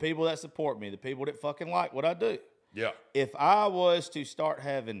 the people that support me, the people that fucking like what I do. Yeah. If I was to start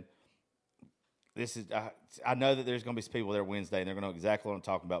having, I know that there's going to be some people there Wednesday and they're going to know exactly what I'm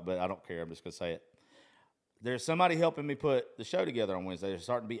talking about, but I don't care. I'm just going to say it. there's somebody helping me put the show together on Wednesday. There's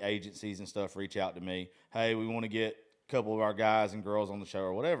starting to be agencies and stuff reach out to me. Hey, we want to get a couple of our guys and girls on the show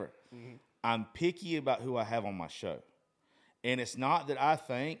or whatever. Mm-hmm. I'm picky about who I have on my show. And it's not that I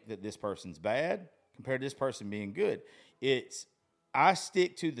think that this person's bad compared to this person being good. It's I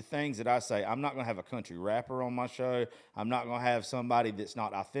stick to the things that I say. I'm not going to have a country rapper on my show. I'm not going to have somebody that's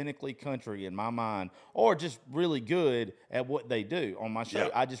not authentically country in my mind or just really good at what they do on my show.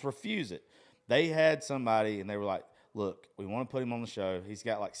 Yep. I just refuse it. They had somebody, and they were like, look, we want to put him on the show. He's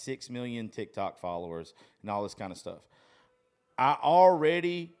got like 6 million TikTok followers and all this kind of stuff. I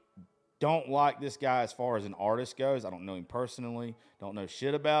already don't like this guy as far as an artist goes. I don't know him personally, don't know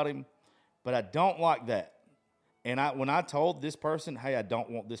shit about him, but I don't like that. And when I told this person, hey, I don't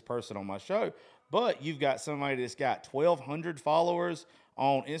want this person on my show, but you've got somebody that's got 1,200 followers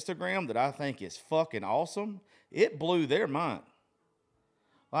on Instagram that I think is fucking awesome, it blew their mind.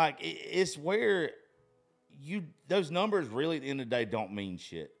 Like, it's where those numbers really at the end of the day don't mean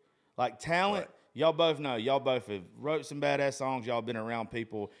shit. Like, talent, right. Y'all both know. Y'all both have wrote some badass songs. Y'all been around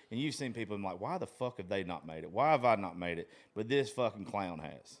people, and you've seen people and like, why the fuck have they not made it? Why have I not made it? But this fucking clown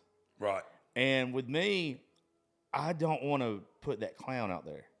has. Right. And with me, I don't want to put that clown out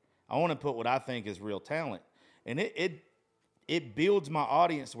there. I want to put what I think is real talent. And it builds my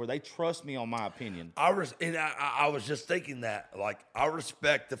audience where they trust me on my opinion. I was just thinking that. Like, I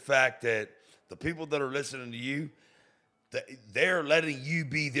respect the fact that the people that are listening to you, they're letting you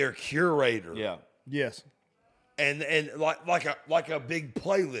be their curator. Yeah. Yes. And like a big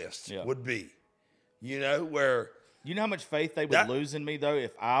playlist would be. You know, where you know how much faith they would lose in me though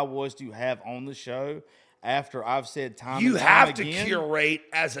if I was to have on the show after I've said time you and time have again, to curate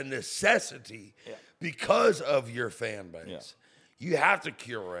as a necessity because of your fan base. Yeah. You have to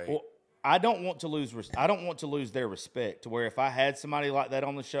curate. Well, I don't want to lose their respect to where if I had somebody like that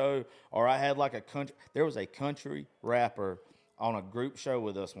on the show, or I had like there was a country rapper on a group show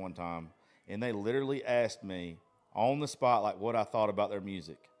with us one time, and they literally asked me on the spot like what I thought about their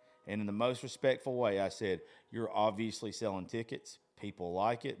music. And in the most respectful way, I said, you're obviously selling tickets. People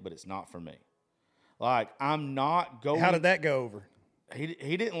like it, but it's not for me. Like, I'm not going. How did that go over?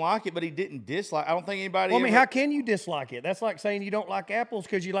 He didn't like it, but he didn't dislike. I don't think anybody. Well, I mean, how can you dislike it? That's like saying you don't like apples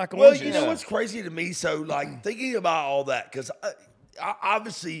because you like oranges. oranges. Well, you know what's crazy to me? So, like, thinking about all that, because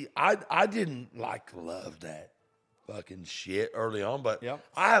obviously I didn't love that fucking shit early on, but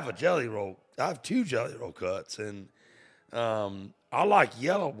I have a Jelly Roll. I have 2 Jelly Roll cuts, and I like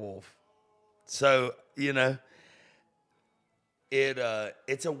Yellow Wolf. So, you know,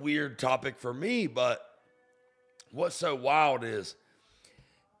 it's a weird topic for me, but what's so wild is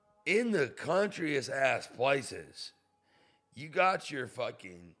in the countryest ass places, you got your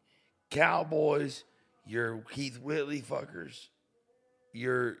fucking Cowboys, your Keith Whitley fuckers,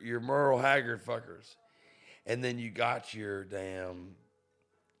 your Merle Haggard fuckers, and then you got your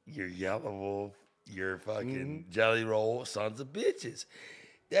Yellow Wolf, your fucking Jelly Roll sons of bitches.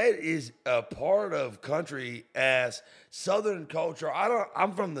 That is a part of country as Southern culture.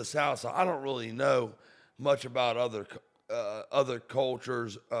 I'm from the South, so I don't really know much about other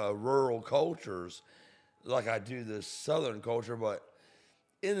cultures, rural cultures, like I do the Southern culture. But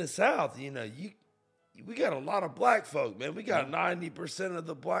in the South, you know, we got a lot of black folk, man. We got 90% of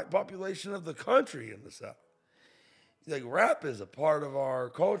the black population of the country in the South. Like, rap is a part of our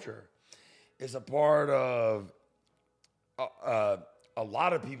culture. It's a part of a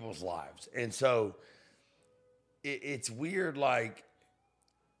lot of people's lives. And so it's weird, like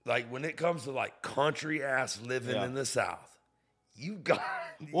when it comes to like country ass living in the South,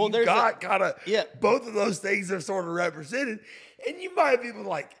 both of those things are sort of represented. And you might have people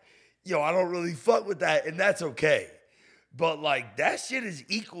like, yo, I don't really fuck with that, and that's okay. But like that shit is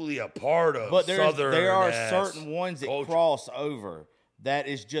equally a part of Southern. There are certain ones that cross over. That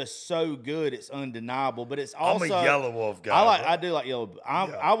is just so good, it's undeniable. But it's also I'm a Yellow Wolf guy. I do like Yellow.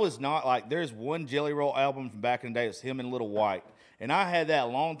 I was not like. There's one Jelly Roll album from back in the day. It's him and Little White, and I had that a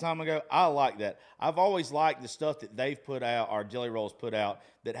long time ago. I like that. I've always liked the stuff that they've put out, or Jelly Roll's put out,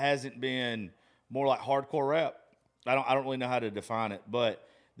 that hasn't been more like hardcore rap. I don't really know how to define it, but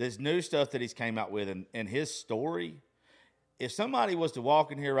there's new stuff that he's came out with, and his story. If somebody was to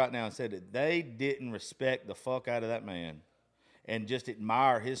walk in here right now and said that they didn't respect the fuck out of that man and just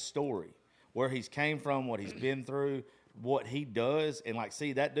admire his story, where he's came from, what he's been through, what he does, and like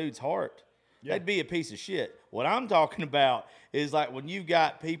see that dude's heart, they'd be a piece of shit. What I'm talking about is like when you've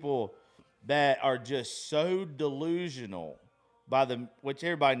got people that are just so delusional which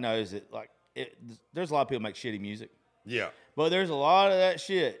everybody knows that there's a lot of people make shitty music. Yeah. But there's a lot of that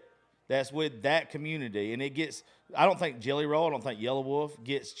shit that's with that community, and it gets, I don't think Jelly Roll, I don't think Yellow Wolf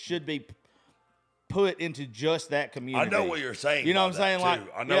should be put into just that community. I know what you're saying. You know what I'm saying? Too. Like,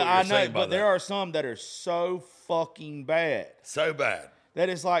 I know yeah, what you're I know, saying but there are some that are so fucking bad. So bad. That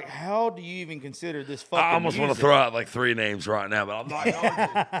is like, how do you even consider this fucking I almost want to music? throw out like 3 names right now, but I'm not going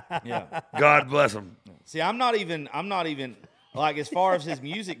to. Yeah. God bless them. See, I'm not even like, as far as his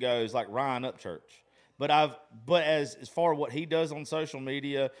music goes, like Ryan Upchurch. But as far as what he does on social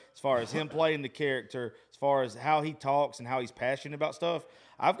media, as far as him playing the character, as far as how he talks and how he's passionate about stuff,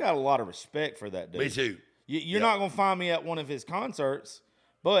 I've got a lot of respect for that dude. Me too. You're not going to find me at one of his concerts,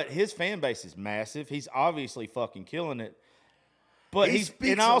 but his fan base is massive. He's obviously fucking killing it. But he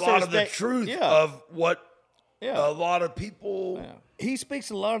speaks a lot of the truth of what a lot of people. Yeah. He speaks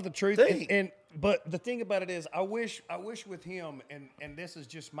a lot of the truth, but the thing about it is, I wish with him, and this is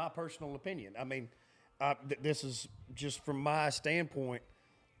just my personal opinion. I mean, this is just from my standpoint.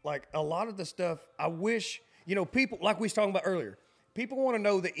 Like a lot of the stuff, I wish people like we was talking about earlier. People want to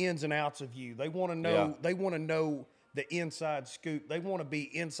know the ins and outs of you. They want to know. Yeah. They want to know the inside scoop. They want to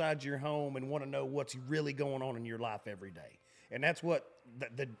be inside your home and want to know what's really going on in your life every day. And that's what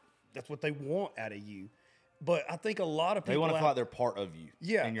that's what they want out of you. But I think a lot of people... They want to feel like they're part of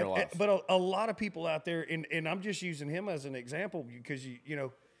you in your life. But a lot of people out there, and I'm just using him as an example because,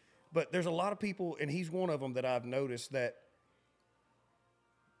 but there's a lot of people, and he's one of them that I've noticed that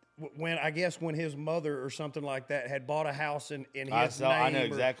when his mother or something like that had bought a house in his name... I know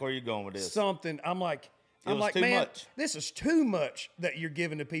exactly where you're going with this. Something, I'm like, man, much. This is too much that you're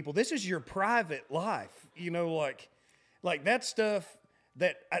giving to people. This is your private life, like that stuff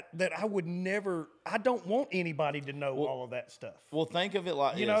that I would never. I don't want anybody to know all of that stuff. Well, think of it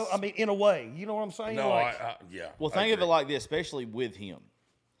like this. I mean, in a way, you know what I'm saying? No, yeah. Well, think of it like this, especially with him.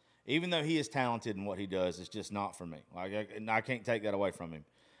 Even though he is talented in what he does, it's just not for me. Like I can't take that away from him.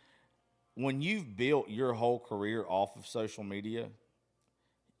 When you've built your whole career off of social media,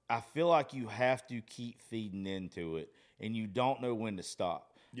 I feel like you have to keep feeding into it, and you don't know when to stop.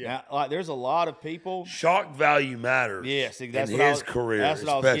 Yeah, now, like there's a lot of people. Shock value matters. Yes, that's in what his career. That's what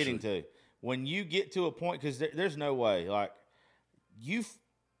I was getting to. When you get to a point, because there's no way, like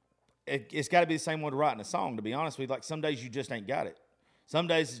it's got to be the same way to writing a song. To be honest with you, like some days you just ain't got it. Some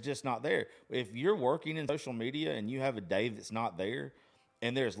days it's just not there. If you're working in social media and you have a day that's not there,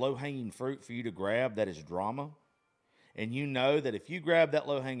 and there's low hanging fruit for you to grab that is drama, and you know that if you grab that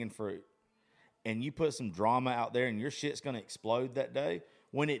low hanging fruit and you put some drama out there and your shit's going to explode that day.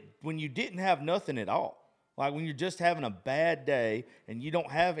 When you didn't have nothing at all, like when you're just having a bad day and you don't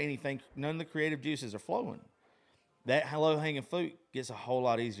have anything, none of the creative juices are flowing, that low-hanging fruit gets a whole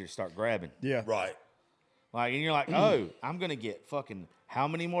lot easier to start grabbing. Yeah. Right. Like, and you're like, oh, I'm going to get fucking how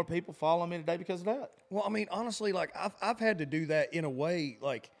many more people follow me today because of that? Well, I mean, honestly, like I've had to do that in a way,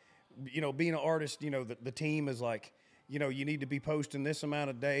 like, being an artist, the team is like, you need to be posting this amount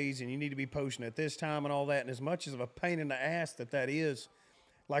of days and you need to be posting at this time and all that. And as much as of a pain in the ass that is,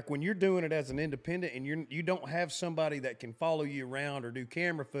 like when you're doing it as an independent and you don't have somebody that can follow you around or do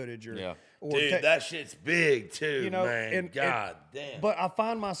camera footage or dude, that shit's big too, man. God damn. But I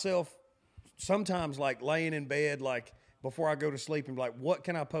find myself sometimes like laying in bed, like before I go to sleep and be like, what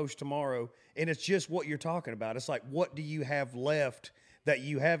can I post tomorrow? And it's just what you're talking about. It's like, what do you have left that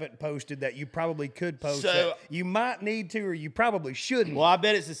you haven't posted that you probably could post that you might need to or you probably shouldn't? Well, I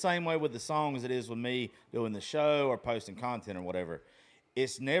bet it's the same way with the song as it is with me doing the show or posting content or whatever.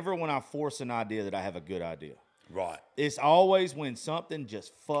 It's never when I force an idea that I have a good idea. Right. It's always when something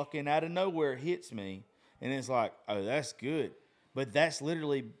just fucking out of nowhere hits me, and it's like, oh, that's good. But that's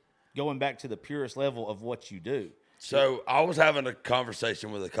literally going back to the purest level of what you do. So I was having a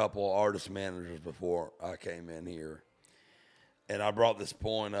conversation with a couple of artist managers before I came in here, and I brought this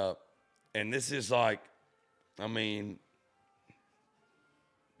point up. And this is like, I mean,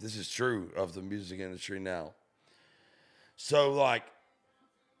 this is true of the music industry now. So, like,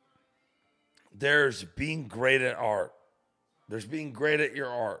 there's being great at art. There's being great at your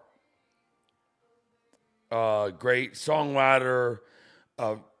art. Great songwriter.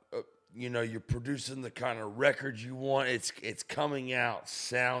 You're producing the kind of record you want. It's coming out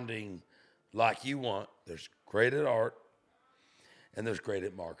sounding like you want. There's great at art, and there's great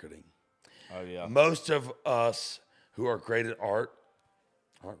at marketing. Oh, yeah. Most of us who are great at art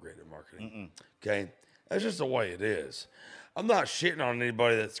aren't great at marketing. Okay? That's just the way it is. I'm not shitting on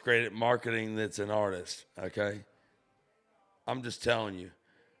anybody that's great at marketing that's an artist, okay? I'm just telling you,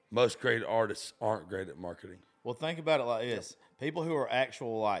 most great artists aren't great at marketing. Well, think about it like this. People who are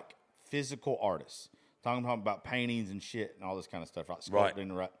actual, like, physical artists, talking about paintings and shit and all this kind of stuff, like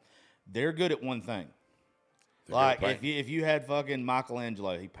sculpting, right? They're good at one thing. They're like, if you had fucking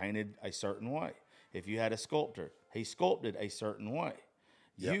Michelangelo, he painted a certain way. If you had a sculptor, he sculpted a certain way.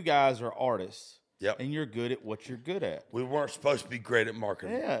 Yep. You guys are artists. Yep. And you're good at what you're good at. We weren't supposed to be great at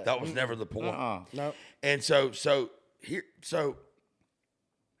marketing. Yeah. That was never the point. No. And so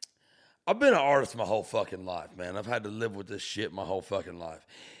I've been an artist my whole fucking life, man. I've had to live with this shit my whole fucking life.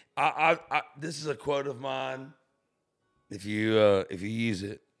 This is a quote of mine. If you use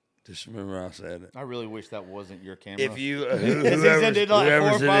it, just remember I said it. I really wish that wasn't your camera. If you whoever's it like 4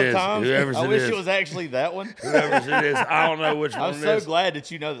 or 5 times. whoever's I it wish is, it was actually that one. whoever's it is, I don't know which one I'm it so is. glad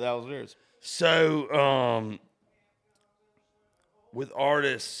that you know that was yours. So, with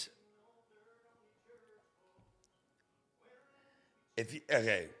artists,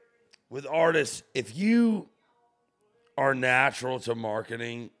 if you are natural to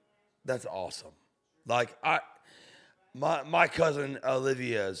marketing, that's awesome. Like my cousin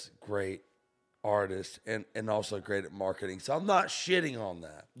Olivia is great artist and also great at marketing. So I'm not shitting on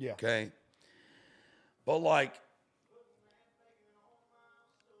that. Yeah. Okay. But like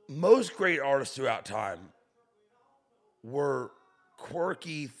most great artists throughout time were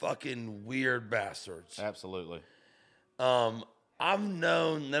quirky, fucking weird bastards. Absolutely. I've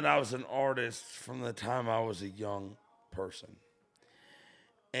known that I was an artist from the time I was a young person.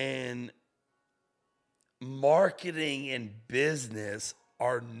 And marketing and business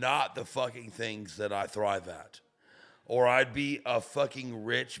are not the fucking things that I thrive at. Or I'd be a fucking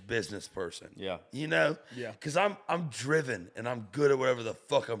rich business person. Yeah. You know? Yeah. Because I'm driven and I'm good at whatever the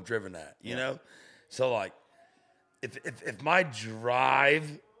fuck I'm driven at. You know? So like if my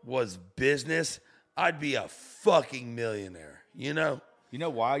drive was business, I'd be a fucking millionaire. You know? You know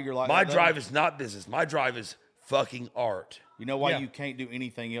why you're like My that, though? drive is not business. My drive is fucking art. You know why Yeah. you can't do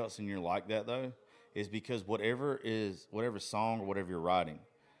anything else and you're like that though? Is because whatever song or whatever you're writing,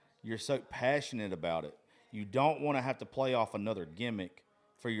 you're so passionate about it. You don't want to have to play off another gimmick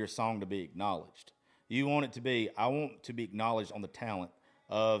for your song to be acknowledged. You want it to be, I want to be acknowledged on the talent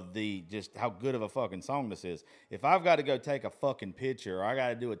of the just how good of a fucking song this is. If I've got to go take a fucking picture or I got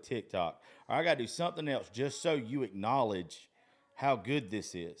to do a TikTok or I got to do something else just so you acknowledge how good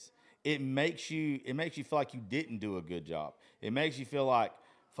this is, it makes you feel like you didn't do a good job. It makes you feel like,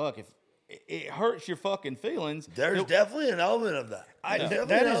 fuck, if it hurts your fucking feelings. There's definitely an element of that.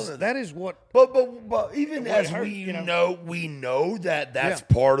 That is what. But even It as hurt, we you know. know that that's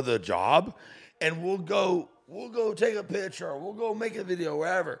Yeah. part of the job, and we'll go take a picture, or we'll go make a video,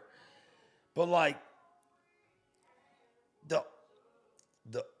 wherever. But like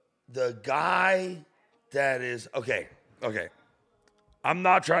the guy that is okay. I'm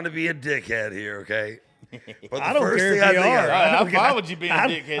not trying to be a dickhead here, okay? But the I don't first care thing if I you think are. of- Why would you be a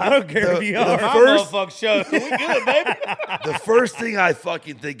dickhead? I don't care if you are. My first- motherfucking show. We good, baby. the first thing I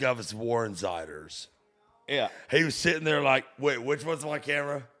fucking think of is Warren Ziders. Yeah, He was sitting there like, wait, which one's my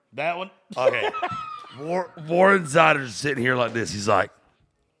camera? that one. Okay. Warren Ziders is sitting here like this. He's like,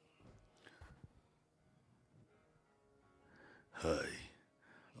 hey,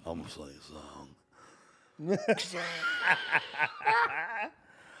 I'm going to sing a song.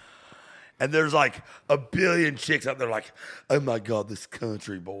 And there's like a billion chicks out there like, oh my God, this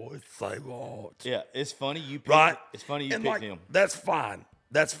country boy is so hot. Yeah, it's funny you picked. Right? It's funny you And picked like, him. That's fine.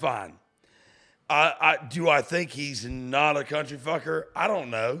 Do I think he's not a country fucker? I don't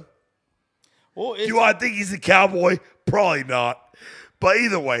know. Well, it's, Do I think he's a cowboy? Probably not. But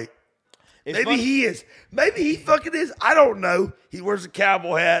either way, it's maybe funny- he is. Maybe he fucking is. I don't know. He wears a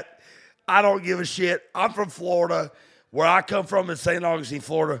cowboy hat. I don't give a shit. I'm from Florida. Where I come from in St. Augustine,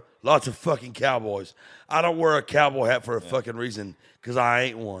 Florida, lots of fucking cowboys. I don't wear a cowboy hat for a fucking reason because I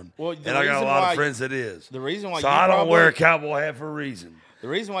ain't one. Well, the and I got a reason lot why- of friends that is. the reason why So you I don't probably- wear a cowboy hat for a reason. The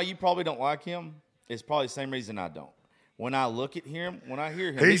reason why you probably don't like him is probably the same reason I don't. When I look at him, when I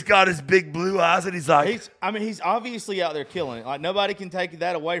hear him, He's got his big blue eyes and he's like, he's obviously out there killing it. Like nobody can take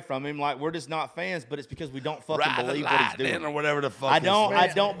that away from him. Like we're just not fans, but it's because we don't fucking "Ride the believe what he's lightning," doing. or whatever the fuck. I his don't. name I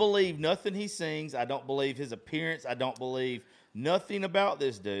is. don't believe nothing he sings. I don't believe his appearance. I don't believe nothing about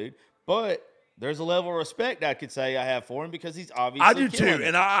this dude. But there's a level of respect I could say I have for him because he's obviously. I do too, killing it.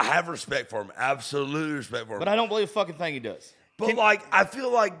 and I have respect for him. Absolute respect for him. But I don't believe a fucking thing he does. But like, I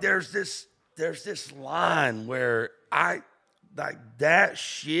feel like there's this line where that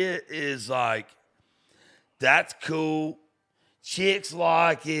shit is like, that's cool. Chicks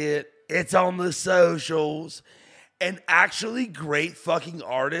like it. It's on the socials. And actually great fucking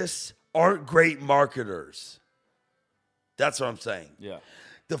artists aren't great marketers. That's what I'm saying. Yeah.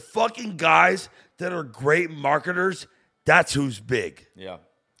 The fucking guys that are great marketers, that's who's big. Yeah.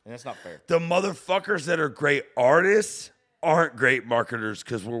 And that's not fair. The motherfuckers that are great artists aren't great marketers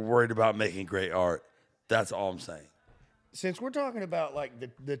because we're worried about making great art. That's all I'm saying. Since we're talking about like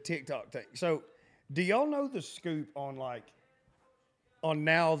the TikTok thing, so do y'all know the scoop on like on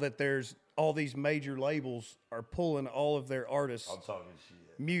now that there's all these major labels are pulling all of their artists' I'm talking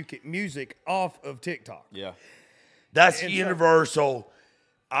shit. music off of TikTok. Yeah. That's And so- Universal.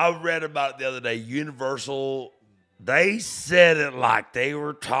 I read about it the other day. Universal, they said it like they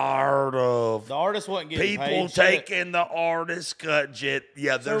were tired of The artist wasn't getting people paid shit. taking the artist cut shit.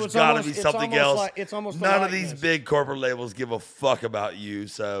 Yeah, there's it's got to almost- be it's something almost else. like- it's almost a None of these likeness. big corporate labels give a fuck about you.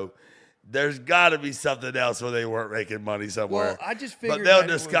 So there's got to be something else where they weren't making money somewhere. Well, I just but figured they'll that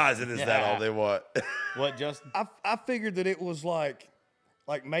it was- disguise it as that all they want. What, Justin? I figured that it was like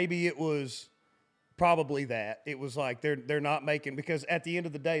maybe it was probably that. It was like they're not making, because at the end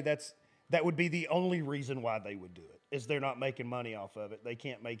of the day, that would be the only reason why they would do it, is they're not making money off of it. They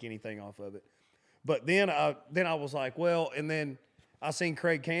can't make anything off of it. But then I was like, well, and then I seen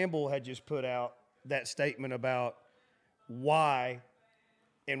Craig Campbell had just put out that statement about why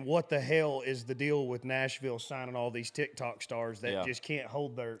and what the hell is the deal with Nashville signing all these TikTok stars that just can't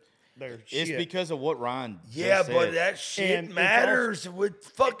hold their It's shit. because of what Ryan Yeah, just but said. that shit And it's matters with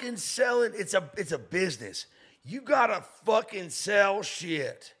fucking selling. It's a business. You gotta fucking sell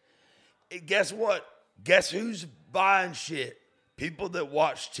shit. And guess what? Guess who's buying shit? People that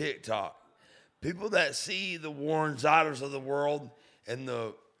watch TikTok. People that see the Warren Ziders of the world and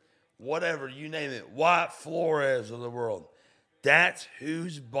the whatever, you name it, Wyatt Flores of the world. That's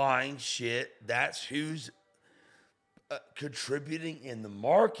who's buying shit. That's who's contributing in the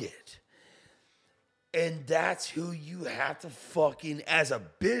market. And that's who you have to fucking, as a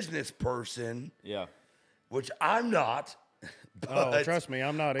business person, Yeah. which I'm not. Oh, But trust me,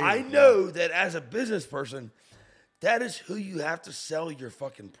 I'm not either. I know that as a business person, that is who you have to sell your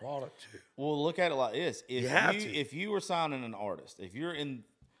fucking product to. Well, look at it like this: You have to. if you were signing an artist, if you're in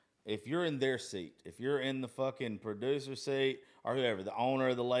their seat, if you're in the fucking producer seat or whoever, the owner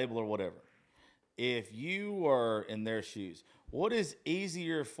of the label or whatever, if you were in their shoes, what is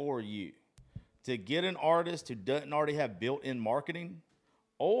easier for you, to get an artist who doesn't already have built-in marketing,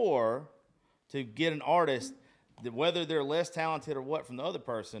 or to get an artist that, whether they're less talented or what from the other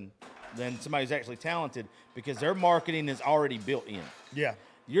person, than somebody who's actually talented, because their marketing is already built in? Yeah.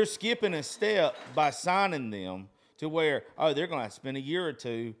 You're skipping a step by signing them to where, they're going to spend a year or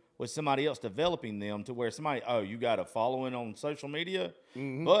two with somebody else developing them, to where somebody, you got a following on social media.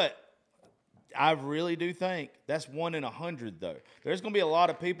 Mm-hmm. But I really do think that's 1 in 100, though. There's going to be a lot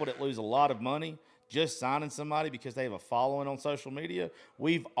of people that lose a lot of money just signing somebody because they have a following on social media.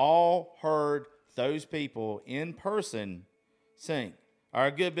 We've all heard those people in person sing, or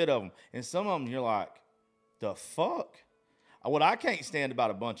a good bit of them. And some of them, you're like, the fuck? What I can't stand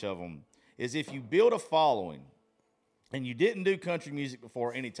about a bunch of them is if you build a following and you didn't do country music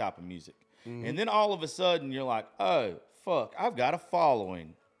before, any type of music, and then all of a sudden you're like, oh, fuck, I've got a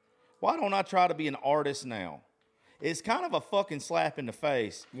following. Why don't I try to be an artist now? It's kind of a fucking slap in the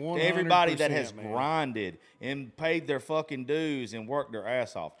face to everybody that has 100%, man. grinded and paid their fucking dues and worked their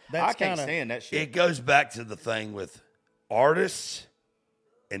ass off. That's I can't kinda- stand that shit. It goes back to the thing with artists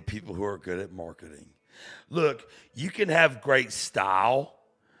and people who are good at marketing. Look, you can have great style.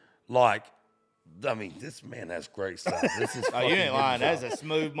 This man has great style. This is Oh, you fucking ain't lying. good That's a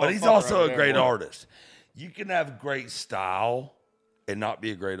smooth motherfucker. But he's also over a there, great boy. artist. You can have great style and not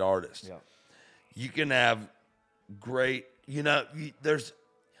be a great artist. Yeah. You can have great, there's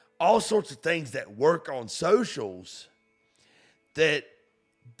all sorts of things that work on socials that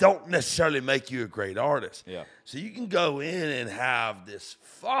don't necessarily make you a great artist. Yeah. So you can go in and have this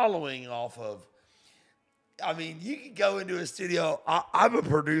following off of, you can go into a studio. I'm a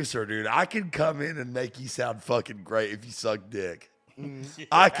producer, dude. I can come in and make you sound fucking great if you suck dick.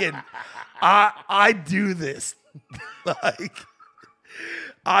 I do this.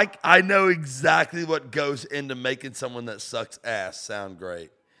 I know exactly what goes into making someone that sucks ass sound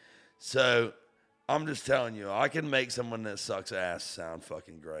great. So I'm just telling you, I can make someone that sucks ass sound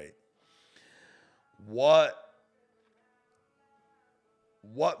fucking great. What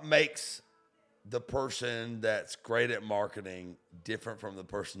makes the person that's great at marketing different from the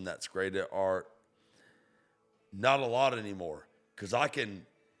person that's great at art? Not a lot anymore, because I can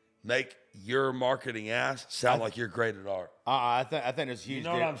make your marketing ass sound like you're great at art. I think there's huge. You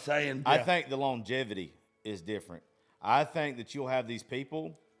know what I'm saying? I think the longevity is different. I think that you'll have these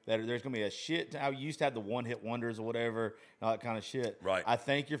people that there's going to be a shit. I used to have the one-hit wonders or whatever, and all that kind of shit. Right. I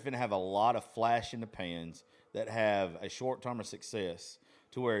think you're going to have a lot of flash in the pans that have a short term of success,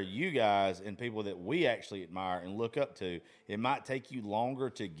 to where you guys and people that we actually admire and look up to, it might take you longer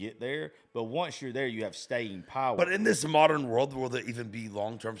to get there, but once you're there, you have staying power. But in this modern world, will there even be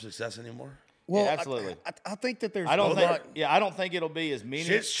long-term success anymore? Well, Yeah, absolutely. I think that there's I don't a think. lot- Yeah, I don't think it'll be as many.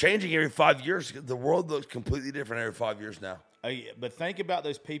 Shit's changing every 5 years. The world looks completely different every 5 years now. But think about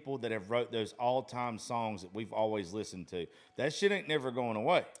those people that have wrote those all-time songs that we've always listened to. That shit ain't never going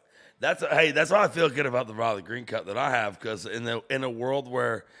away. That's why I feel good about the Riley Green cut that I have, because in a world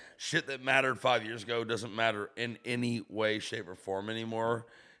where shit that mattered 5 years ago doesn't matter in any way, shape, or form anymore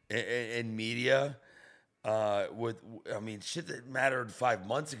in media. Shit that mattered 5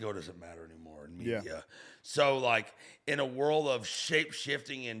 months ago doesn't matter anymore in media. Yeah. So, like, in a world of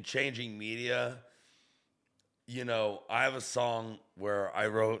shape-shifting and changing media, you know, I have a song where I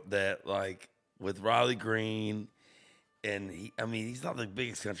wrote that, like, with Riley Green, and he's not the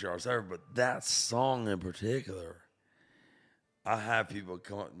biggest country artist ever, but that song in particular, I have people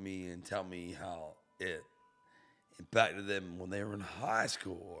come up to me and tell me how it impacted them when they were in high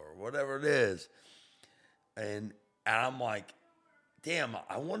school or whatever it is. And I'm like, damn,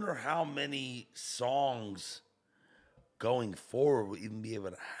 I wonder how many songs going forward will even be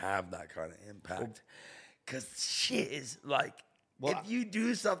able to have that kind of impact. Because shit is like, if you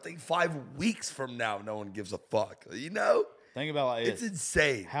do something 5 weeks from now, no one gives a fuck. You know? Think about it like it's this.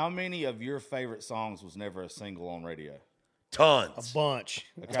 Insane. How many of your favorite songs was never a single on radio? Tons. A bunch.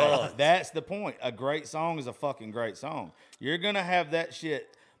 Okay? Tons. That's the point. A great song is a fucking great song. You're going to have that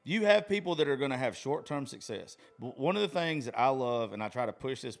shit. You have people that are going to have short-term success. But one of the things that I love, and I try to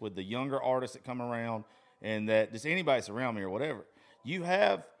push this with the younger artists that come around, and that just anybody that's around me or whatever, you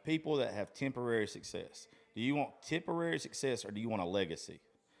have people that have temporary success. Do you want temporary success, or do you want a legacy?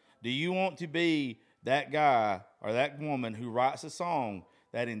 Do you want to be that guy or that woman who writes a song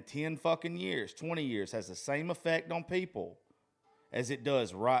that in 10 fucking years, 20 years, has the same effect on people as it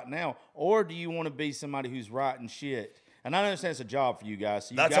does right now? Or do you want to be somebody who's writing shit? And I understand it's a job for you guys.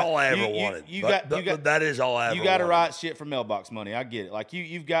 So That's all I ever wanted. That is all I ever wanted. You got to write shit for mailbox money. I get it. Like,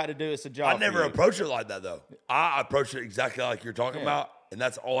 you've got to do it. It's a job. I never approached it like that, though. I approached it exactly like you're talking about, and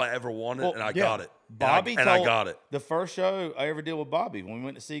that's all I ever wanted, and I got it. Bobby and I got it. The first show I ever did with Bobby, when we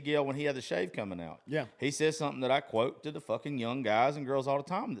went to see Gail when he had the shave coming out. Yeah. He said something that I quote to the fucking young guys and girls all the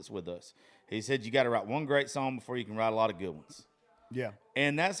time that's with us. He said, you got to write one great song before you can write a lot of good ones. Yeah.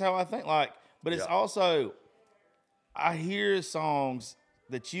 And that's how I think. Like, but it's also, I hear songs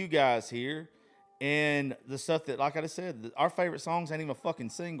that you guys hear, and the stuff that, like I just said, our favorite songs ain't even a fucking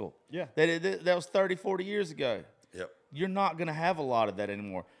single. Yeah. That was 30, 40 years ago. Yep. You're not going to have a lot of that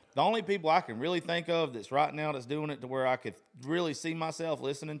anymore. The only people I can really think of that's right now that's doing it to where I could really see myself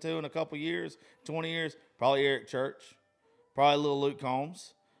listening to in a couple years, 20 years, probably Eric Church, probably little Luke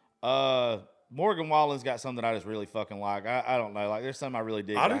Combs. Morgan Wallen's got something that I just really fucking like. I don't know. Like, there's something I really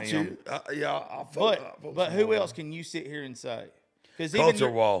dig. I do too. But who else can you sit here and say? Because Culture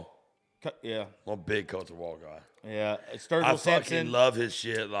Wall. Yeah. I'm a big Culture Wall guy. Yeah. Sturgill I Simpson. fucking love his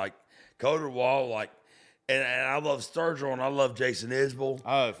shit. Like, Culture Wall, like, and I love Sturgill and I love Jason Isbell.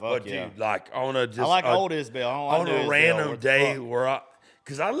 Oh, fuck but yeah. Dude, like, on a just I like old Isbell. I don't like on new a random Isbell. day where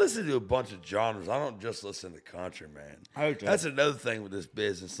because I listen to a bunch of genres. I don't just listen to country, man. Okay. That's another thing with this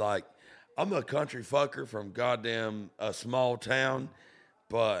business. Like, I'm a country fucker from goddamn a small town,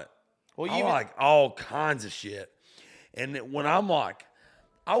 but I like all kinds of shit. And when I'm like,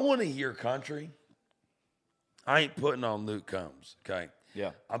 I want to hear country, I ain't putting on Luke Combs, okay?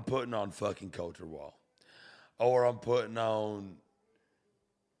 Yeah. I'm putting on fucking Culture Wall. Or I'm putting on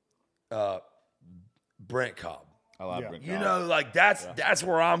Brent Cobb. I like Brent Cobb. You know, like that's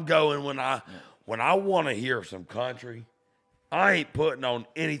where I'm going when I want to hear some country. I ain't putting on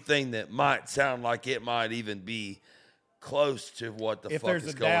anything that might sound like it might even be close to what the fuck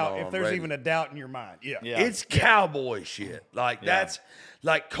is going on. If there's even a doubt in your mind, yeah. It's cowboy shit. Like that's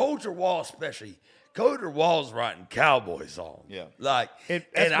like Culture Wall, especially. Culture Wall's writing cowboy songs. Yeah. Like, That's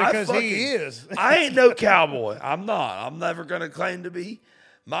because he is. I ain't no cowboy. I'm not. I'm never going to claim to be.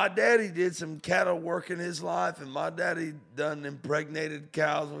 My daddy did some cattle work in his life, and my daddy done impregnated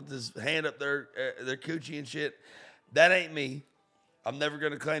cows with his hand up their coochie and shit. That ain't me. I'm never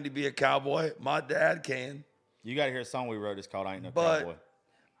going to claim to be a cowboy. My dad can. You got to hear a song we wrote. It's called I Ain't No Cowboy.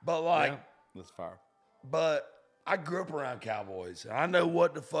 But like. That's fire. But I grew up around cowboys. And I know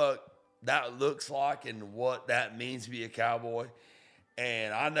what the fuck that looks like and what that means to be a cowboy.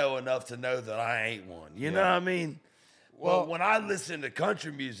 And I know enough to know that I ain't one. You know what I mean? Well, when I listen to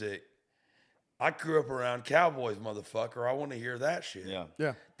country music, I grew up around cowboys, motherfucker. I want to hear that shit. Yeah.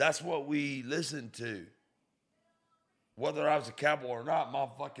 Yeah. That's what we listened to. Whether I was a cowboy or not, my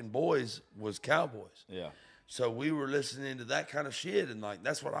fucking boys was cowboys. Yeah. So we were listening to that kind of shit, and like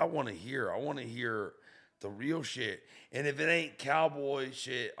that's what I want to hear. I want to hear the real shit. And if it ain't cowboy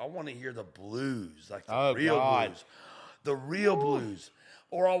shit, I want to hear the blues, like the real blues. The real blues.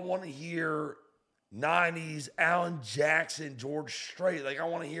 Or I want to hear 90s Alan Jackson, George Strait. Like I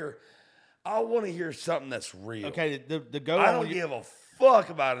want to hear I want to hear something that's real. Okay, the go. I don't give a fuck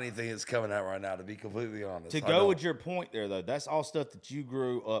about anything that's coming out right now, to be completely honest. To go with your point there, though, that's all stuff that you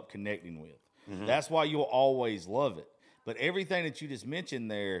grew up connecting with. That's why you'll always love it. But everything that you just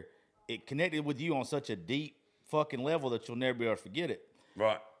mentioned there, it connected with you on such a deep fucking level that you'll never be able to forget it.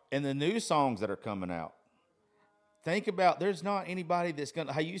 Right. And the new songs that are coming out, think about, there's not anybody that's going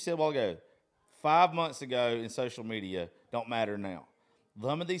to, how you said a while ago, 5 months ago in social media, don't matter now.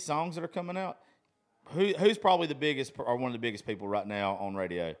 Some of these songs that are coming out, who's probably the biggest, or one of the biggest people right now on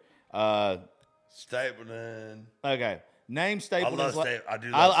radio? Stapleton. Okay. Name Stapleton.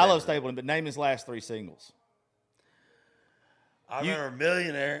 I love Stapleton, but name his last 3 singles. I remember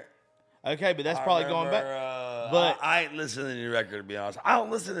Millionaire. Okay, but that's probably going back. But I ain't listening to any record, to be honest. I don't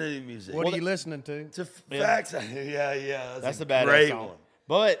listen to any music. What are you listening to? To Facts. Yeah. That's a bad great song. one.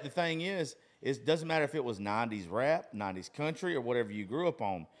 But the thing is, it doesn't matter if it was 90s rap, 90s country, or whatever you grew up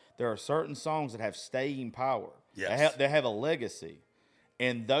on. There are certain songs that have staying power. Yes. They have a legacy.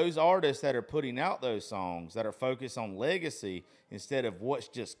 And those artists that are putting out those songs that are focused on legacy instead of what's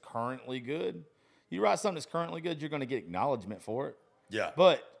just currently good, you write something that's currently good, you're going to get acknowledgement for it. Yeah.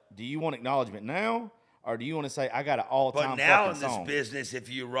 But do you want acknowledgement now, or do you want to say, I got an all-time But now fucking in this song? business, if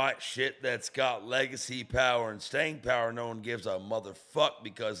you write shit that's got legacy power and staying power, no one gives a motherfuck,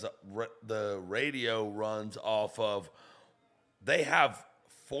 because the radio runs off of, they have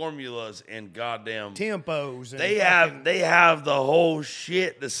formulas and goddamn Tempos. And they have the whole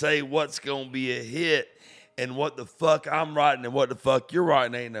shit to say what's gonna be a hit, and what the fuck I'm writing and what the fuck you're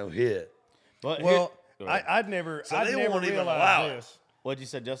writing ain't no hit. But Well, go ahead. I'd never they won't even allow realized it. this. What'd you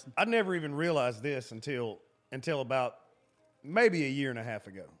say, Justin? I'd never even realized this until about maybe a year and a half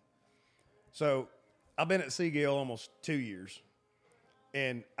ago. So I've been at Seagill almost 2 years.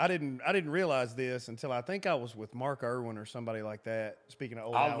 And I didn't realize this until I think I was with Mark Irwin or somebody like that. Speaking of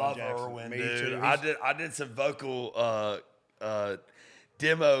old I Alan love Jackson, Irwin, me dude. too. I did some vocal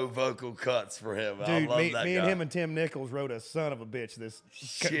demo vocal cuts for him. I Dude, love me that and guy. him and Tim Nichols wrote a son of a bitch this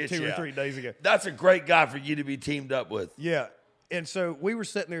Shit, 2 or yeah. 3 days ago. That's a great guy for you to be teamed up with. Yeah. And so we were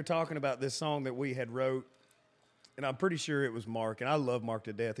sitting there talking about this song that we had wrote, and I'm pretty sure it was Mark, and I love Mark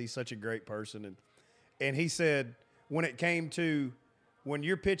to death. He's such a great person. And he said when it came to when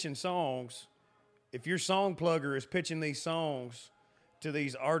you're pitching songs, if your song plugger is pitching these songs to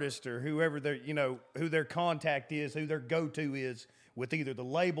these artists or whoever who their contact is, who their go-to is with either the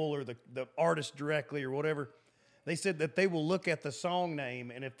label or the artist directly or whatever, they said that they will look at the song name,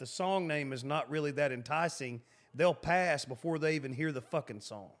 and if the song name is not really that enticing, they'll pass before they even hear the fucking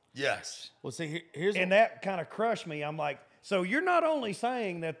song. Yes. Well, see, here's And that kind of crushed me. I'm like, so you're not only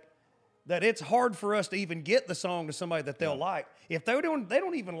saying that it's hard for us to even get the song to somebody that they'll like. If they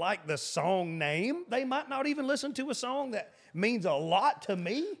don't even like the song name, they might not even listen to a song that means a lot to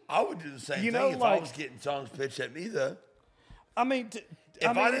me. I would do the same You thing know, if I like- was getting songs pitched at me, though. I mean,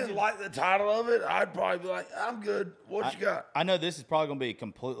 If I didn't like the title of it, I'd probably be like, I'm good. What you got? I know this is probably going to be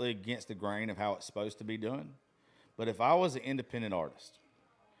completely against the grain of how it's supposed to be done, but if I was an independent artist,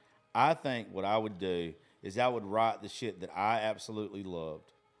 I think what I would do is I would write the shit that I absolutely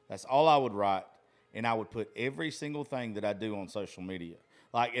loved. That's all I would write, and I would put every single thing that I do on social media.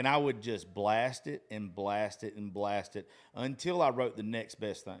 And I would just blast it and blast it and blast it until I wrote the next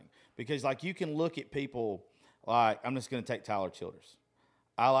best thing. Because, you can look at people, I'm just going to take Tyler Childers.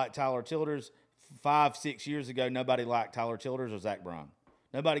 I like Tyler Childers. 5-6 years ago, nobody liked Tyler Childers or Zach Bryan.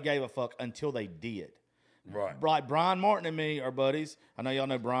 Nobody gave a fuck until they did. Right. Like Brian Martin and me are buddies. I know y'all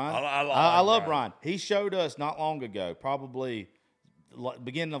know Brian. I love Brian. Brian. He showed us not long ago, probably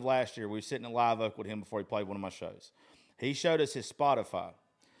beginning of last year. We were sitting in Live Oak with him before he played one of my shows. He showed us his Spotify.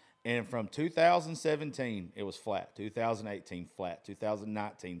 And from 2017, it was flat. 2018, flat.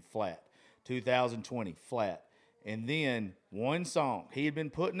 2019, flat. 2020, flat. And then one song. He had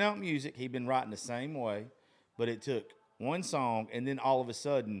been putting out music. He'd been writing the same way. But it took one song, and then all of a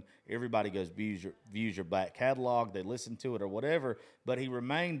sudden, everybody goes, views your back catalog. They listen to it or whatever. But he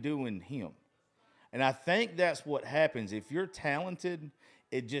remained doing him. And I think that's what happens. If you're talented,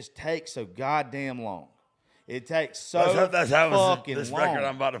 it just takes so goddamn long. It takes so That's how fucking this long. record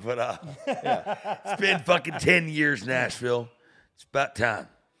I'm about to put out. It's been fucking 10 years, Nashville. It's about time.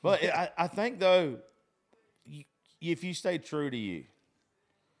 But I think, though, if you stay true to you,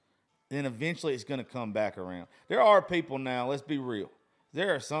 then eventually it's going to come back around. There are people now, let's be real.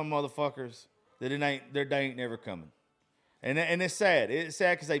 There are some motherfuckers that their day ain't never coming. And it's sad. It's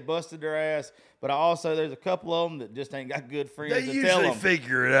sad because they busted their ass. But there's a couple of them that just ain't got good friends They to tell usually them.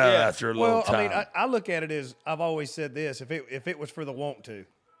 figure it out Yeah. after a little time. I mean, I look at it as I've always said this: if it was for the want to,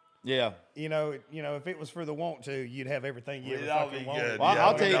 Yeah. You know, if it was for the want to, you'd have everything you ever That'll fucking be wanted. good. Well, Yeah,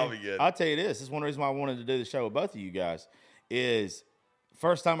 I'll that'll tell be you. good. I'll tell you this. This is one reason why I wanted to do the show with both of you guys. Is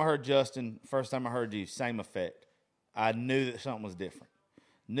first time I heard Justin, first time I heard you, same effect. I knew that something was different.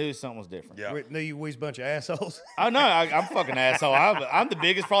 Knew something was different. Yeah. Knew you was a bunch of assholes. I know. I'm a fucking asshole. I'm the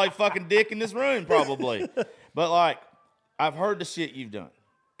biggest probably fucking dick in this room, probably. But like, I've heard the shit you've done,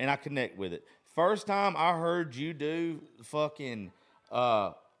 and I connect with it. First time I heard you do fucking,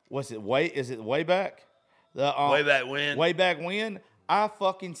 what's it? Is it way back? Way back when? Way back when? I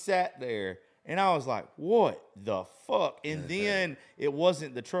fucking sat there and I was like, what the fuck? And then it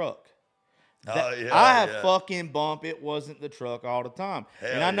wasn't the truck. I have fucking bump. It wasn't the truck all the time.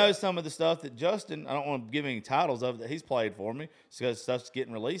 And I know some of the stuff that Justin, I don't want to give any titles of it that he's played for me because stuff's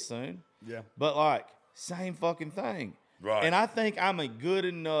getting released soon. Yeah. But like, same fucking thing. Right. And I think I'm a good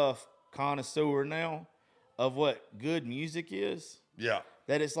enough connoisseur now of what good music is. Yeah.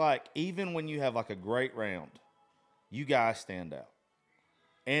 That it's like, even when you have like a great round, you guys stand out.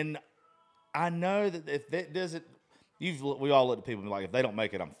 And I know that if that doesn't, we all look at people and be like, if they don't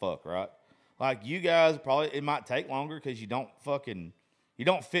make it, I'm fucked, right? Like you guys probably, it might take longer because you don't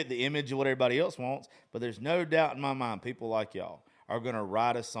fit the image of what everybody else wants. But there's no doubt in my mind, people like y'all are going to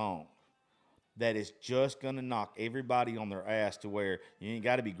write a song that is just going to knock everybody on their ass to where you ain't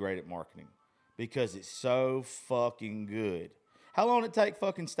got to be great at marketing because it's so fucking good. How long did it take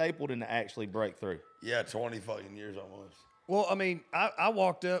fucking Stapleton to actually break through? Yeah, 20 fucking years almost. Well, I mean, I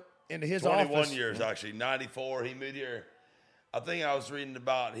walked up into his 21 office. years, actually. 94, he moved here. I think I was reading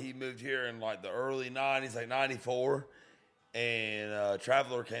about he moved here in like the early 90s, like 94. And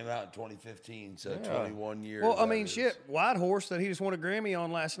Traveler came out in 2015, so 21 years. Well, I mean, shit, White Horse that he just won a Grammy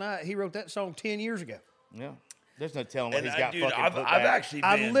on last night, he wrote that song 10 years ago. Yeah. There's no telling what And he's got dude, fucking I've put I've back. actually been,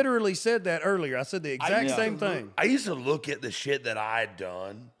 I literally said that earlier. I said the exact same thing. I used to look at the shit that I had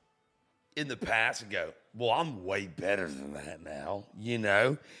done in the past and go, well, I'm way better than that now, you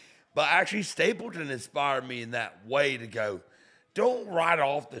know? But actually, Stapleton inspired me in that way to go, don't write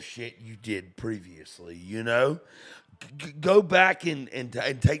off the shit you did previously, you know? Go back and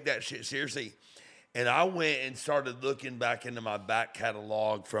take that shit seriously. And I went and started looking back into my back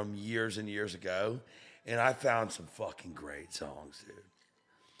catalog from years and years ago, and I found some fucking great songs, dude,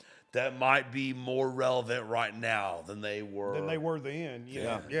 that might be more relevant right now than they were. then.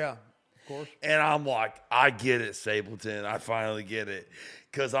 Yeah. Yeah, of course. And I'm like, I get it, Stapleton. I finally get it.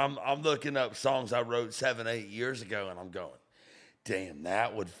 Because I'm looking up songs I wrote 7-8 years ago, and I'm going, damn,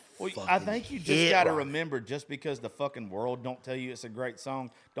 that would fucking I think you just got to remember, just because the fucking world don't tell you it's a great song,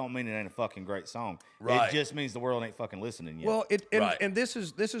 don't mean it ain't a fucking great song. Right. It just means the world ain't fucking listening yet. Well, Right. and this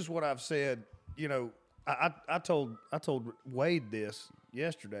is what I've said. You know, I told Wade this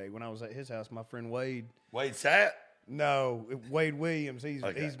yesterday when I was at his house. My friend Wade. Wade Sat? No, Wade Williams. He's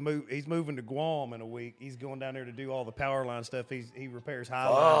Okay. he's moving to Guam in a week. He's going down there to do all the power line stuff. He repairs high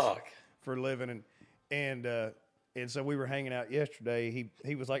lines for a living, and so we were hanging out yesterday.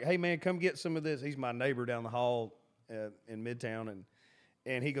 He was like, "Hey man, come get some of this." He's my neighbor down the hall in Midtown,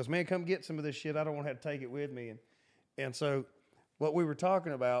 and he goes, "Man, come get some of this shit. I don't want to have to take it with me." And so what we were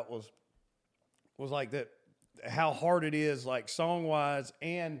talking about was like that, how hard it is, like song wise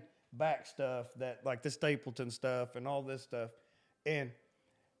and back stuff, that like the Stapleton stuff and all this stuff, and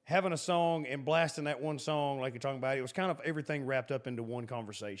having a song and blasting that one song like you're talking about, it was kind of everything wrapped up into one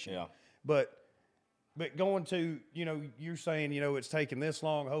conversation. Yeah. But going to, you know, you're saying, you know, it's taking this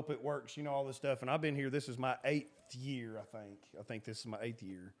long, hope it works, you know, all this stuff. And I've been here, this is my 8th year, I think. I think this is my 8th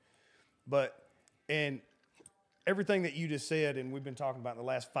year. And everything that you just said and we've been talking about in the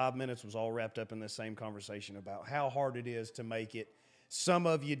last 5 minutes was all wrapped up in this same conversation about how hard it is to make it. Some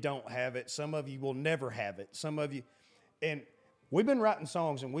of you don't have it. Some of you will never have it. Some of you, and we've been writing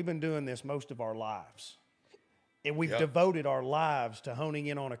songs and we've been doing this most of our lives. And we've devoted our lives to honing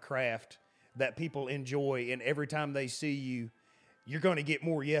in on a craft that people enjoy. And every time they see you, you're going to get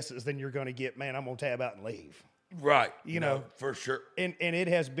more yeses than you're going to get, man, I'm going to tab out and leave. Right. You know, for sure. And it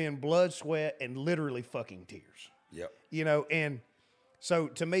has been blood, sweat, and literally fucking tears. Yep. You know, and so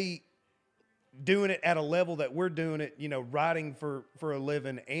to me, doing it at a level that we're doing it, you know, writing for a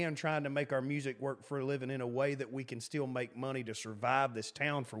living and trying to make our music work for a living in a way that we can still make money to survive this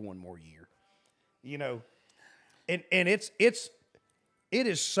town for one more year. You know, and it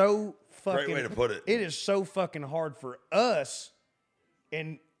is so fucking, great way to put it. It is so fucking hard for us.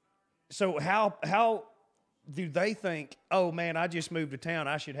 And so how do they think, oh man, I just moved to town,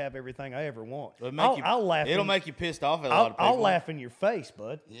 I should have everything I ever want? I'll laugh. It'll make you pissed off at a lot of people. I'll laugh in your face,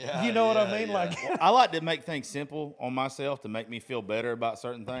 bud. Yeah, you know what I mean? yeah. Like, I like to make things simple on myself to make me feel better about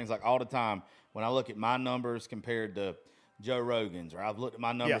certain things. Like all the time when I look at my numbers compared to Joe Rogan's, or I've looked at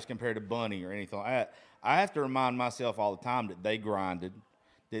my numbers compared to Bunny or anything like that. I have to remind myself all the time that they grinded,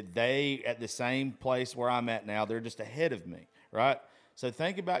 that they at the same place where I'm at now, they're just ahead of me, right? So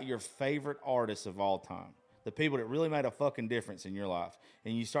think about your favorite artists of all time, the people that really made a fucking difference in your life,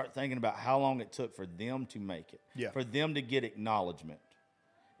 and you start thinking about how long it took for them to make it, for them to get acknowledgement.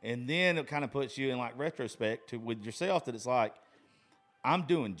 And then it kind of puts you in like retrospect with yourself that it's like, I'm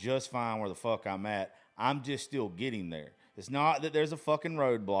doing just fine where the fuck I'm at. I'm just still getting there. It's not that there's a fucking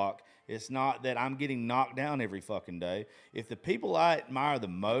roadblock. It's not that I'm getting knocked down every fucking day. If the people I admire the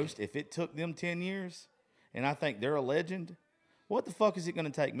most, if it took them 10 years and I think they're a legend, what the fuck is it going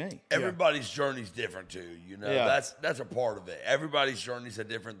to take me? Everybody's journey's different too. You know, that's a part of it. Everybody's journey's a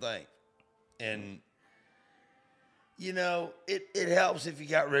different thing. And, you know, it helps if you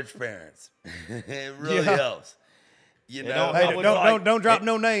got rich parents. It really helps. You know, don't drop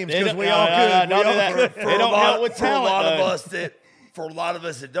no names because we all could. They don't help with talent. For a lot of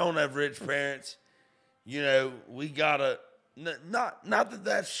us that don't have rich parents, you know, we gotta not that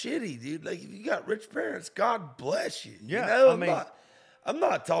that's shitty, dude. Like if you got rich parents, God bless you. Yeah, you know, I'm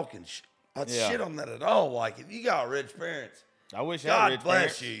not talking shit on that at all. Like if you got rich parents, I wish I had rich God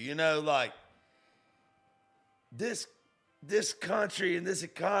bless parents. you. You know, like this country and this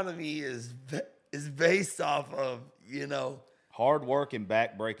economy is based off of, you know, hard work and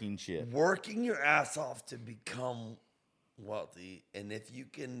back-breaking shit. Working your ass off to become wealthy. And if you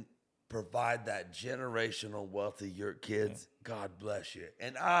can provide that generational wealth to your kids, God bless you.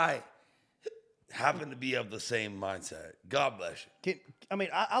 And I happen to be of the same mindset. God bless you.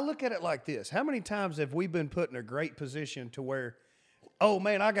 I look at it like this. How many times have we been put in a great position to where, oh,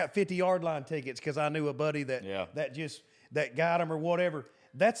 man, I got 50-yard line tickets because I knew a buddy that got them or whatever.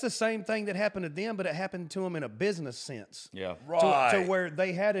 That's the same thing that happened to them, but it happened to them in a business sense. Yeah. Right. To where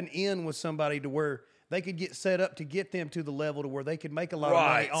they had an in with somebody to where they could get set up to get them to the level to where they could make a lot of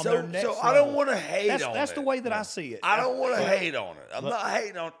money on their next level. So I don't want to hate on it. That's the way that I see it. I don't want to hate on it. I'm not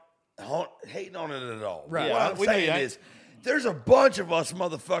hating on it at all. Right. What I'm saying is there's a bunch of us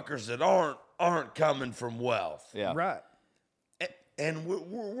motherfuckers that aren't coming from wealth. Yeah. Right. And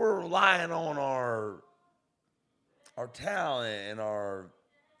we're relying on our talent and our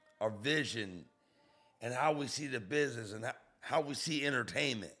vision and how we see the business and how we see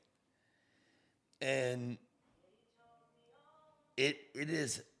entertainment. And it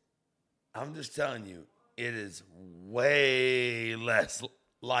is, I'm just telling you, it is way less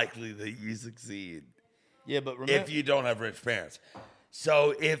likely that you succeed. Yeah, but remember, if you don't have rich parents.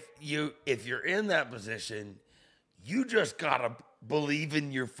 So if you're in that position, you just gotta believe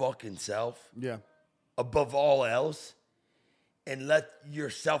in your fucking self. Yeah. Above all else, and let your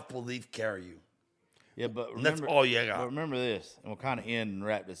self-belief carry you. Yeah, but remember, that's all you got. But remember this, and we'll kind of end and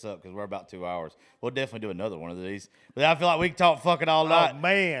wrap this up because we're about 2 hours. We'll definitely do another one of these. But I feel like we can talk fucking all night. Oh,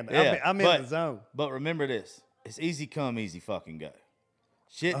 man. Yeah, I'm in the zone. But remember this. It's easy come, easy fucking go.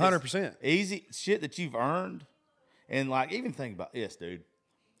 Shit, 100%. Easy shit that you've earned. And, like, even think about this, dude.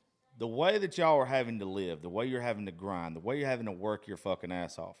 The way that y'all are having to live, the way you're having to grind, the way you're having to work your fucking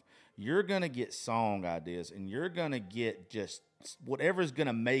ass off, you're going to get song ideas and you're going to get just whatever's going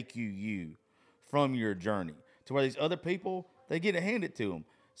to make you from your journey. To where these other people, they get it handed to them.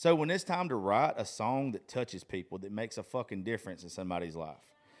 So when it's time to write a song that touches people, that makes a fucking difference in somebody's life,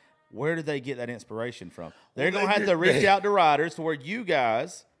 where do they get that inspiration from? They're going to have to reach out to writers to where you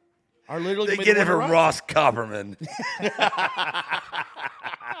guys are literally they get it from Ross Copperman.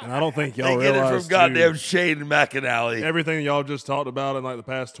 And I don't think y'all they get realize it from goddamn Shane McAnally. Everything y'all just talked about in like the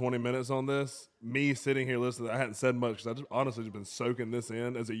past 20 minutes on this, me sitting here listening, I hadn't said much because I just honestly just been soaking this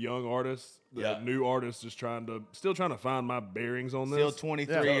in as a young artist, new artist, just still trying to find my bearings on this. Still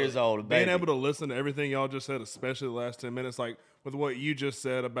 23 years old, being able to listen to everything y'all just said, especially the last 10 minutes, like with what you just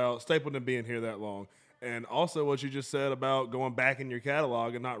said about Stapleton being here that long, and also what you just said about going back in your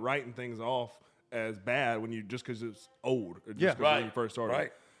catalog and not writing things off as bad when you just because it's old, or just because when you first started.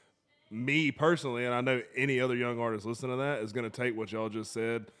 Right. Me personally, and I know any other young artist listening to that is going to take what y'all just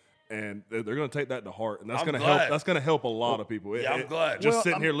said, and they're going to take that to heart, and that's going to help. That's going to help a lot of people. I'm glad. Just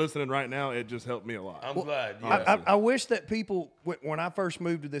sitting here listening right now, it just helped me a lot. I'm glad. I wish that people, when I first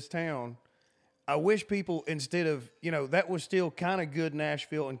moved to this town, I wish people, instead of, that was still kind of good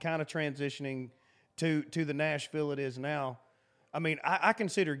Nashville and kind of transitioning to the Nashville it is now. I mean, I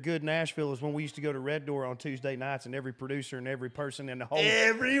consider good Nashville is when we used to go to Red Door on Tuesday nights, and every producer and every person in the whole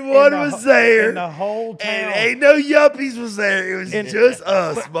everyone was there, in the whole town, and ain't no yuppies was there. It was just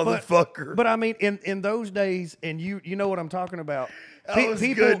us, motherfucker. But I mean, in those days, and you know what I'm talking about. That was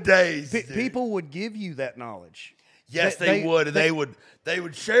good days. People would give you that knowledge. Yes, they would, and they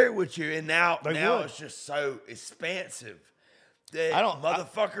would share it with you. And now it's just so expansive.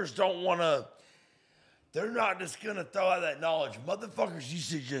 Motherfuckers don't want to. They're not just gonna throw out that knowledge. Motherfuckers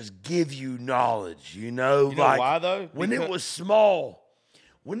used to just give you knowledge. You know like, why though? When it was small,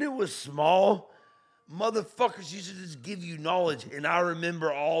 motherfuckers used to just give you knowledge. And I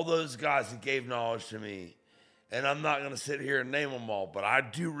remember all those guys that gave knowledge to me. And I'm not going to sit here and name them all, but I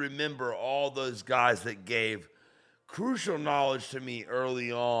do remember all those guys that gave crucial knowledge to me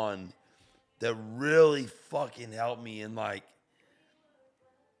early on that really fucking helped me. And like,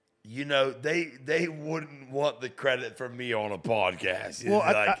 you know, they wouldn't want the credit from me on a podcast. Well,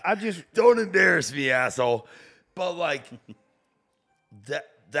 like, I just don't embarrass me, asshole. But like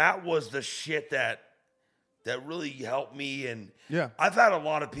that was the shit that really helped me. And yeah, I've had a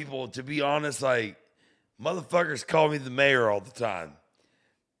lot of people, to be honest, like, motherfuckers call me the mayor all the time.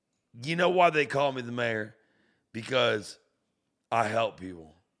 You know why they call me the mayor? Because I help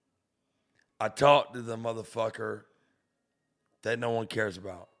people. I talk to the motherfucker that no one cares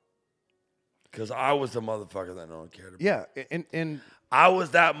about. Because I was the motherfucker that no one cared about. Yeah, and I was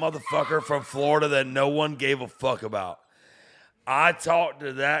that motherfucker from Florida that no one gave a fuck about. I talked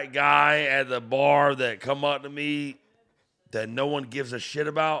to that guy at the bar that come up to me that no one gives a shit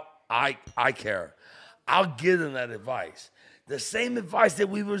about. I care. I'll give them that advice. The same advice that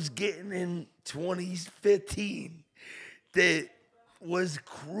we was getting in 2015 that was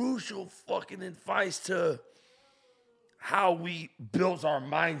crucial fucking advice to how we built our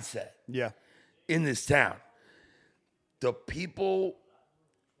mindset in this town. The people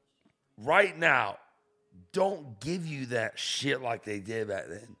right now don't give you that shit like they did back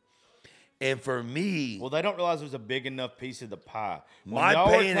then. And for me... Well, they don't realize there's a big enough piece of the pie. My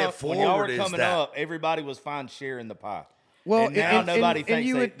paying it forward when y'all were is coming that... up, everybody was fine sharing the pie. Well, and now nobody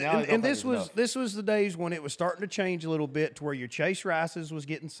thinks and this was the days when it was starting to change a little bit to where your Chase Rices was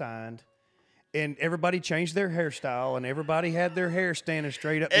getting signed, and everybody changed their hairstyle, and everybody had their hair standing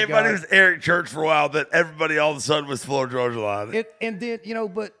straight up. Everybody was Eric Church for a while, but everybody all of a sudden was Florida Georgia Line. And then, you know,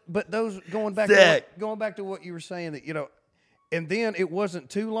 but those going back to what you were saying, that, you know, and then it wasn't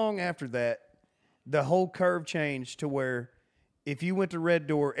too long after that, the whole curve changed to where if you went to Red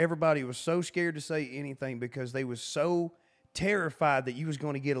Door, everybody was so scared to say anything because they was so terrified that you was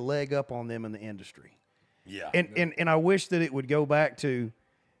going to get a leg up on them in the industry. Yeah. And I wish that it would go back to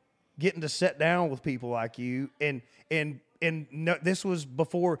getting to sit down with people like you and no, this was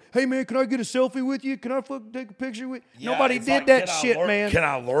before, hey man, can I get a selfie with you? Can I take a picture with you? Yeah, nobody did that shit, man. Can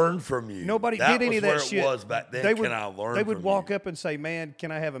I learn from you? Nobody that did any of that shit. It was back then. Can I learn They would from walk you? up and say, man,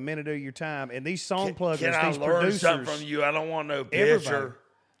 can I have a minute of your time? And these song pluggers, can I these learn producers. something from you? I don't want no picture.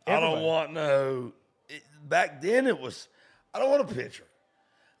 I don't Everybody. want no... Back then it was, I don't want a picture.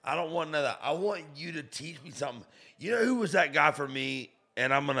 I don't want none of that. I want you to teach me something. You know who was that guy for me?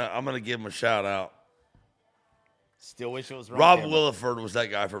 And I'm gonna give him a shout out. Still wish it was Rob Williford was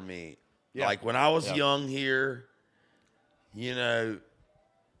that guy for me. Yeah. Like when I was young here, you know,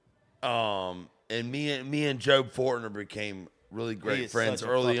 and me and Job Fortner became really great friends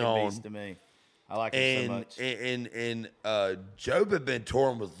early on. Beast to me. I like him so much. And Job had been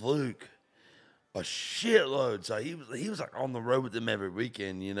touring with Luke a shitload, so he was like on the road with them every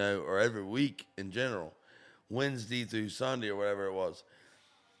weekend, you know, or every week in general, Wednesday through Sunday or whatever it was.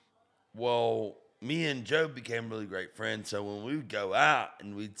 Well, me and Joe became really great friends. So when we would go out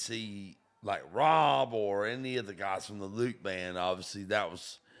and we'd see like Rob or any of the guys from the Luke band, obviously that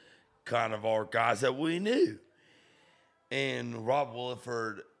was kind of our guys that we knew. And Rob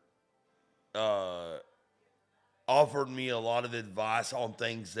Williford offered me a lot of advice on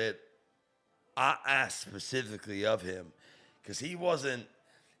things that I asked specifically of him, because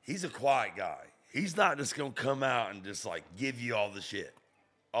he's a quiet guy. He's not just going to come out and just like give you all the shit,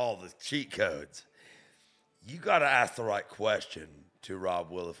 all the cheat codes. You got to ask the right question to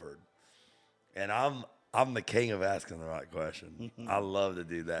Rob Williford. And I'm the king of asking the right question. I love to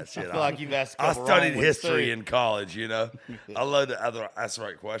do that shit. I feel like you've asked a I couple studied wrong ones, history too. in college, you know. I love to ask the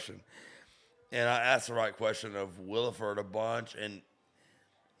right question. And I asked the right question of Williford a bunch, and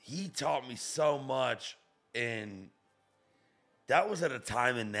he taught me so much. And that was at a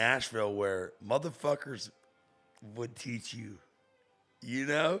time in Nashville where motherfuckers would teach you, you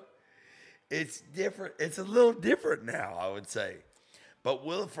know? It's different. It's a little different now, I would say. But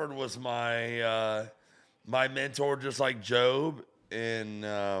Williford was my mentor, just like Job. And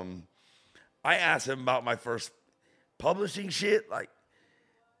I asked him about my first publishing shit. Like,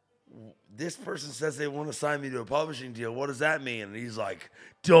 this person says they want to sign me to a publishing deal. What does that mean? And he's like,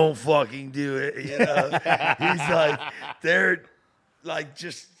 don't fucking do it. You know? He's like, they're like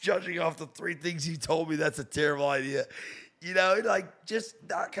just judging off the three things he told me. That's a terrible idea. You know, like just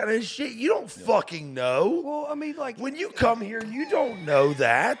that kind of shit. You don't fucking know. Well, I mean, like When you come here, you don't know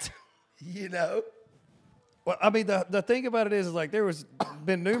that. You know? Well, I mean, the thing about it is like there was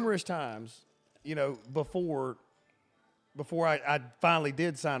been numerous times, you know, before I finally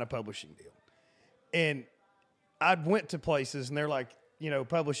did sign a publishing deal. And I went to places and they're like, you know,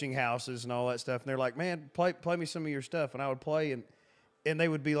 publishing houses and all that stuff. And they're like, man, play me some of your stuff. And I would play and they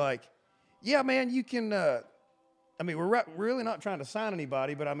would be like, yeah, man, you can, I mean, we're really not trying to sign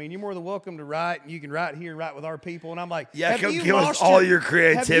anybody, but I mean, you're more than welcome to write and you can write here and write with our people. And I'm like, yeah, have come you give us lost all your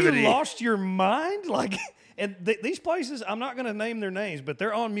creativity. Have you lost your mind? Like, and these places, I'm not going to name their names, but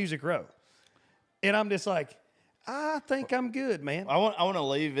they're on Music Row. And I'm just like, I think I'm good, man. I want to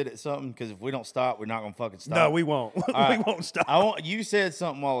leave it at something because if we don't stop, we're not going to fucking stop. No, we won't. We won't stop. You said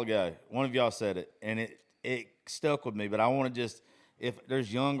something a while ago. One of y'all said it, and it stuck with me. But I want to just, if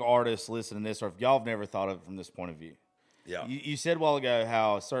there's young artists listening to this, or if y'all have never thought of it from this point of view. Yeah. You said a while ago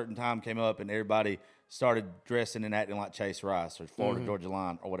how a certain time came up and everybody started dressing and acting like Chase Rice or Florida Georgia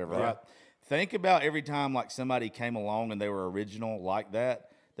Line or whatever, right? Think about every time like somebody came along and they were original like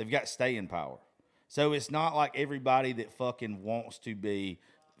that, they've got staying power. So it's not like everybody that fucking wants to be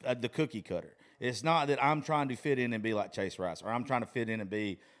the cookie cutter. It's not that I'm trying to fit in and be like Chase Rice or I'm trying to fit in and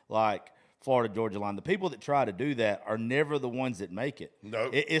be like Florida Georgia Line. The people that try to do that are never the ones that make it. No,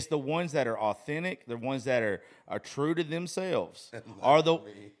 it's the ones that are authentic, the ones that are true to themselves, are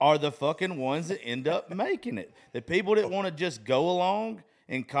the fucking ones that end up making it. The people that want to just go along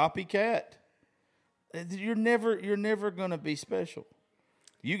and copycat, you're never gonna be special.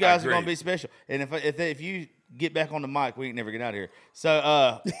 You guys are gonna be special. And if you get back on the mic, we ain't never get out of here.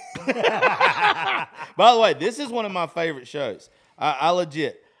 So, by the way, this is one of my favorite shows. I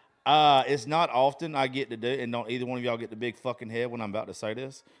legit. It's not often I get to do, and don't either one of y'all get the big fucking head when I'm about to say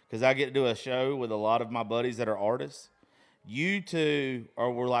this, because I get to do a show with a lot of my buddies that are artists. You two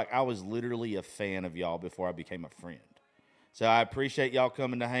were like, I was literally a fan of y'all before I became a friend. So I appreciate y'all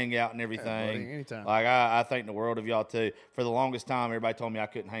coming to hang out and everything. Hey, buddy, anytime. Like I think the world of y'all too. For the longest time, everybody told me I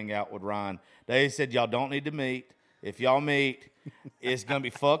couldn't hang out with Ryan. They said y'all don't need to meet. If y'all meet, it's gonna be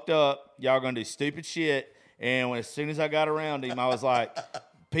fucked up. Y'all gonna do stupid shit. And as soon as I got around him, I was like,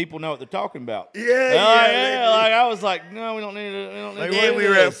 people know what they're talking about. Yeah. Like I was like, no, we don't need to. We don't need to do we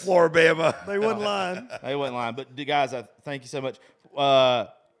were at this. Floribama. They wasn't lying. They wasn't lying. But guys, I thank you so much.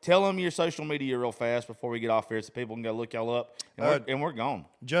 Tell them your social media real fast before we get off here so people can go look y'all up. And we're gone.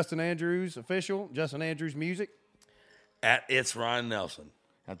 Justin Andrews official, Justin Andrews Music. At It's Ryan Nelson.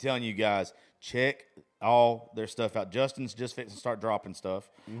 I'm telling you guys, check all their stuff out. Justin's just fixing to start dropping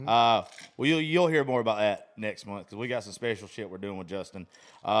stuff. Well, you'll hear more about that next month because we got some special shit we're doing with Justin.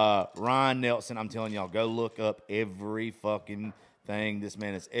 Ryan Nelson, I'm telling y'all, go look up every fucking thing this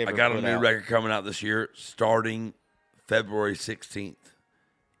man has ever I got a put new out. record coming out this year, starting February 16th,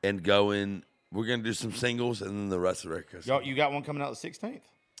 and going. We're gonna do some singles, and then the rest of the record. Y'all, you got one coming out the 16th.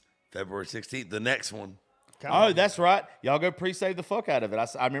 February 16th. The next one. Oh, that's right. Y'all go pre-save the fuck out of it.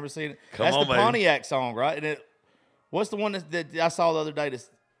 I remember seeing it. That's on, the baby. Pontiac song, right? And what's the one that I saw the other day?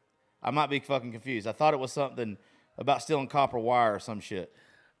 I might be fucking confused. I thought it was something about stealing copper wire or some shit.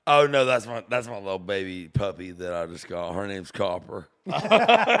 Oh no, that's my little baby puppy that I just got. Her name's Copper.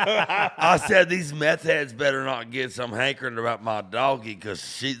 I said these meth heads better not get some hankering about my doggy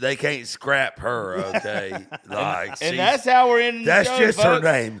because they can't scrap her. Okay, like And that's how we're in. That's the show, just folks.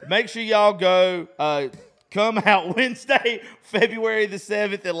 her name. Make sure y'all go. Come out Wednesday, February the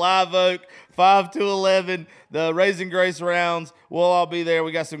 7th at Live Oak, 5 to 11. The Raising Grace rounds. We'll all be there.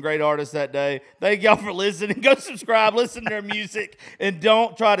 We got some great artists that day. Thank y'all for listening. Go subscribe, listen to their music, and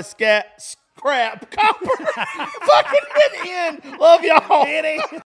don't try to scrap copper. Fucking hit the end. Love y'all.